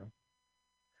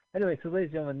 Anyway, so ladies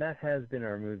and gentlemen, that has been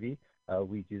our movie.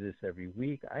 We do this every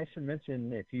week. I should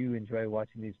mention, if you enjoy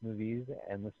watching these movies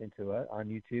and listening to us on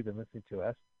YouTube and listening to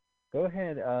us, go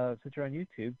ahead, since you're on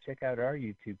YouTube, check out our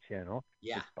YouTube channel.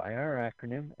 Yeah. It's by our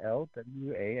acronym,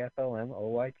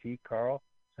 LWAFLMOYT. Carl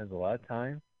spends a lot of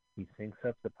time. He syncs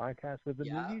up the podcast with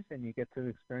the movies, and you get to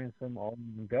experience them all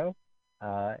in one go.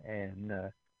 And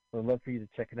we'd love for you to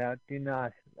check it out. Do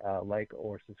not like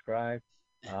or subscribe.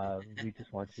 We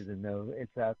just want you to know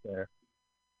it's out there.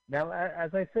 Now,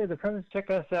 as I say, the premise, check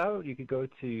us out. You could go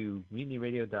to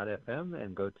MutinyRadio.fm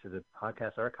and go to the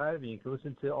podcast archive, and you can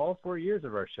listen to all 4 years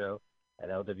of our show at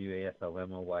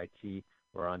LWAFLMOYT.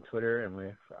 We're on Twitter, and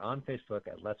we're on Facebook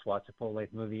at Let's Watch a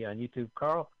Full-Length Movie on YouTube.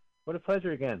 Carl, what a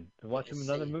pleasure again to watch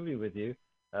another movie with you,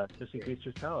 just in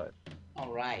Creature's Palace.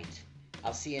 All right.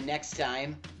 I'll see you next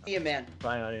time. See you, man.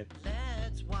 Bye, audience.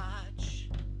 Let's watch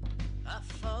a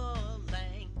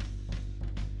full-length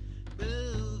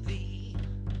movie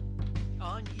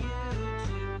on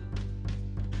YouTube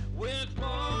with Mike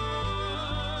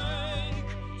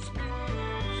Spiegelman.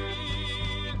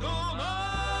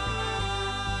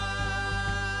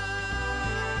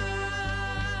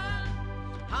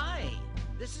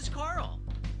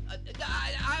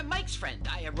 friend.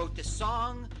 I wrote this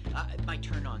song. My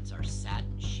turn-ons are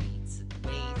satin sheets and the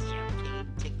way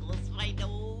champagne tickles my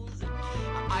nose.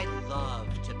 I love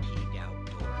to pee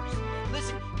outdoors.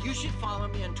 Listen, you should follow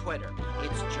me on Twitter.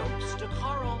 It's Jokes to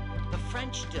Carl, the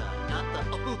French duh, not the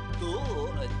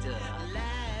duh.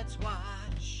 Let's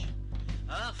watch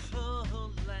a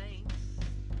full-length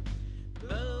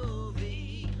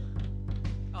movie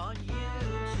on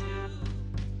YouTube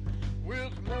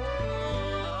with Mike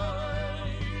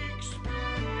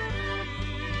Spiegelman.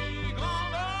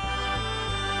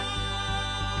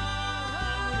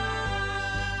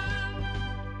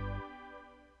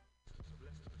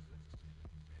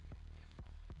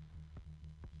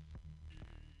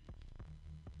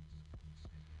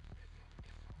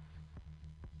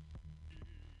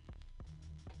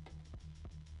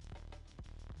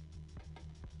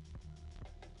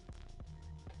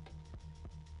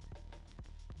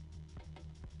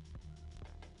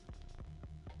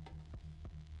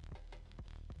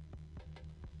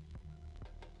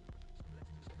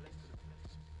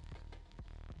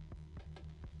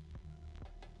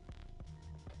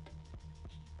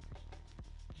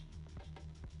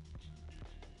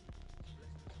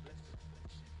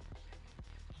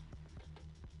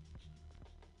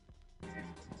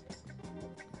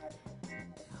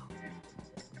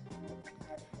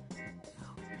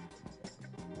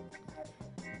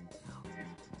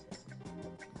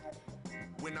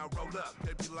 When I roll up,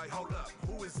 they be like, hold up,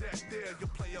 who is that there? You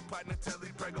play a partner,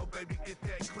 Telly Prego, baby, get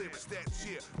that clear. It's that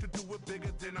cheer to do it bigger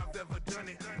than I've ever done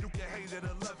it. You can hate it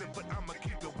or love it, but I'ma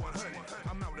keep it 100.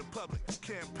 I'm out in public,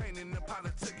 campaigning and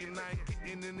politicking. I ain't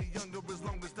getting any younger as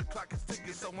long as the clock is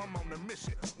ticking. So I'm on a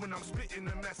mission. When I'm spitting,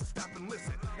 the masses stop and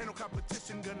listen. Ain't no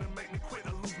competition gonna make me quit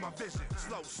or lose my vision.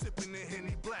 Slow sipping the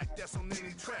Henny Black, that's on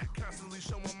any track. Constantly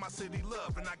showing my city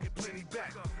love, and I get plenty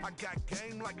back. I got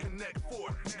game like Connect 4,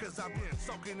 cause I've been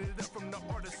soaking it up from the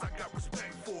artists I got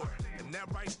respect for. And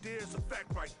that right there is a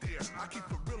fact right there. I keep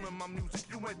it real in my music,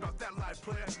 you ain't about that life,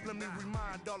 player. Let me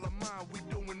remind all of mine, we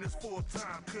doing this full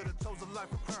time. Could've chose a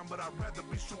life of crime, but I'd rather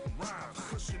be shooting rhymes.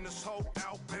 Pushing this whole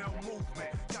outbound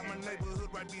movement. Got my neighborhood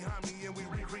right behind me, and we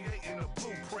recreating a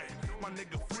blueprint. My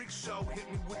nigga Freak Show hit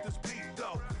me with this beat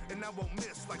though, and I won't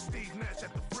miss like Steve Nash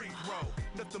at the free throw.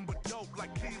 Nothing but dope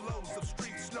like kilos of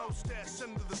street snow stashed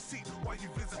under the seat while you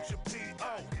visit your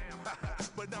P.O.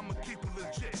 But I'ma keep it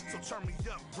legit, so turn me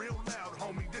up real loud,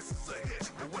 homie, this is a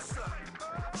hit. And what's up?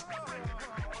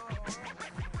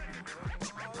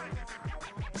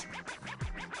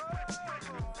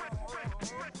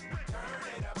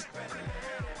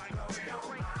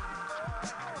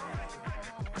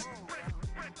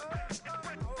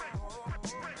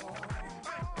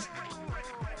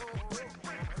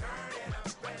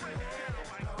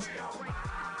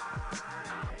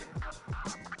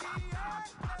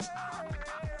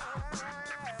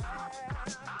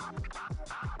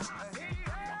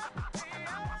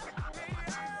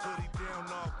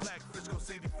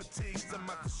 I'm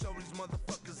out to show these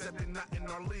motherfuckers that they're not in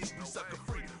our league. We sucker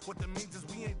free. What that means is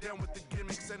we ain't down with the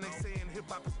gimmicks, and they saying hip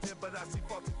hop is dead, but I see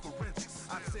faulty forensics.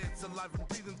 I say it's alive and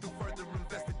breathing through further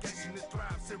investigation. It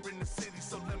thrives here in the city,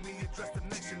 so let me address the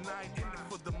nation. I ain't in it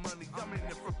for the money, I'm in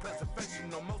it for preservation.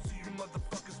 No, most of you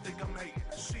motherfuckers think I'm hating.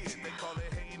 Shit, they call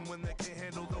it hating when they can't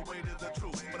handle the weight of the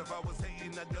truth. But if I was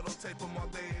hating, I'd yellow tape them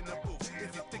all day in the booth.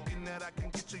 If you're thinking that I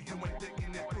can get you, you ain't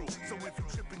thinking it through. So if you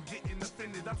tripping, getting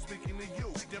offended, I'm speaking to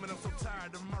you. Damn it, I'm so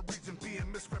tired of my region being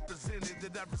misrepresented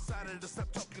that I've decided to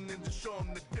stop talking and just show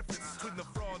them the difference between the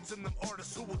frauds and them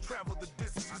artists who will travel the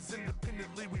distance. 'Cause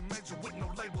independently we major with no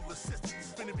label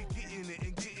assistance. Finna be getting it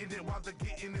and getting it while the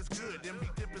getting is good. And be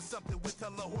dipping something with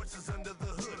hella horses under the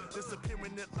hood.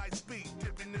 Disappearing at light speed,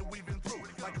 dipping and weaving through.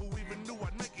 Like who even knew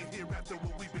I'd make it here after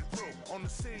what we've been through. On the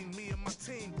scene, me and my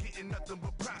team getting nothing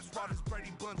but props. While this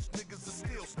Brady Bunch niggas are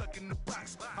still stuck in the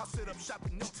box. I'll set up shop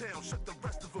in your town, shut the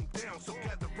rest of them down. So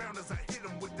gather round as I hit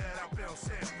them with that outbound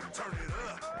sound. Turn it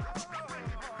up.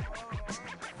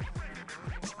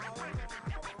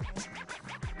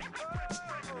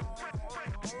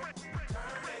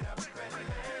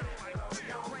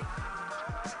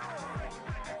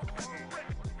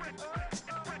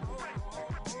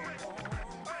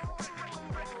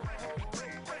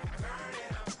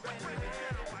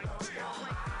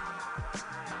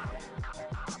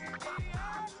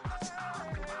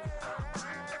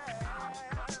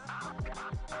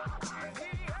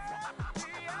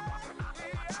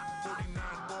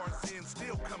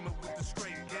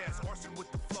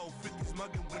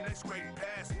 Straight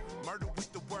past murder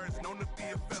with the words known to be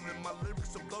a felon. My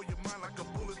lyrics will blow your mind like a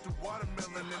bullet through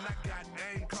watermelon. And I got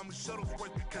aim, call me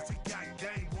Shuttlesworth because he got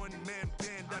game. One man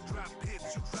band, I drop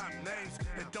hits, you drop names.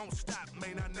 And don't stop,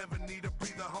 man, I never need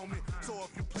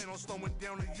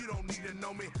down and you don't need to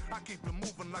know me. I keep it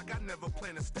moving like I never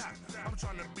plan to stop. I'm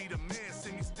trying to be the man,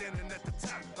 see me standing at the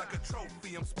top like a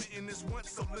trophy. I'm spitting this once,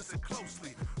 so listen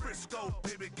closely. Frisco,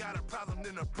 baby, got a problem,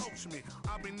 then approach me.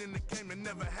 I've been in the game and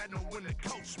never had no one to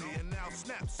coach me. And now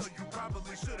snap, so you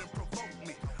probably shouldn't provoke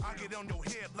me. I get on your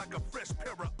head like a fresh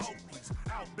pair of Oakleys.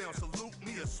 Outbound, salute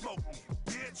me or smoke me,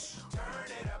 bitch. Turn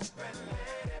it up and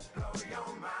let it blow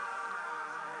your mind.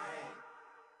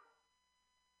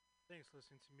 Thanks for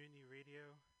listening to Mutiny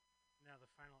Radio. Now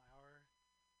the final hour.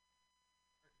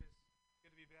 Marcus,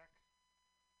 good to be back.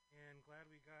 And glad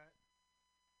we got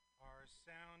our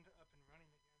sound up and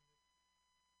running again.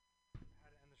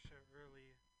 I had to end the show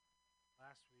early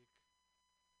last week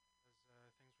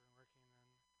because things weren't working, and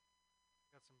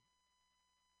got some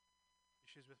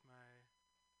issues with my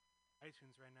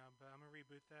iTunes right now, but I'm gonna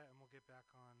reboot that and we'll get back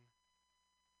on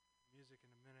music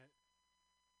in a minute.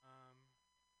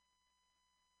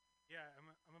 Yeah, I'm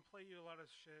gonna play you a lot of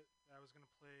shit that I was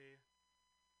gonna play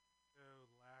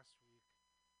last week.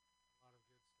 A lot of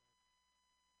good stuff.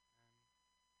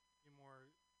 And a few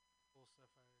more cool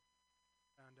stuff I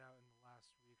found out in the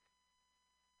last week.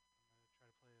 I'm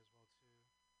gonna try to play as well too.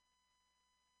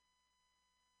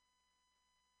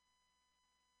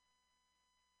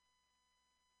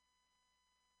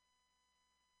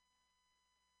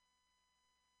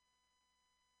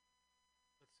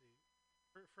 Let's see.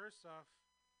 First off,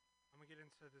 I'm gonna get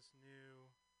into this new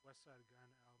West Side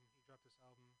Gun album. He dropped this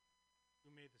album.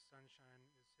 Who Made the Sunshine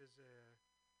is his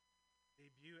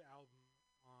debut album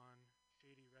on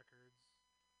Shady Records,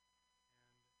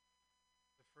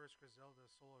 and the first Griselda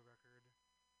solo record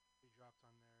he dropped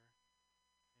on there.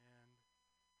 And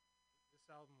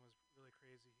this album was really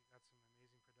crazy. He got some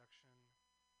amazing production and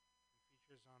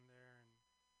features on there, and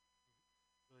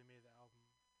really made the album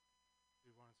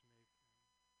we wanted to make.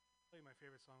 And I'll play my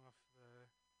favorite song off the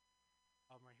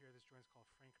album right here. This joint's called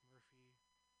Frank Murphy,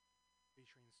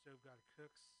 featuring Stove God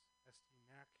Cooks, SD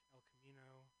Mac, El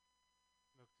Camino,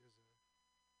 Smoke Dizza.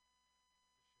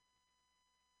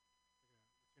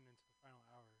 We're tuned into the final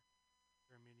hour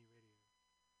here on Mutiny Radio.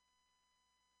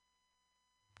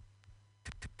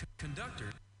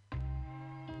 Conductor.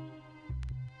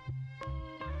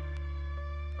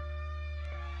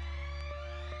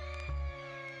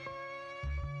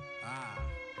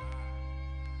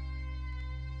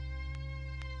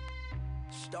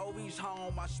 Stovey's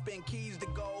home, I spin keys to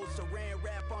gold, saran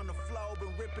wrap on the floor,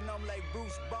 been ripping them like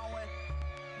Bruce Bowen.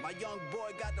 My young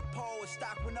boy got the pole, his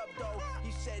stock went up though.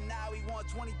 He said now he want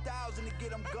 20,000 to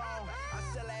get him gone. I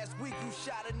said last week you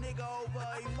shot a nigga over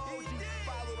emoji.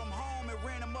 Followed him home and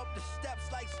ran him up the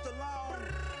steps like Stallone.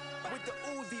 With the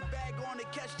Uzi bag on to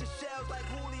catch the shells like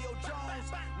Julio Jones.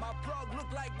 My plug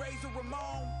look like Razor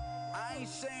Ramon. I ain't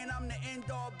saying I'm the end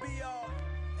all be all.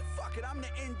 Fuck it, I'm the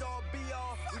end all be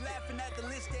all. We laughing at the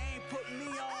list, they ain't putting me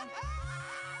on.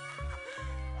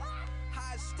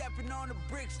 High stepping on the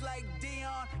bricks like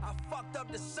Dion. I fucked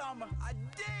up the summer, I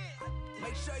did.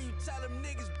 Make sure you tell them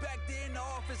niggas back there in the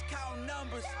office counting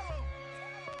numbers.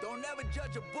 Don't ever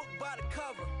judge a book by the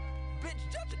cover. Bitch,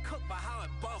 judge a cook by how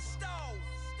it bubbles.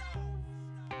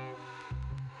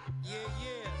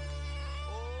 Yeah.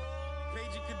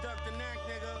 Pager conductor Knack,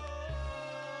 nigga.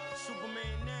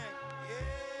 Superman Knack.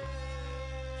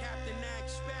 Captain Knack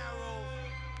Sparrow.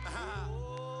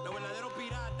 Los verdaderos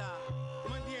piratas. ¿Tú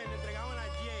me entiendes? Entregaban a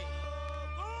Jay.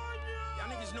 Y'all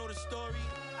niggas know the story.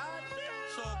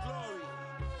 So glory.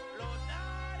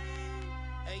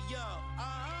 Hey yo,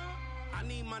 I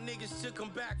need my niggas to come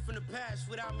back from the past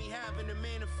without me having to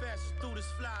manifest through this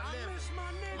fly living.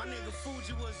 My nigga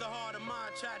Fuji was the heart of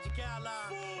my tragic ally.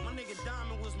 My nigga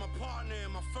Diamond was my partner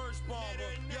and my first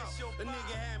barber. Yo, the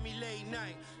nigga had me late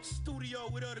night. Studio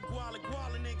with other Guala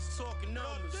niggas talking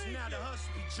numbers. Now the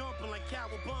hustle be jumping like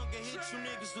Cowabunga. Hit you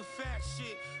niggas with fat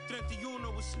shit. 31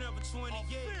 was never 28.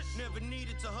 Never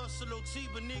needed to hustle OT,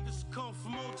 but niggas come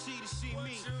from OT to see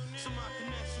me. So my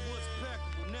connection was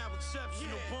impeccable, now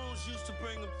exceptional. Bones used to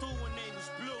bring them through when they was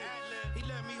blue. He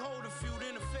let me hold a few,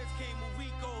 then the feds came a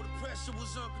week old. The pressure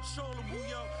was uncontrollable,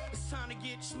 yo. It's time to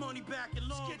get this money back and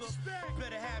longer.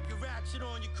 Better have your ratchet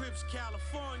on your Crips,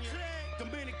 California.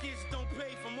 Dominicans don't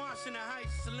pay from Washington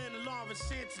Heights. Selena Lawrence,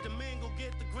 Santo Domingo.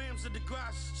 Get the grams of the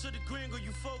grass to the gringo.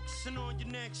 You focusing on your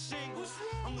next single.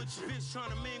 I'm with your bitch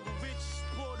trying to mingle riches.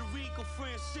 Puerto Rico,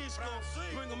 Francisco.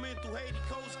 Bring them in through Haiti,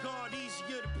 Coast Guard.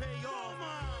 Easier to pay off.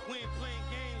 We ain't playing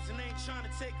games and ain't trying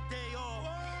to take a day off.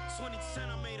 2010,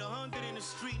 I made 100 in the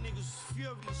street, niggas was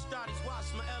furious. Thotties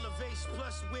watched my elevation,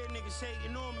 plus weird niggas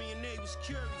hating on me and they was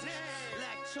curious.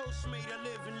 Lactose made I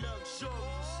live in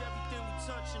luxurious. Everything we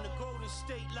touch in the Golden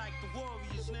State like the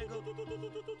Warriors, nigga.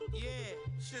 Yeah,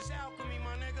 it's just alchemy,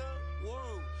 my nigga.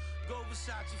 Whoa, go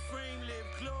Versace frame, live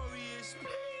glorious.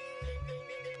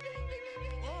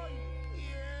 Oh,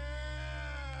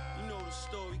 yeah. You know the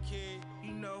story, kid.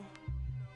 You know.